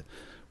here,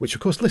 which, of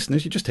course,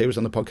 listeners, you just hear us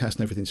on the podcast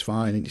and everything's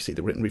fine, and you see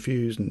the written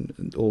reviews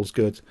and all's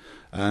good.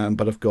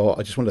 But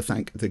I just want to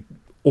thank the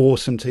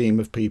awesome team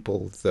of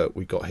people that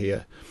we got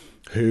here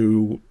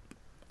who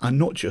are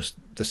not just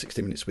the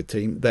 60 Minutes with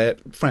team, they're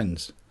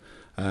friends.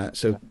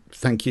 So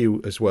thank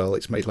you as well.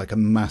 It's made like a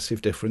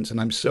massive difference, and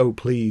I'm so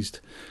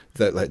pleased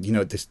that, like, you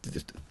know, this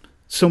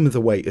some of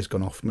the weight has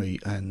gone off me,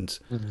 and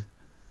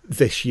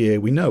this year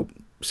we know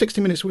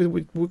 60 Minutes, we're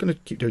going to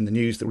keep doing the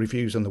news, the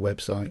reviews on the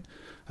website,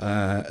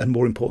 and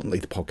more importantly,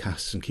 the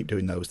podcasts, and keep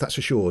doing those. That's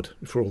assured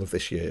for all of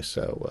this year.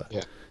 So,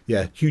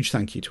 yeah, huge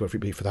thank you to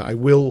everybody for that. I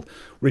will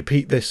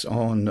repeat this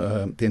on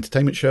the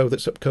entertainment show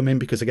that's upcoming,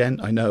 because,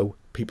 again, I know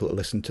people that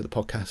listen to the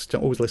podcast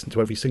don't always listen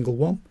to every single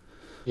one.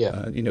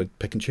 Yeah. You know,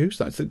 pick and choose.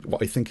 That's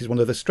what I think is one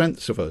of the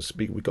strengths of us.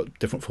 We've got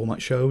different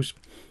format shows.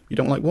 You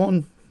don't like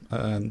one,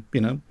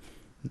 you know,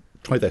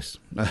 try this.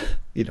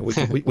 You know,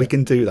 we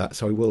can do that.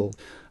 So I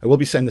will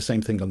be saying the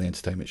same thing on the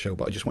entertainment show,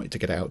 but I just wanted to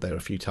get it out there a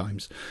few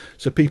times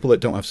so people that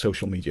don't have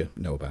social media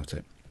know about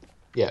it.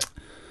 Yeah.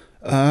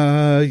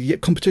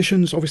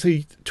 Competitions,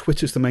 obviously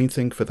Twitter's the main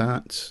thing for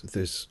that.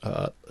 There's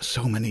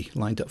so many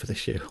lined up for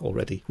this year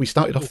already. We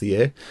started off the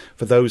year,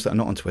 for those that are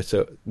not on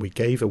Twitter, we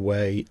gave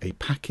away a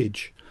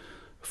package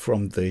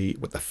from the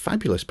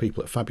fabulous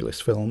people at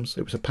Fabulous Films.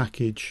 It was a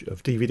package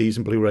of DVDs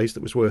and Blu-rays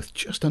that was worth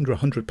just under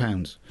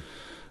 £100.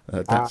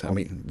 I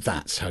mean,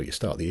 that's how you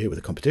start the year with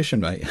a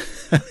competition, right?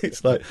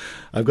 It's like,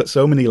 I've got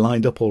so many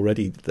lined up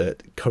already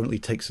that currently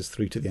takes us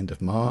through to the end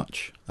of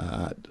March,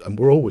 and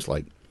we're always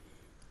like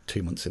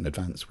 2 months in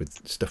advance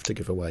with stuff to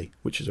give away,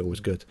 which is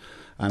always good.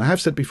 And I have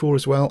said before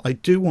as well, I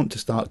do want to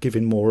start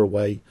giving more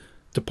away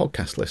to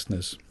podcast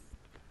listeners.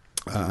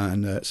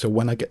 And so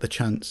when I get the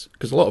chance,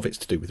 because a lot of it's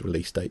to do with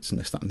release dates and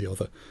this, that, and the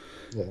other.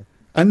 Yeah.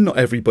 And not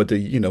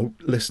everybody, you know,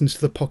 listens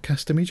to the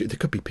podcast immediately. There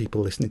could be people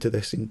listening to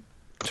this in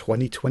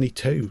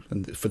 2022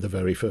 and for the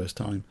very first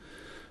time.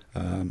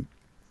 So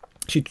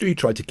you do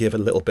try to give a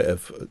little bit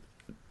of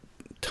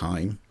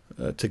time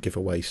to give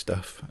away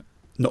stuff.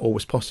 Not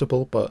always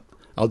possible, but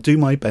I'll do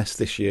my best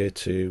this year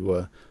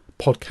to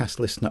podcast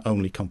listener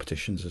only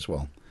competitions as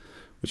well,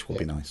 which will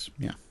be nice.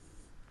 Yeah.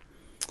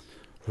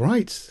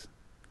 Right.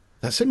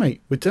 That's it, mate.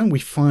 We're done. We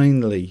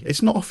finally...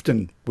 It's not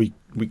often we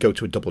go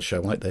to a double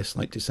show like this,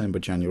 like December,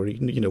 January.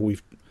 You know,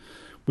 we've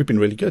been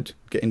really good,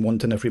 getting one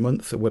done every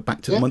month. We're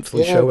back to the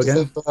monthly show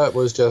again. It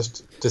was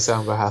just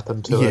December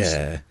happened to us.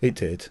 Yeah, it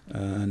did.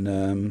 And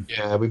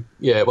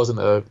it wasn't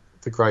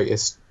the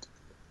greatest.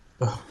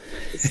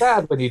 It's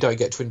sad when you don't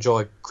get to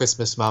enjoy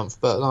Christmas month,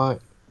 but like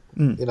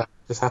you know,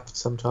 it just happens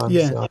sometimes.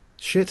 Yeah, so.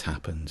 Shit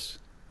happens.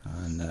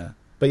 And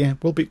but yeah,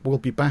 we'll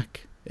be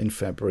back in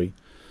February.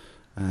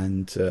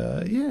 And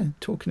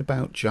talking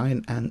about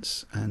giant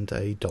ants and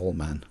a doll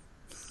man.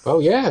 Oh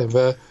yeah,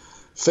 the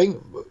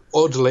thing,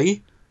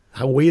 oddly.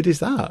 How weird is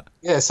that?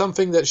 Yeah,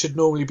 something that should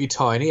normally be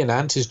tiny, an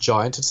ant is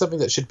giant, and something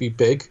that should be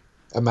big,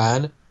 a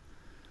man,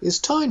 is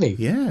tiny.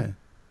 Yeah.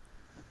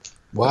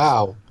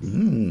 Wow. We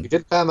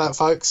didn't plan that,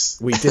 folks.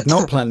 We did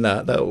not plan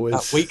that. That was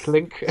that weak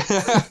link.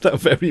 That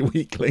very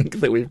weak link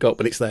that we've got,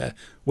 but it's there.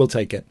 We'll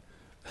take it.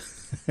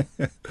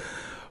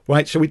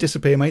 Right, shall we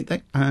disappear, mate?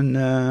 And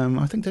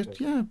I think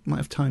that might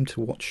have time to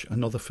watch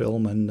another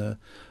film and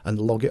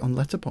log it on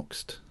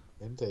Letterboxd.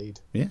 Indeed.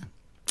 Yeah.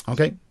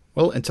 Okay.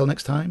 Well, until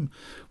next time,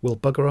 we'll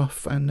bugger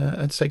off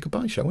and say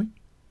goodbye, shall we?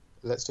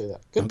 Let's do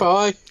that.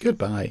 Goodbye. Okay.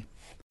 Goodbye.